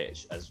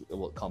pitch as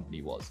what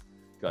Kompany was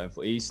going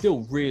for. He's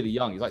still really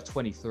young. He's like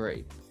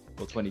 23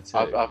 or 22.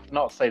 I've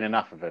not seen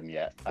enough of him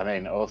yet. I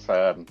mean,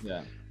 also,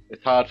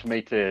 it's hard for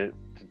me to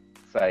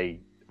say,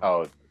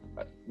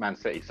 Man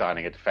City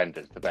signing a defender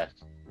is going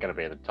to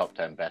be the top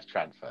 10 best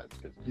transfers.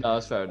 No,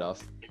 that's fair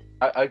enough.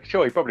 I'm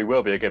sure he probably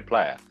will be a good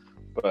player,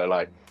 but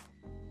like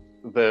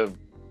the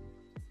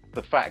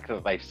fact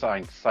that they've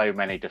signed so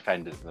many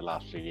defenders in the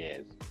last few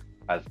years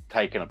has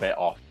taken a bit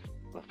off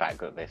the fact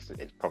that this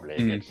is probably a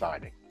good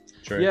signing.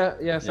 True.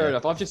 Yeah, fair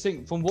enough. I've just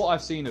think from what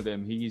I've seen of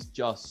him, he's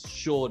just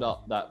shored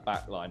up that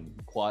back line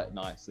quite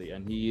nicely,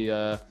 and he.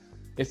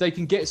 If they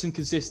can get some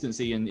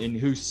consistency in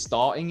who's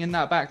starting in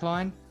that back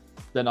line,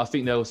 then I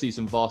think they'll see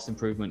some vast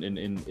improvement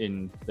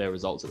in their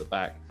results at the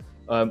back.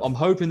 I'm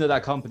hoping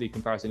that Kompany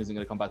comparison isn't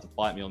going to come back to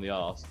bite me on the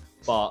arse,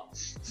 but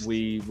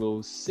we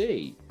will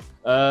see.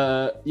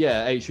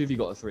 H, who have you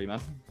got a 3,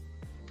 man?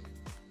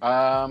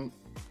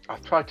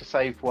 I've tried to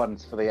save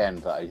ones for the end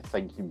that I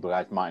think you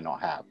guys might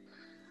not have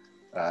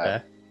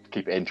to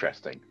keep it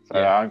interesting.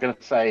 So I'm going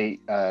to say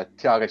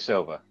Thiago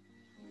Silva.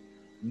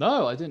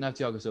 No, I didn't have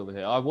Thiago Silva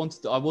here. I was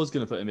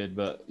going to put him in,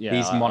 but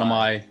he's one of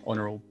my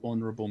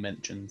honourable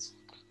mentions.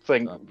 I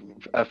think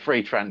a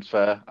free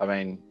transfer. I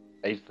mean,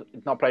 he's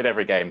not played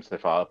every game so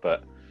far,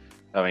 but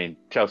I mean,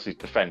 Chelsea's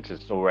defence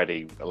is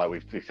already, like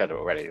we've said it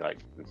already, like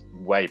it's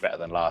way better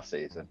than last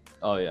season.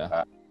 Oh yeah.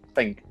 I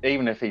think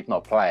even if he's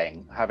not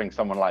playing, having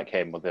someone like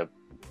him with the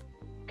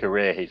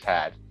career he's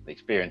had, the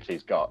experience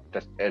he's got,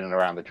 just in and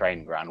around the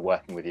training ground,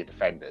 working with your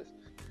defenders,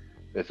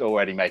 it's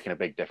already making a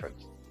big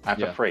difference, and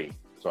for free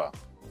as well.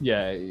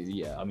 Yeah.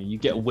 I mean, you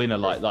get a winner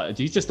like that.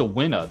 He's just a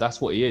winner.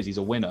 That's what he is. He's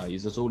a winner.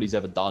 That's all he's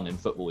ever done in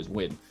football is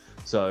win.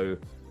 So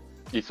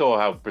you saw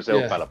how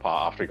Brazil fell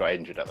apart after he got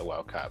injured at the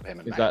World Cup. Him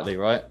and exactly Neymar.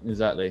 Right.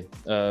 Exactly.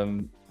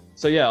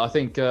 So I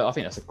think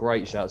that's a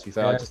great shout. To be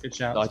fair, I just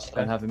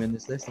don't have him in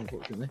this list,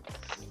 unfortunately.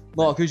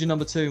 Mark, who's your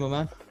number 2, my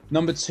man?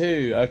 Number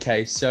 2.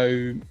 Okay,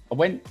 so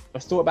I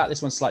thought about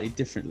this one slightly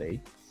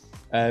differently.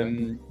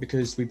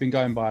 Because we've been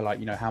going by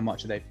how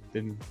much have they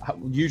been.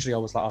 Usually I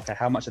was like, okay,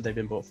 how much have they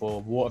been bought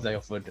for? What have they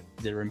offered?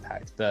 Their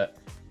impact. But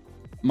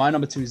my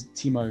number 2 is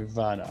Timo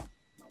Werner.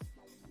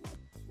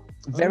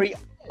 Very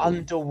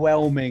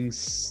underwhelming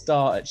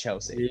start at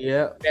Chelsea.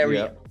 Yeah.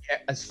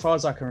 As far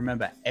as I can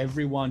remember,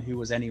 everyone who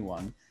was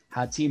anyone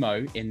had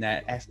Timo in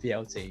their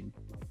FPL team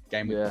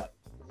game with club,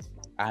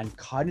 and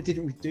kind of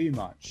didn't do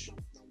much.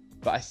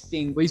 But I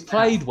think he's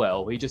played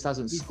well. He just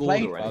hasn't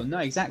scored already. Well. No,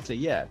 exactly.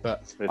 Yeah,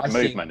 but his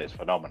movement is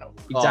phenomenal.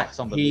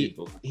 Exactly.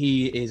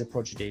 He is a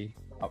prodigy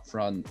up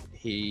front.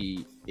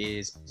 He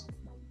is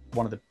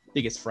one of the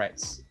biggest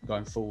threats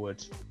going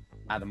forward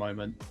at the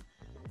moment.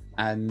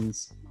 And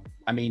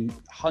I mean,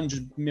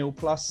 100 mil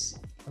plus.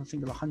 I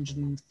think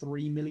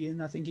 103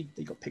 million. I think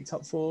he got picked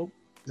up for.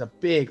 It's a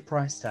big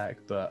price tag,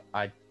 but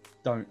I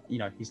don't.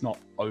 He's not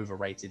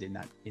overrated in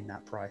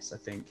that price. I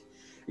think.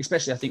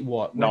 Especially, I think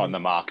not on the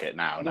market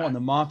now. Not on the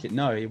market,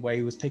 no. Where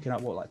he was picking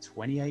up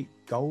 28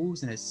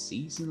 goals in a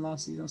season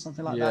last season or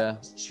something like that.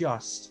 It's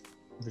just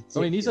ridiculous.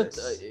 I mean,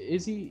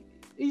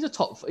 he's a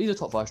top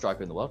 5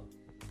 striker in the world.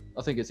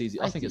 I think it's easy.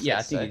 I think it's he's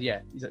definitely.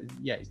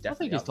 I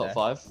think he's top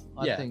 5.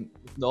 I think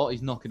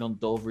he's knocking on the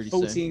door really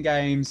 14 soon.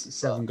 games,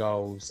 7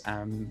 goals,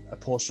 and a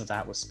portion of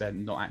that was spent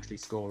not actually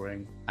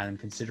scoring. And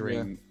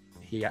considering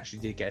he actually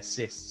did get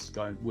assists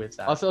going with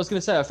that. I was going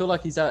to say, I feel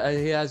like he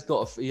has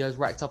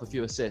racked up a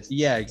few assists.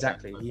 Yeah,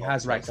 exactly. He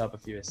has racked up a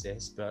few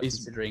assists, but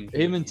considering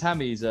him and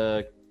Tammy's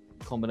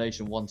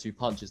combination 1-2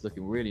 punch is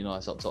looking really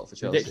nice up top for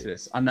Chelsea.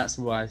 Ridiculous, and that's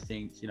why I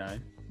think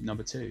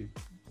number 2.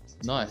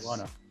 Nice.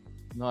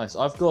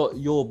 I've got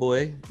your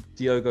boy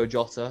Diogo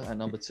Jota at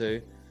number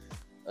 2.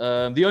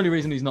 The only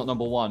reason he's not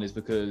number 1 is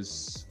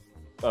because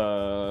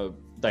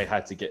they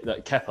had to get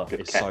that. Kepa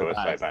is so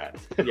bad.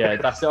 Yeah,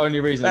 that's the only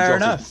reason. Fair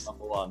enough.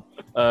 Number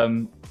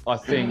 1. I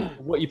think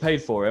what you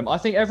paid for him. I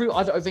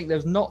don't think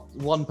there's not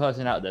one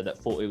person out there that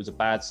thought it was a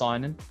bad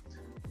signing.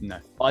 No,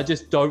 I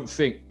just don't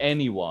think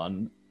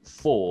anyone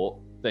thought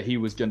that he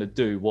was going to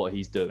do what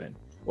he's doing.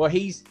 Well,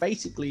 he's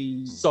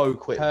basically so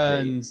quick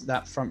turned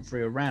that front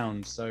three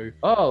around. So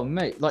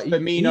mate, like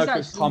Firmino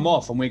could come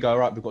off, and we go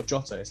right. We've got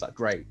Jota. It's like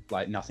great,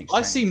 like nothing's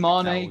changed. I see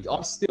Mane.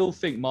 I still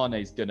think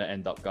Mane's gonna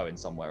end up going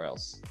somewhere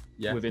else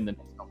within the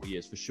next couple of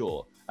years for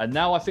sure. And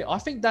now I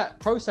think that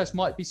process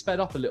might be sped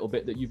up a little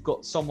bit. That you've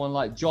got someone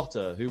like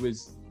Jota who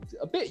is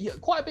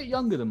quite a bit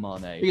younger than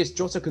Mane. Because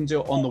Jota can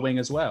do it on the wing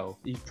as well.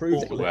 He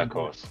proved He's a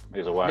workhorse.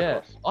 He's a workhorse.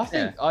 Yeah, I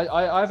think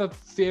I have a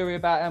theory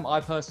about him. I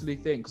personally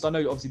think, because I know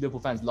obviously Liverpool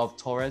fans love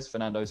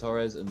Fernando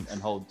Torres, and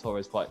hold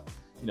Torres quite,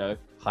 high.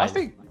 I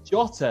think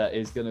Jota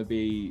is going to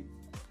be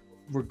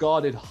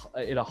regarded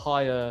in a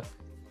higher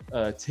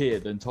tier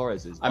than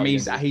Torres is. I mean,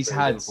 he's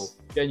had Liverpool.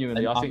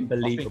 Genuinely, I think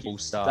unbelievable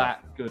start.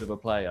 That good of a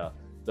player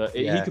that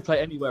he could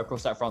play anywhere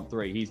across that front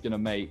three. He's going to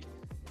make.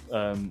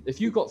 If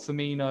you got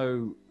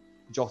Firmino,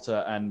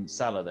 Jota and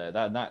Salah there,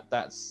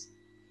 that's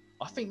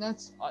I think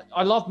that's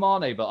I love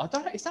Mane, but I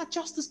don't. Is that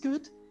just as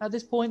good at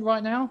this point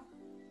right now?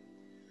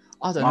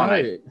 I don't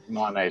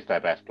know. Mane's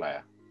their best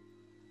player.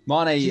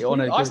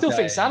 I still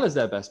think Salah's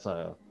their best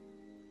player.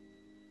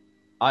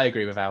 I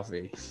agree with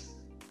Alfie.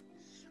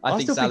 I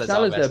still think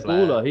Salah's their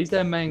baller. He's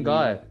their main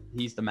guy.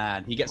 He's the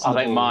man. He gets.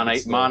 I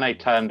think Mane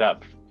turned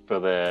up for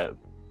the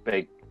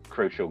big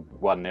crucial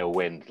 1-0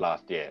 wins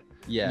last year.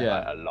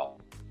 Yeah, a lot.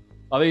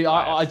 I mean,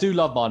 I do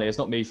love Mane. It's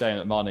not me saying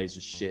that Mane is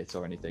just shit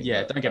or anything.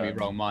 Yeah, don't get me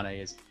wrong. Mane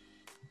is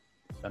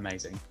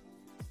amazing.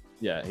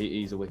 Yeah,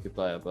 he's a wicked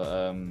player,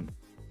 but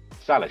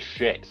Salah's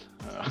shit.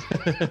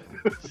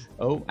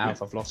 Oh,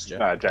 Alf, I've lost you.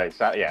 No, Jay.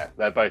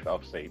 They're both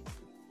obviously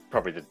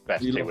probably the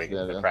best two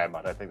wingers in the Prem.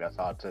 I don't think that's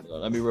hard to.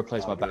 Let me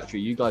replace my battery.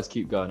 You guys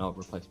keep going. I'll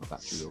replace my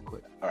battery real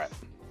quick. All right.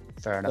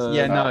 Fair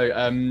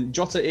enough.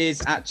 Jota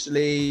is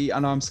actually, I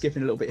know I'm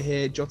skipping a little bit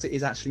here. Jota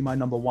is actually my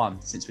number one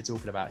since we're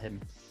talking about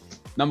him.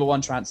 Number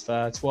one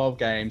transfer, 12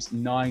 games,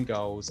 9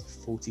 goals,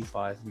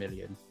 45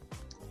 million.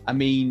 I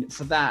mean,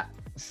 for that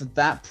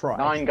price.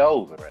 9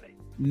 goals already.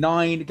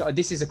 9.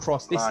 This is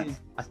across. This is,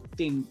 I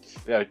think.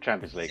 Yeah,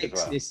 Champions League 6, as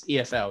well. This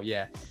EFL,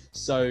 yeah.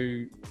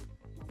 So,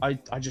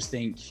 I just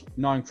think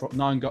 9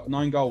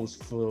 goals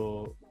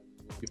for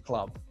your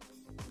club.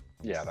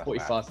 Yeah, that's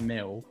 45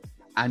 mil,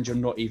 and you're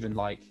not even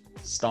like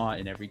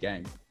starting every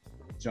game. Do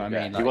you know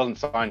what I mean? He wasn't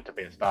signed to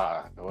be a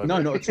starter.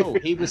 No, not at all.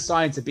 He was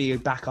signed to be a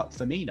backup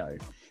Firmino,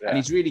 and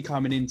he's really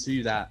coming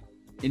into that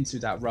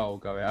role.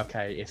 Going,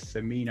 okay, if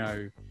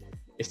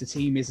the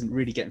team isn't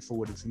really getting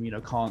forward and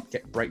Firmino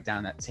can't break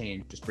down that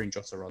team, just bring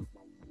Jota on,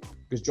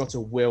 because Jota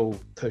will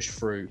push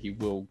through. He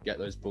will get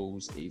those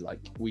balls.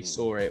 We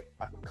saw it.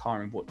 I can't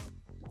remember what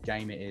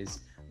game it is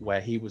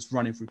where he was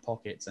running through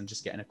pockets and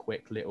just getting a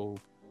quick little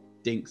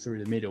dink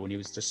through the middle, and he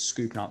was just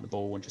scooping out the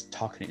ball and just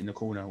tucking it in the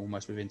corner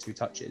almost within 2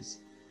 touches.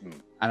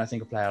 And I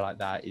think a player like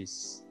that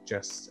is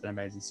just an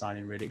amazing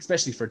signing, really,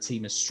 especially for a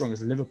team as strong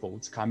as Liverpool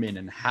to come in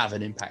and have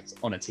an impact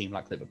on a team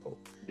like Liverpool.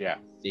 Yeah.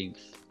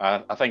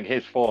 I think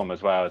his form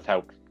as well has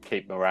helped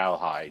keep morale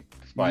high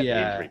despite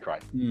the injury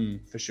crisis.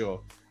 For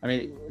sure. I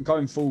mean,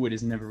 going forward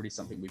is never really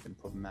something we've been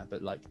a problem at,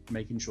 but like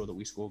making sure that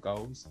we score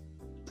goals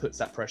puts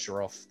that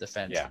pressure off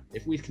defence. Yeah.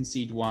 If we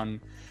concede 1,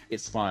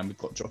 it's fine. We've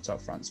got Jota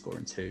up front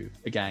scoring 2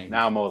 again.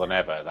 Now more than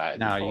ever.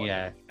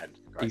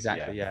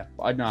 Exactly. Yeah.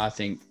 But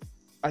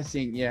I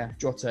think,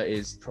 Jota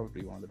is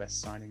probably one of the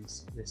best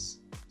signings this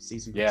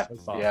season so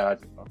far. Yeah,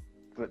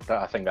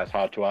 I think that's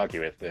hard to argue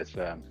with. It's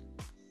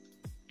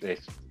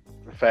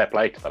fair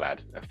play to the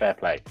lad. Fair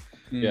play.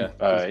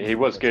 Yeah. He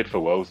was good for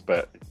Wolves,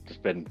 but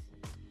just been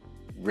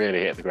really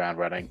hit the ground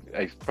running.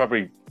 He's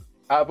probably,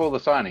 out of all the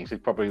signings, he's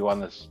probably one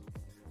that's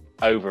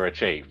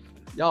overachieved.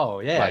 Oh,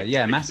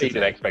 yeah, massively.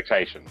 Exceeded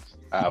expectations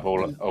out of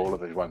all of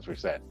the ones we've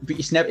said. But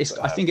it's never.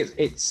 I think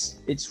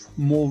it's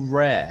more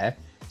rare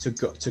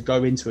to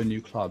go into a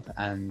new club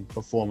and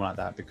perform like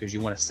that, because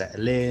you want to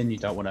settle in, you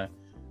don't want to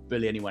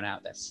bully anyone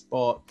out their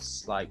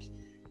spots, like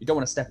you don't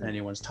want to step on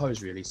anyone's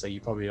toes really, so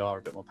you probably are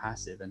a bit more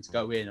passive, and to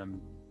go in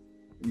and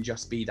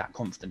just be that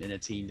confident in a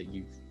team that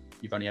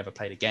you've only ever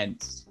played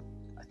against,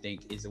 I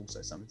think is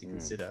also something to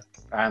consider.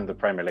 And the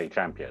Premier League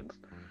champions.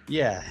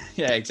 Yeah,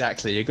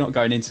 exactly. You're not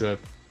going into a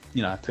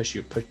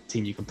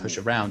team you can push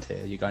around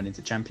here. You're going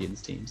into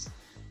champions teams.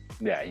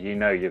 Yeah,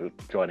 you're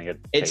joining a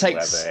team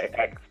where the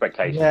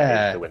expectation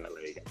is to win the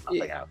league and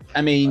nothing else.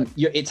 I mean,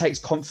 it takes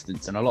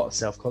confidence and a lot of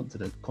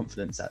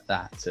self-confidence at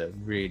that to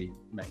really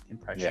make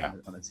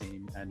impression on a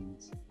team, and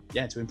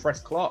to impress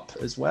Klopp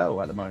as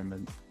well at the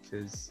moment,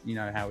 because you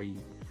know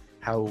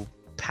how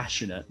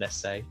passionate, let's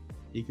say,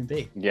 he can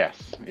be.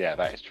 Yes,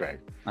 that is true.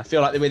 I feel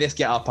like with this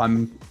get up,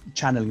 I'm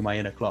channeling my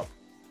inner Klopp.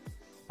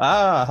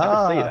 I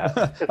can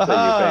see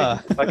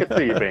that. I could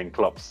see you being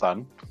Klopp's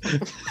son.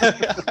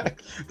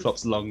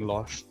 Klopp's long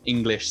lost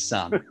English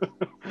son.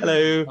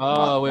 Hello.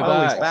 Oh, we're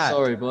back.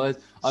 Sorry, boys.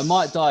 I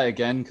might die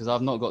again because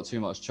I've not got too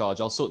much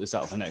charge. I'll sort this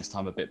out for next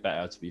time a bit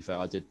better, to be fair.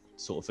 I did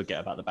sort of forget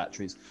about the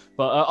batteries.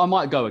 But I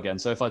might go again.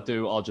 So if I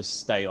do, I'll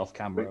just stay off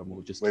camera and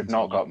we'll just... We've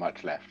not got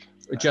much left.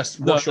 Just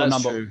wash your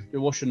number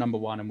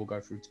 1 and we'll go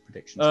through to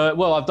predictions.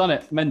 Well, I've done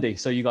it. Mendy.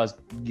 So you guys...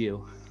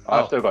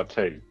 I've still got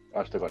 2.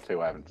 I've still got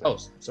 2 I haven't said. Oh,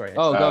 sorry.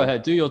 Oh, go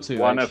ahead. Do your 2.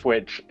 One of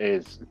which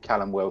is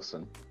Callum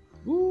Wilson.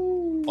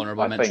 Ooh,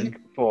 honourable mention. I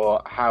think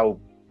for how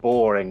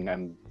boring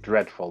and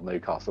dreadful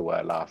Newcastle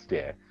were last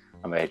year,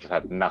 and they just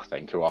had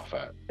nothing to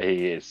offer,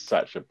 he is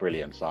such a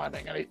brilliant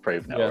signing, and he's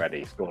proven it already.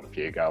 He scored a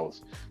few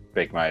goals,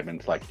 big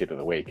moments like he did at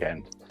the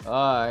weekend. All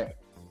right.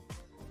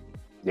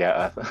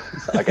 Yeah,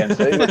 against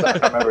who? I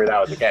can't remember who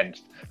that was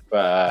against.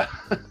 But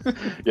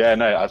yeah,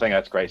 no, I think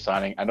that's a great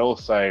signing. And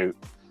also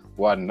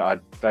one I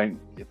don't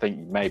think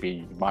maybe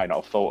you might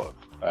not have thought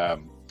of,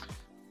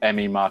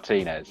 Emi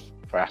Martinez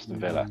for Aston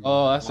Villa.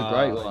 Oh, that's a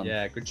great one.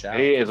 Yeah, good shout.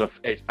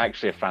 It's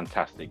actually a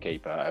fantastic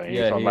keeper. I mean,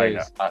 he's on loan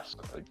at us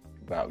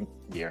about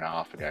a year and a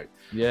half ago.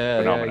 Yeah,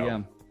 phenomenal.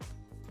 yeah.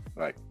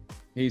 Like,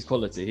 he's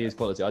quality. He is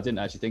quality. I didn't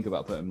actually think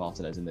about putting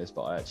Martinez in this,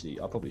 but I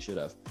probably should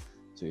have,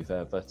 to be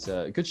fair. But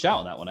good shout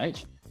on that one,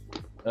 H.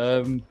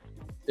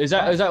 Is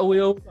that all we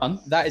all done?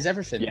 That is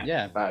everything.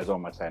 Yeah. That is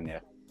on my 10. Yeah.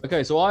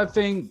 Okay, so I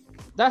think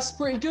that's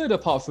pretty good.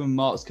 Apart from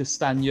Mark's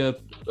Castagna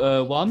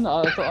one,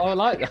 I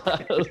like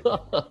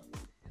that.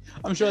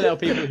 I'm sure there are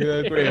people who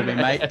agree with me,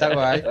 mate. Don't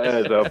worry.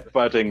 There's a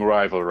budding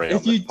rivalry.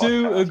 If you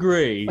do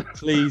agree,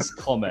 please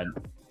comment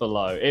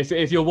below.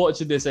 If you're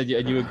watching this and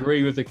you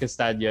agree with the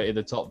Castagna in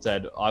the top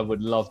 10, I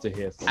would love to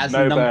hear from you.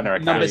 No burner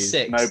account. Number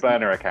 6. No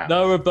burner account.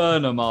 No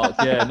burner, Mark.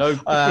 Yeah, no,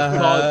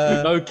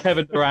 no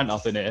Kevin Durant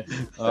up in here.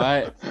 All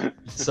right.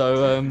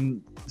 So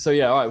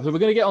yeah. All right. So we're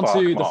gonna get on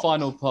to the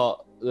final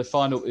part. The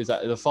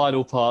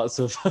final parts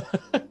of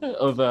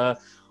of our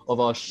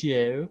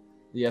show.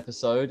 The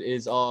episode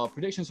is our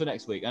predictions for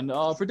next week, and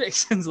our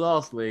predictions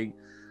last week.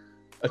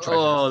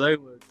 Oh, they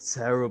were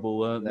terrible,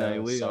 weren't they?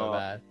 We so are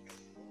bad.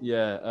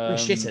 Yeah, we're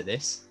shit at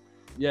this.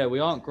 Yeah, we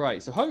aren't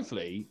great. So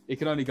hopefully it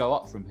can only go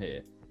up from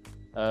here.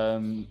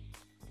 And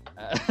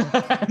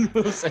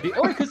we'll see,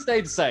 or it could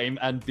stay the same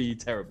and be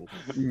terrible.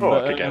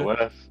 Or it could get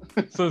worse.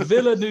 For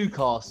Villa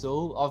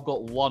Newcastle, I've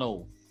got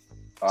 1-1.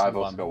 I've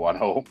also got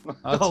 1-1.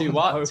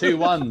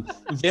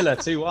 2-1. Villa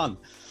 2-1.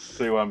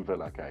 2-1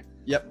 Villa. Okay.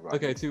 Yep. Right.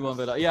 Okay, 2-1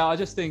 Villa. Yeah, I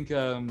just think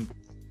I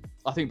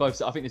think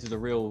this is a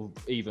real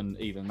even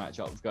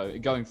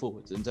matchup going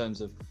forwards in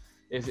terms of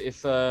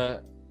if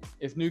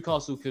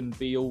Newcastle can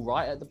be all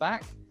right at the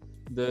back,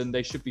 then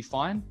they should be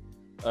fine.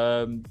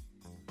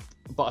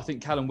 But I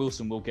think Callum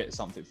Wilson will get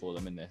something for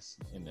them in this,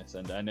 and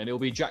then it'll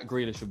be Jack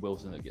Grealish and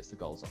Wilson that gets the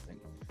goals. I think.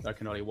 I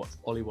reckon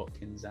Ollie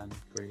Watkins and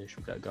Grealish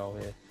will get a goal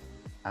here,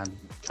 and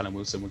Callum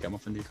Wilson will get one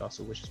for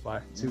Newcastle, which is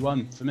why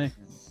 2-1 for me.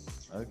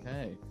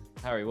 Okay,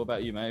 Harry, what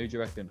about you, mate? Who do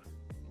you reckon?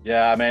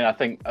 Yeah, I mean, I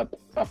think a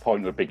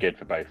point would be good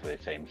for both of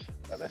these teams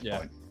at this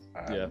point.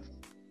 Yeah,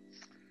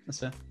 that's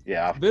fair.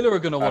 Yeah, Villa are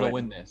going to want to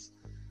win this.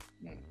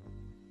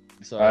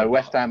 So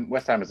West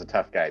Ham is a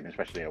tough game,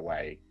 especially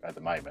away at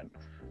the moment.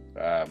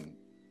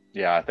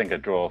 Yeah, I think a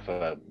draw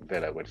for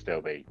Villa would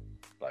still be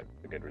like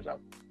a good result.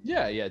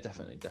 Yeah,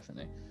 definitely.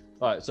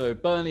 All right, so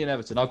Burnley and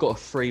Everton. I've got a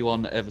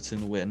 3-1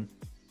 Everton win.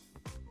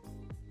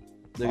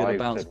 They're going to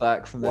bounce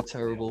back from their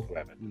terrible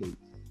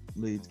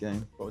Leeds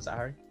game. What was that,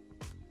 Harry?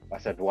 I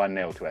said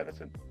 1-0 to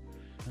Everton.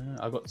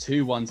 I've got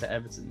 2-1 to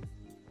Everton.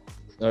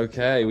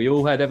 Okay, we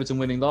all had Everton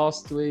winning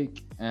last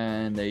week,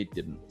 and they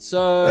didn't.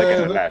 So they're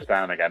going to let us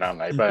down again, aren't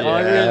they?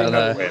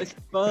 Burnley, it's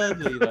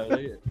Burnley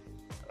though.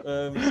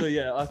 So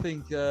yeah, I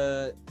think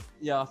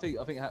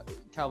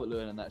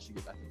Calvert-Lewin and that should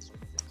get back into swing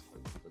things.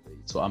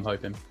 That's what I'm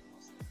hoping.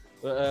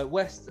 But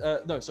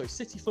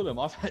City Fulham.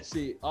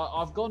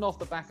 I've gone off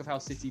the back of how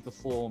City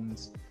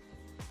performed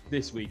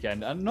this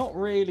weekend, and not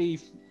really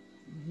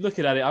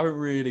looking at it. I haven't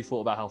really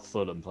thought about how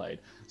Fulham played.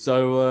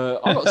 So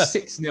I got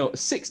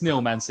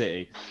 6-0 Man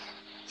City.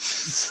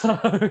 So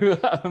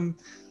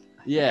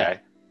yeah,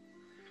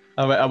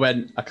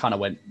 okay. I kind of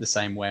went the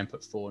same way and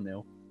put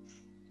 4-0.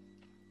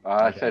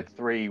 I said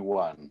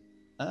 3-1.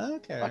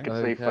 Okay. I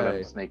can see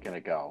Fulham sneaking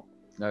a goal.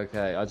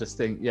 Okay, I just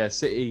think,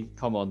 City,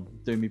 come on,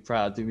 do me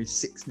proud, do me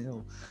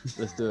 6-0.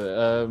 Let's do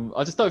it.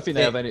 I just don't think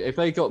they have any. If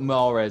they got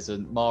Mahrez,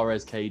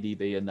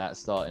 KDB, and that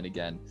starting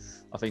again,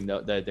 I think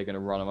that they're going to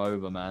run them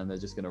over, man. They're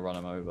just going to run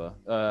them over.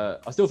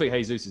 I still think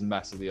Jesus is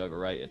massively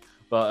overrated,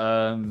 but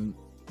I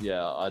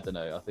don't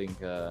know. I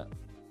think, I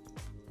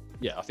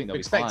think they'll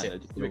be fine. They're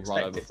just going to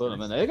run over Fulham,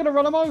 and they're going to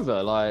run them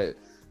over. Like,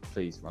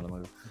 please run them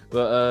over.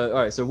 But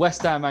all right, so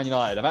West Ham, Man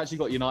United. I've actually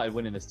got United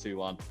winning this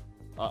 2-1.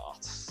 I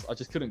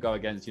just couldn't go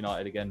against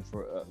United again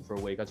for a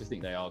week. I just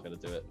think they are going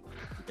to do it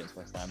against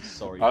West Ham.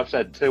 Sorry. I've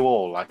said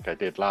 2-2 like I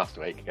did last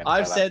week.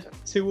 I've said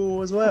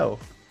 2-2 as well.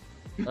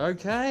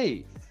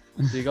 Okay.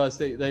 So you guys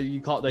think they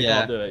can't do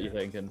it? You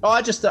thinking? Oh,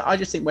 I just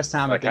think West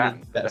Ham are going to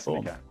be better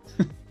form.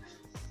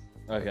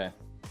 Okay.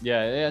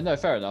 Yeah. No,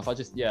 fair enough.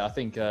 I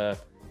think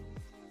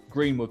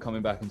Greenwood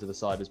coming back into the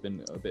side has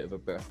been a bit of a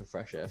breath of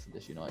fresh air for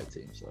this United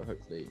team. So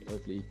hopefully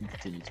he can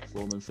continue to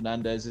perform. And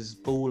Fernandes is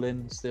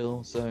balling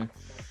still. So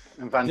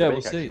and Van der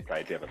Beek actually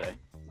played the other day.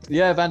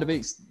 Yeah, Van der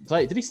Beek's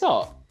played. Did he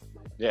start?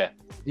 Yeah,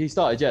 he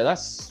started. Yeah,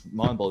 that's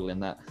mind-boggling.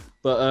 That.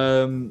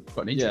 But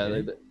got an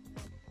injury.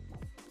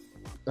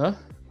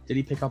 Did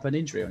he pick up an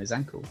injury on his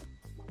ankle?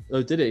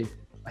 Oh, did he?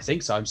 I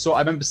think so. I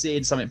remember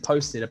seeing something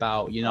posted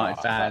about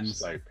United fans.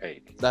 That's so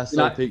peak. That's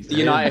so peak. The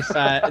United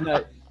fan.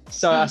 No,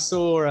 so I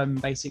saw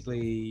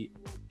basically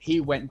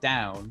he went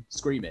down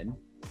screaming,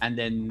 and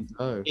then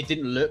it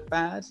didn't look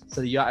bad.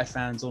 So the United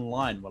fans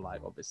online were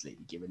like, obviously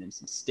giving him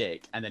some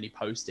stick, and then he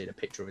posted a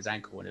picture of his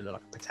ankle and it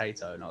looked like a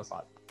potato, and I was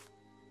like,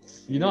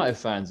 United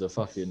fans are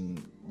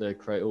fucking. They're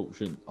great.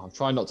 I'm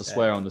trying not to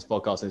swear on this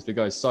podcast, and it's been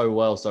going so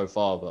well so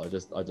far. But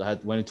I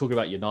had when talking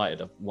about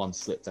United, one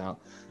slipped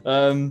out.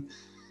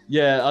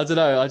 Yeah, I don't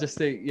know. I just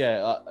think,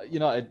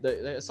 United.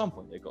 At some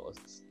point, they've got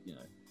to,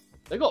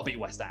 they got to beat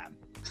West Ham.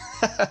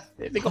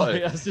 They got to.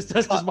 That's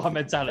just my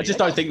mentality. I just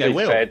don't think they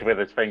will. Said with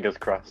his fingers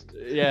crossed.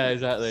 Yeah,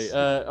 exactly.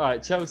 All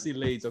right, Chelsea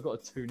Leeds. I've got a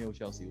 2-0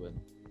 Chelsea win.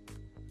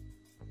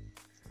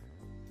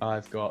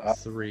 I've got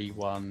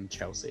 3-1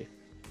 Chelsea.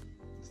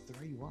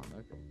 3-1.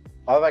 Okay.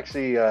 I've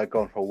actually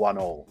gone for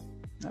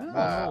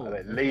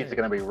 1-1. Leeds are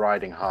going to be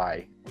riding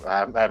high. They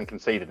haven't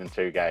conceded in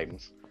 2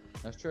 games.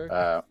 That's true.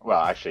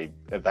 Well, actually,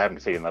 they haven't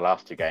conceded in the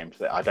last 2 games.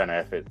 I don't know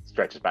if it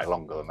stretches back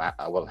longer than that.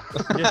 I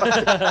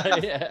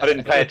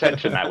didn't pay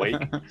attention that week.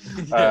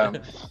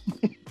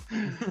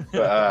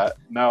 But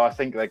no, I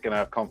think they're going to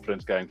have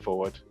confidence going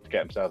forward to get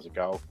themselves a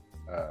goal.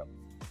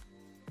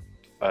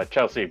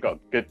 Chelsea have got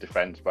good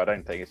defence, but I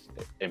don't think it's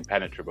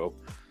impenetrable.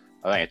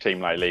 I think a team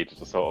like Leeds are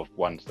the sort of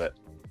ones that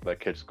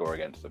could score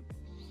against them.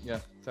 Yeah,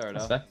 fair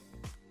enough. Fair.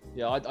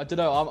 Yeah, I don't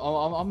know.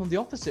 I'm on the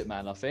opposite,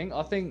 man. I think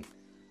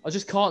I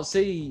just can't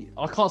see.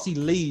 I can't see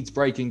Leeds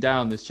breaking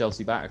down this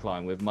Chelsea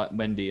backline with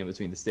Mendy in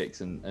between the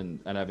sticks and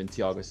having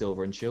Thiago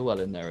Silva and Chilwell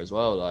in there as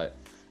well,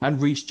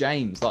 and Reece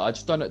James. I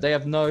just don't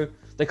know.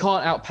 They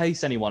can't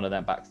outpace anyone of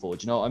them back four.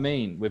 Do you know what I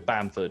mean? With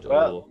Bamford.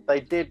 Well,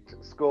 they did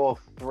score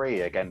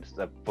 3 against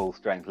the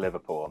full-strength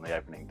Liverpool on the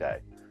opening day.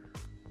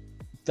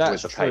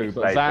 That's true,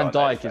 but Van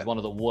Dijk is one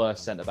of the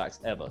worst centre backs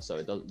ever. So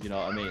it does. You know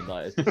what I mean?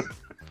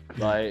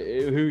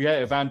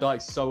 Van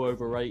Dijk's so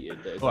overrated.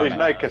 He's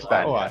no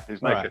Castagna.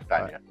 He's no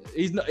Castagna.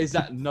 He's not. Is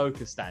that no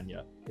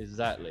Castagna?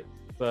 Exactly.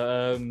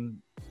 But I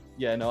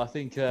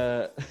think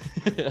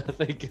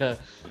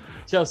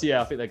Chelsea.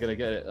 Yeah, I think they're going to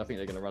get it. I think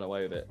they're going to run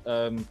away with it.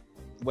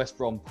 West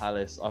Brom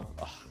Palace.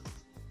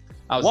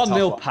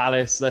 1-0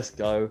 Palace. Let's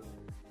go.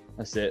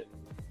 That's it.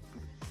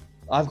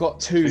 I've got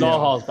 2.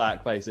 Zaha's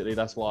back, basically.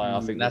 That's why I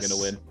think they're going to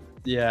win.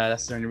 Yeah,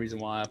 that's the only reason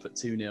why I put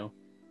 2-0.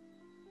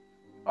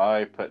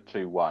 I put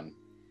 2-1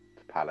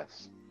 to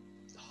Palace.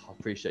 I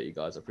appreciate you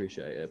guys. I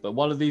appreciate it. But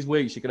one of these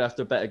weeks, you're going to have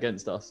to bet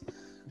against us.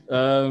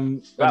 That'll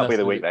be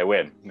the week they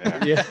win.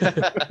 Yeah.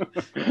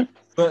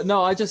 But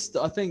no, I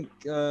think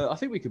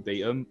we could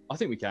beat them. I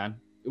think we can.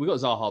 We've got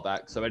Zaha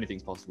back, so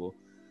anything's possible.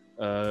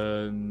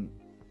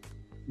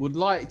 Would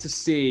like to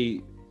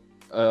see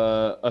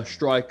a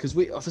strike, because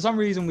for some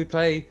reason we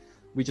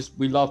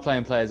love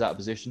playing players out of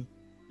position.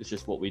 It's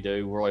just what we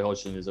do. Roy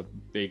Hodgson is a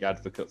big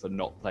advocate for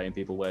not playing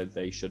people where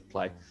they should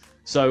play.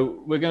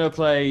 So we're going to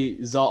play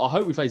Zaha. I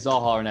hope we play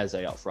Zaha and Eze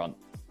up front,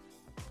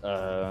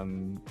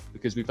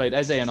 because we played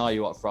Eze and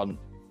Ayew up front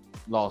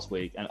last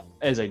week, and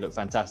Eze looked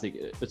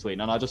fantastic between.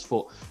 And I just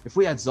thought, if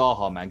we had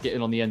Zaha, man,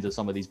 getting on the end of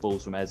some of these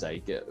balls from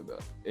Eze, get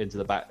into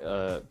the back,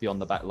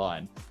 beyond the back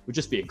line, would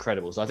just be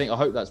incredible. So I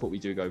hope that's what we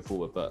do go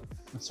forward. But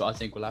that's what I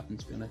think will happen,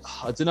 to be honest.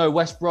 I don't know.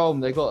 West Brom,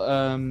 they got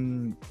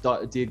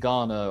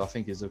Diagana, I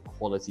think, is a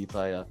quality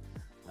player,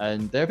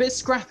 and they're a bit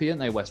scrappy,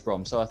 aren't they, West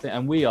Brom? So I think,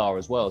 and we are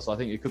as well. So I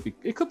think it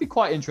could be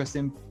quite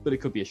interesting, but it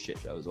could be a shit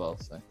show as well.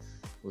 So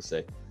we'll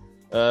see.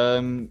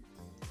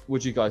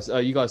 Would you guys?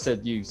 You guys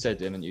said,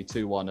 didn't you?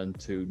 2-1 and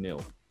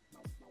 2-0.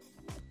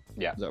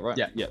 Yeah. Is that right?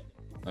 Yeah. Yeah.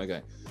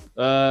 Okay.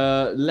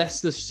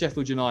 Leicester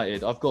Sheffield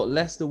United. I've got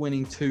Leicester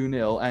winning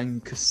 2-0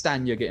 and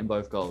Castagna getting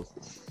both goals.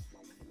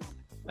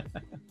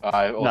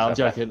 I'm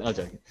joking.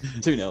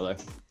 2-0 though.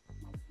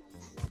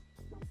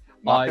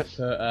 Marcus?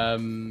 I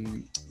put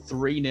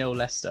 3-0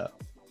 Leicester.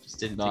 Just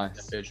didn't think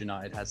Sheffield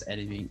United has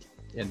anything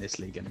in this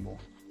league anymore.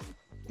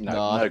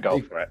 No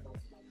goal for it.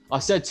 I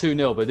said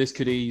 2-0, but this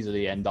could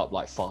easily end up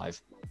like 5.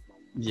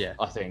 Yeah,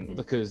 I think,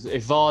 because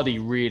if Vardy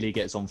really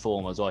gets on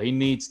form as well, he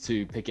needs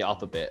to pick it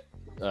up a bit.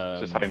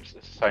 It's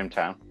his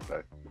hometown.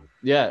 So.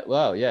 Yeah,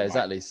 well, yeah,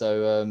 exactly.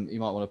 So you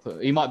might want to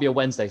he might be a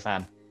Wednesday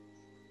fan.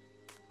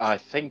 I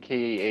think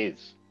he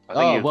is.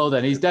 Well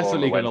then, he's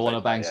definitely going to want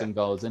to bang some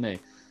goals, isn't he?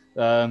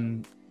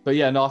 But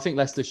yeah, no, I think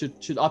Leicester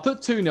should. I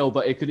put 2-0,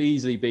 but it could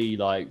easily be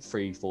like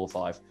 3, 4,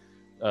 5.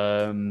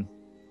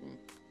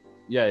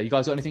 Yeah, you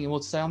guys got anything more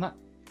to say on that?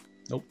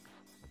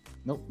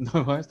 Nope,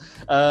 no worries.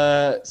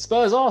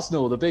 Spurs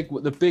Arsenal, the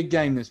big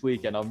game this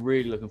weekend. I'm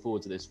really looking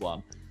forward to this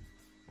one,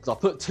 because I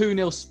put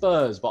 2-0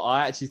 Spurs, but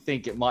I actually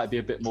think it might be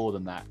a bit more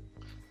than that.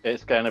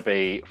 It's going to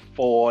be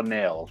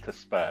 4-0 to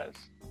Spurs.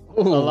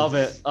 Ooh. I love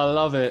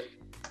it.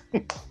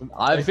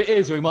 If it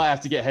is, we might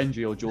have to get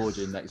Hendry or George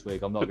in next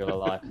week. I'm not going to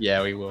lie.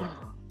 Yeah, we will.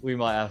 We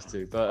might have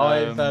to. But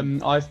I've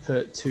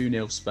put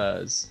 2-0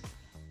 Spurs.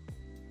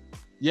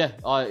 Yeah,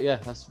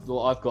 that's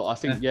what I've got. I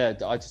think,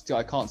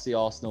 I can't see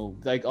Arsenal.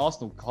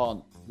 Arsenal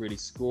can't really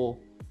score.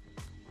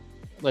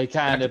 They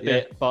can a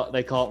bit, but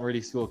they can't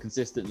really score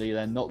consistently.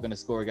 They're not going to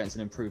score against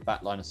an improved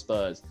backline of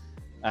Spurs.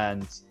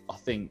 And I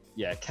think,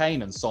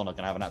 Kane and Son are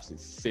going to have an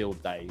absolute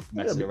field day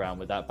messing around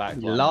with that back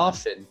line.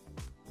 Laughing.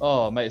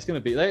 Oh, mate, it's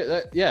going to be...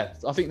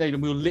 I think they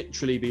will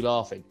literally be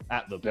laughing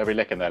at them. They'll be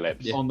licking their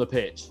lips. On the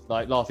pitch,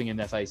 like laughing in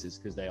their faces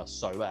because they are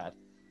so bad.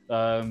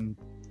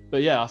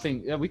 But I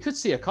think we could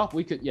see a couple.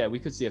 We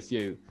could see a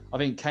few. I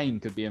think Kane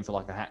could be in for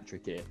like a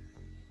hat-trick here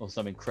or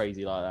something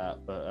crazy like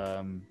that.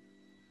 But,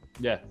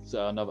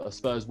 so another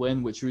Spurs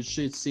win, which we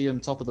should see them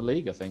top of the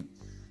league, I think.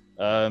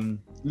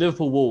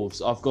 Liverpool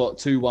Wolves, I've got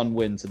 2-1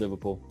 win to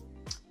Liverpool.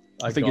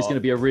 I think it's going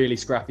to be a really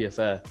scrappy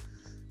affair.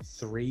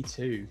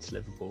 3-2 to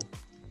Liverpool.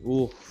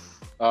 Ooh.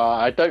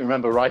 I don't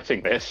remember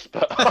writing this,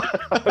 but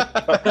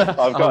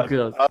I've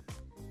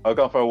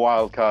gone for a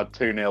wild card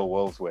 2-0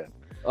 Wolves win.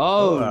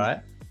 Oh, all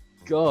right.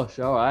 Gosh,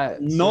 all right.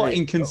 Not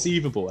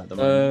inconceivable at the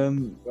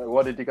moment.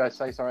 What did you guys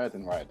say? Sorry, I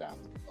didn't write it down.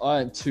 I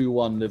had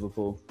 2-1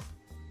 Liverpool.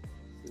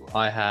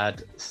 I had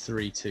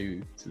 3-2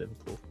 to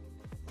Liverpool.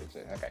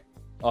 Okay.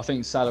 I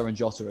think Salah and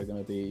Jota are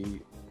going to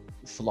be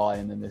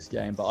flying in this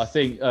game, but I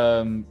think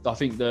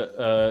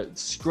that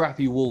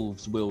scrappy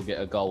Wolves will get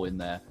a goal in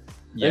there.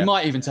 Yeah. They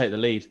might even take the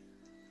lead,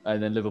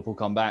 and then Liverpool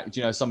come back. Do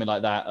you know, something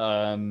like that?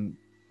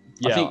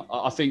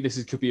 I think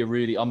this could be a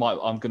really. I'm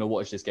going to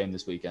watch this game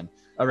this weekend.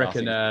 I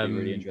reckon a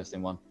really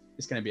interesting one.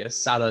 It's going to be a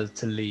Salah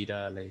to lead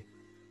early.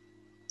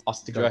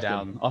 Us to go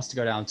down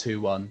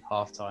 2-1,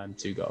 half time,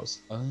 2 goals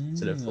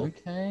to Liverpool.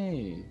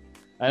 Okay.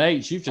 And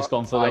H, you've just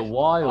gone for the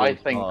wild. I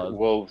think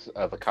Wolves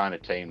are the kind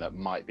of team that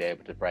might be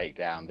able to break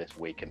down this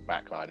weakened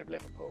backline of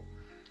Liverpool.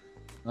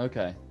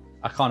 Okay.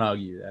 I can't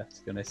argue there,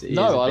 to be honest.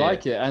 I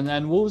like it.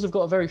 And Wolves have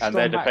got a very strong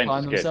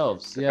backline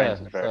themselves.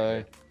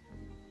 Well,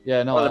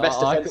 the best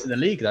defence in the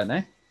league, don't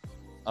they?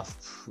 I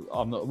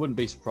wouldn't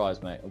be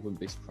surprised, mate. I wouldn't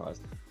be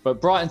surprised.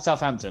 But Brighton,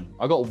 Southampton,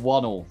 I got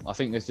 1-1. I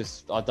think there's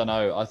just, I don't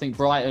know. I think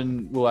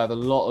Brighton will have a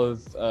lot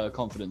of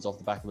confidence off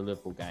the back of the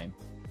Liverpool game.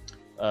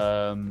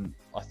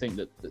 I think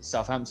that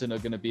Southampton are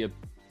going to be a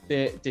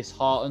bit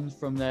disheartened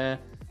from their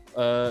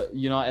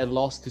United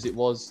loss because it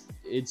was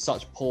in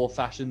such poor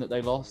fashion that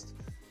they lost.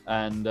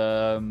 And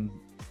I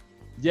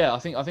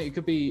think it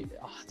could be.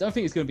 I don't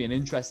think it's going to be an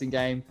interesting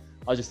game.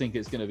 I just think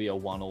it's going to be a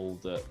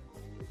 1-1 that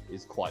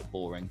is quite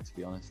boring, to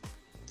be honest.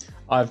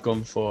 I've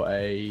gone for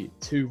a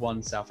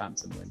 2-1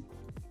 Southampton win.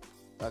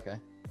 Okay.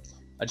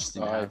 I just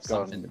think I have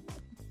something.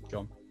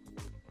 Go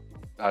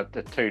on.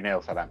 The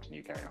 2-0 Southampton.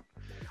 You carry on.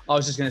 I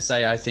was just going to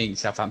say I think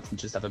Southampton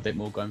just have a bit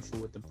more going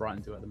forward than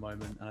Brighton do at the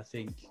moment, and I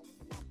think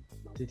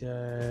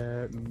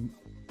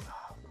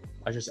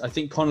I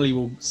think Connolly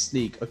will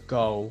sneak a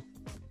goal.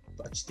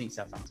 I just think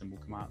Southampton will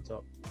come out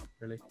top,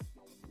 really.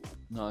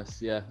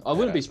 Nice, yeah. I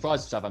wouldn't be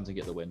surprised if Southampton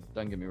get the win.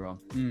 Don't get me wrong.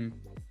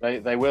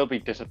 They will be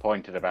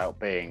disappointed about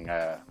being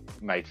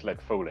made to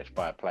look foolish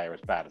by a player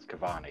as bad as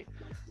Cavani.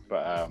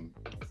 But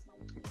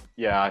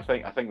I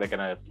think they're going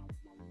to.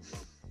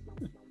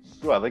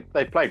 Well,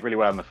 they played really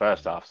well in the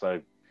first half,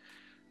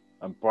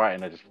 and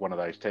Brighton are just one of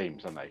those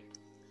teams, aren't they?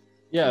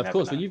 Yeah, of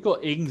course. When you've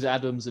got Ings,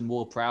 Adams, and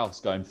Ward-Prowse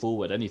going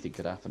forward, anything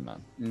could happen,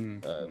 man.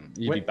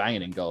 You'd be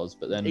banging in goals.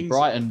 But then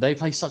Brighton, they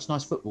play such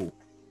nice football.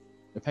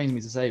 It pains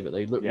me to say, but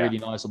they look really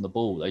nice on the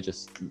ball. It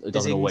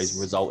doesn't always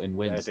result in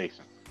wins. They're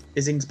decent.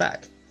 Is Ings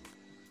back?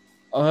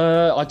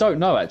 I don't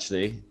know,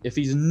 actually. If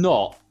he's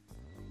not,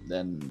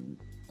 then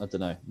I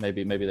don't know.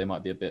 Maybe they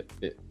might be a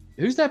bit.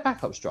 Who's their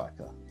backup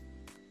striker?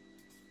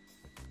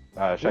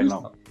 Shane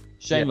Long.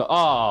 Shane Long.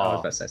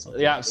 Oh,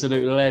 the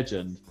absolute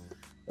legend.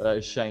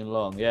 Shane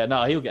Long. Yeah,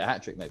 no, he'll get a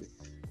hat trick maybe.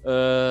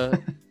 I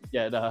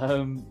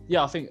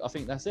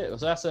think that's it.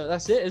 So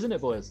that's it, isn't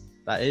it, boys?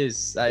 That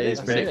is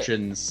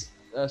predictions.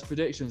 That's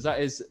predictions. That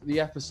is the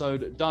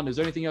episode done. Is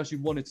there anything else you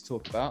wanted to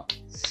talk about?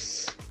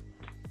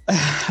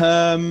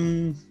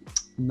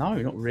 No,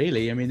 not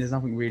really. I mean, there's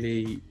nothing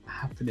really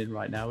happening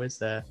right now, is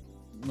there?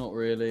 Not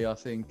really. I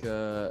think.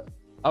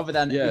 Other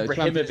than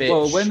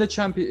Ibrahimovic. When's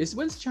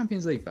the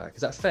Champions League back?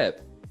 Is that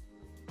Feb?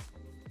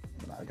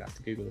 I have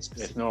to Google the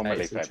specific. It's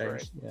normally February.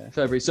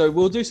 February. So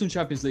we'll do some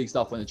Champions League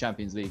stuff when the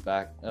Champions League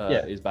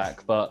is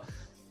back. But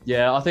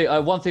I think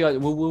one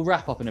thing we'll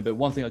wrap up in a bit.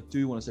 One thing I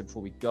do want to say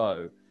before we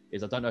go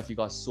is I don't know if you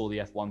guys saw the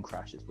F1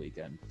 crash this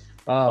weekend.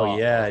 Oh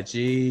yeah,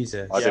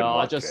 Jesus.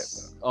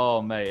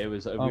 Oh mate, it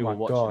was. We were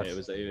watching it.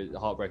 It was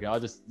heartbreaking.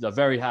 I'm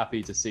very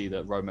happy to see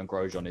that Roman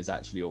Grosjean is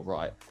actually all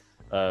right.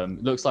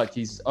 Looks like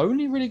he's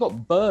only really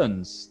got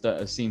burns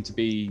that seem to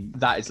be.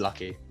 That is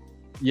lucky.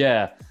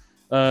 Yeah.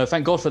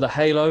 Thank God for the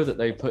halo that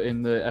they put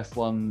in the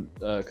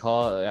F1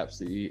 car.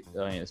 Absolutely,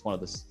 it's one of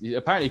the.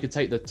 Apparently,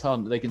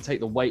 they can take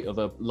the weight of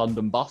a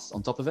London bus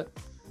on top of it.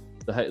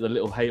 The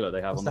little halo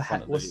they have on the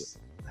front. What's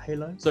the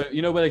halo? So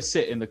you know where they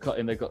sit in the car,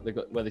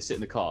 where they sit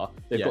in the car.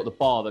 They've got the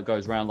bar that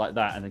goes around like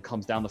that and then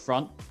comes down the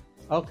front.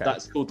 Okay.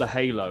 That's called the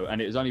halo, and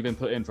it's only been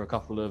put in for a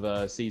couple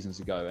of seasons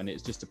ago, and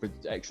it's just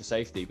extra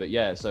safety. But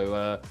yeah,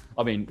 so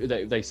I mean,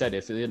 they said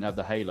if they didn't have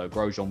the halo,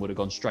 Grosjean would have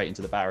gone straight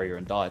into the barrier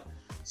and died.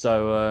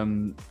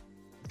 So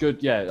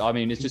good. Yeah, I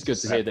mean, it's just good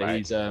to hear that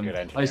he's.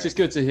 It's just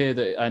good to hear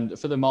that, and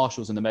for the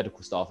marshals and the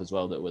medical staff as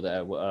well that were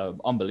there, were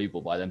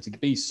unbelievable by them to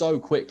be so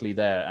quickly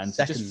there and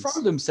to just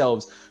throw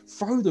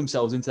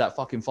themselves into that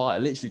fucking fire,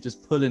 literally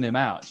just pulling him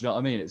out. Do you know what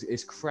I mean?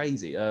 It's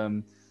crazy.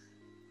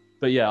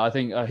 But yeah, I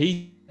think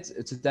he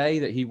today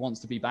that he wants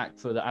to be back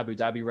for the Abu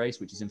Dhabi race,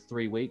 which is in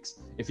 3 weeks.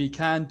 If he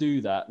can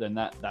do that, then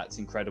that's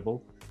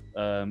incredible.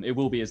 It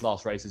will be his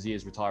last race as he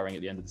is retiring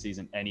at the end of the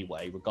season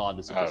anyway,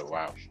 regardless of his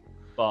crash.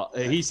 But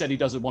he said he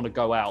doesn't want to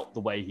go out the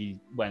way he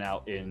went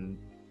out in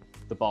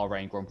the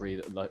Bahrain Grand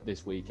Prix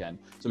this weekend.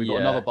 So we've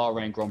got another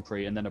Bahrain Grand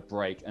Prix and then a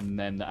break and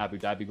then the Abu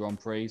Dhabi Grand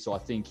Prix. So I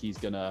think he's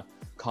going to...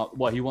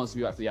 Well, he wants to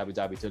be back for the Abu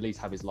Dhabi to at least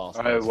have his last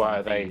race. Oh, why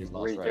are they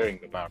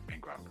redoing the Bahrain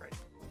Grand Prix?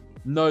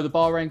 No, the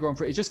Bahrain Grand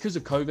Prix, it's just because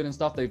of COVID and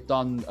stuff. They've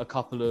done a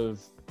couple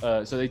of...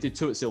 so they did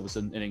 2 at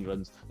Silverstone in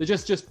England. They're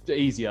just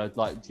easier,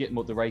 like to get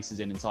the races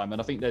in time.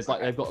 And I think there's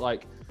they've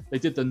got they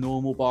did the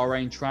normal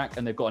Bahrain track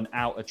and they've got an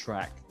outer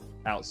track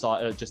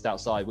outside, just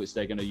outside, which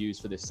they're going to use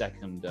for this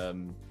second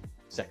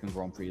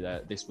Grand Prix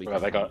there this week. Well,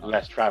 they got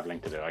less travelling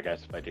to do, I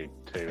guess, if they do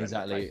 2.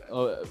 Exactly.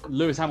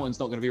 Lewis Hamilton's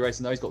not going to be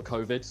racing though. He's got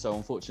COVID, so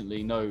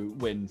unfortunately, no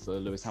win for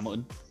Lewis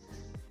Hamilton.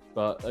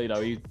 But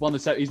he's won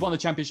the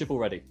championship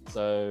already.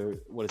 So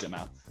what does it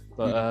matter?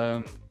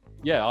 But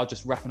yeah, I'll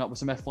just wrapping up with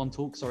some F1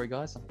 talk. Sorry,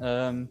 guys.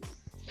 But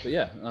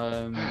yeah,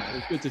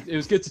 it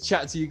was good to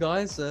chat to you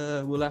guys.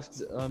 We'll have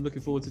to, I'm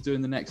looking forward to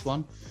doing the next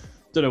one.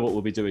 Don't know what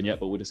we'll be doing yet,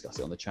 but we'll discuss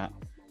it on the chat.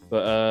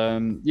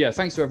 But yeah,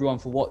 thanks to everyone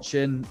for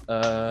watching.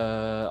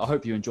 I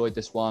hope you enjoyed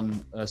this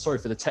one. Sorry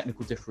for the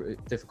technical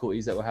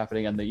difficulties that were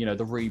happening and the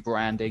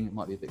rebranding. It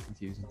might be a bit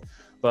confusing.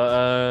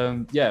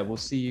 But yeah, we'll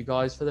see you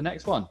guys for the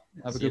next one.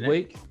 Have a good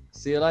week.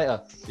 See you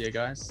later. See you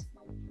guys.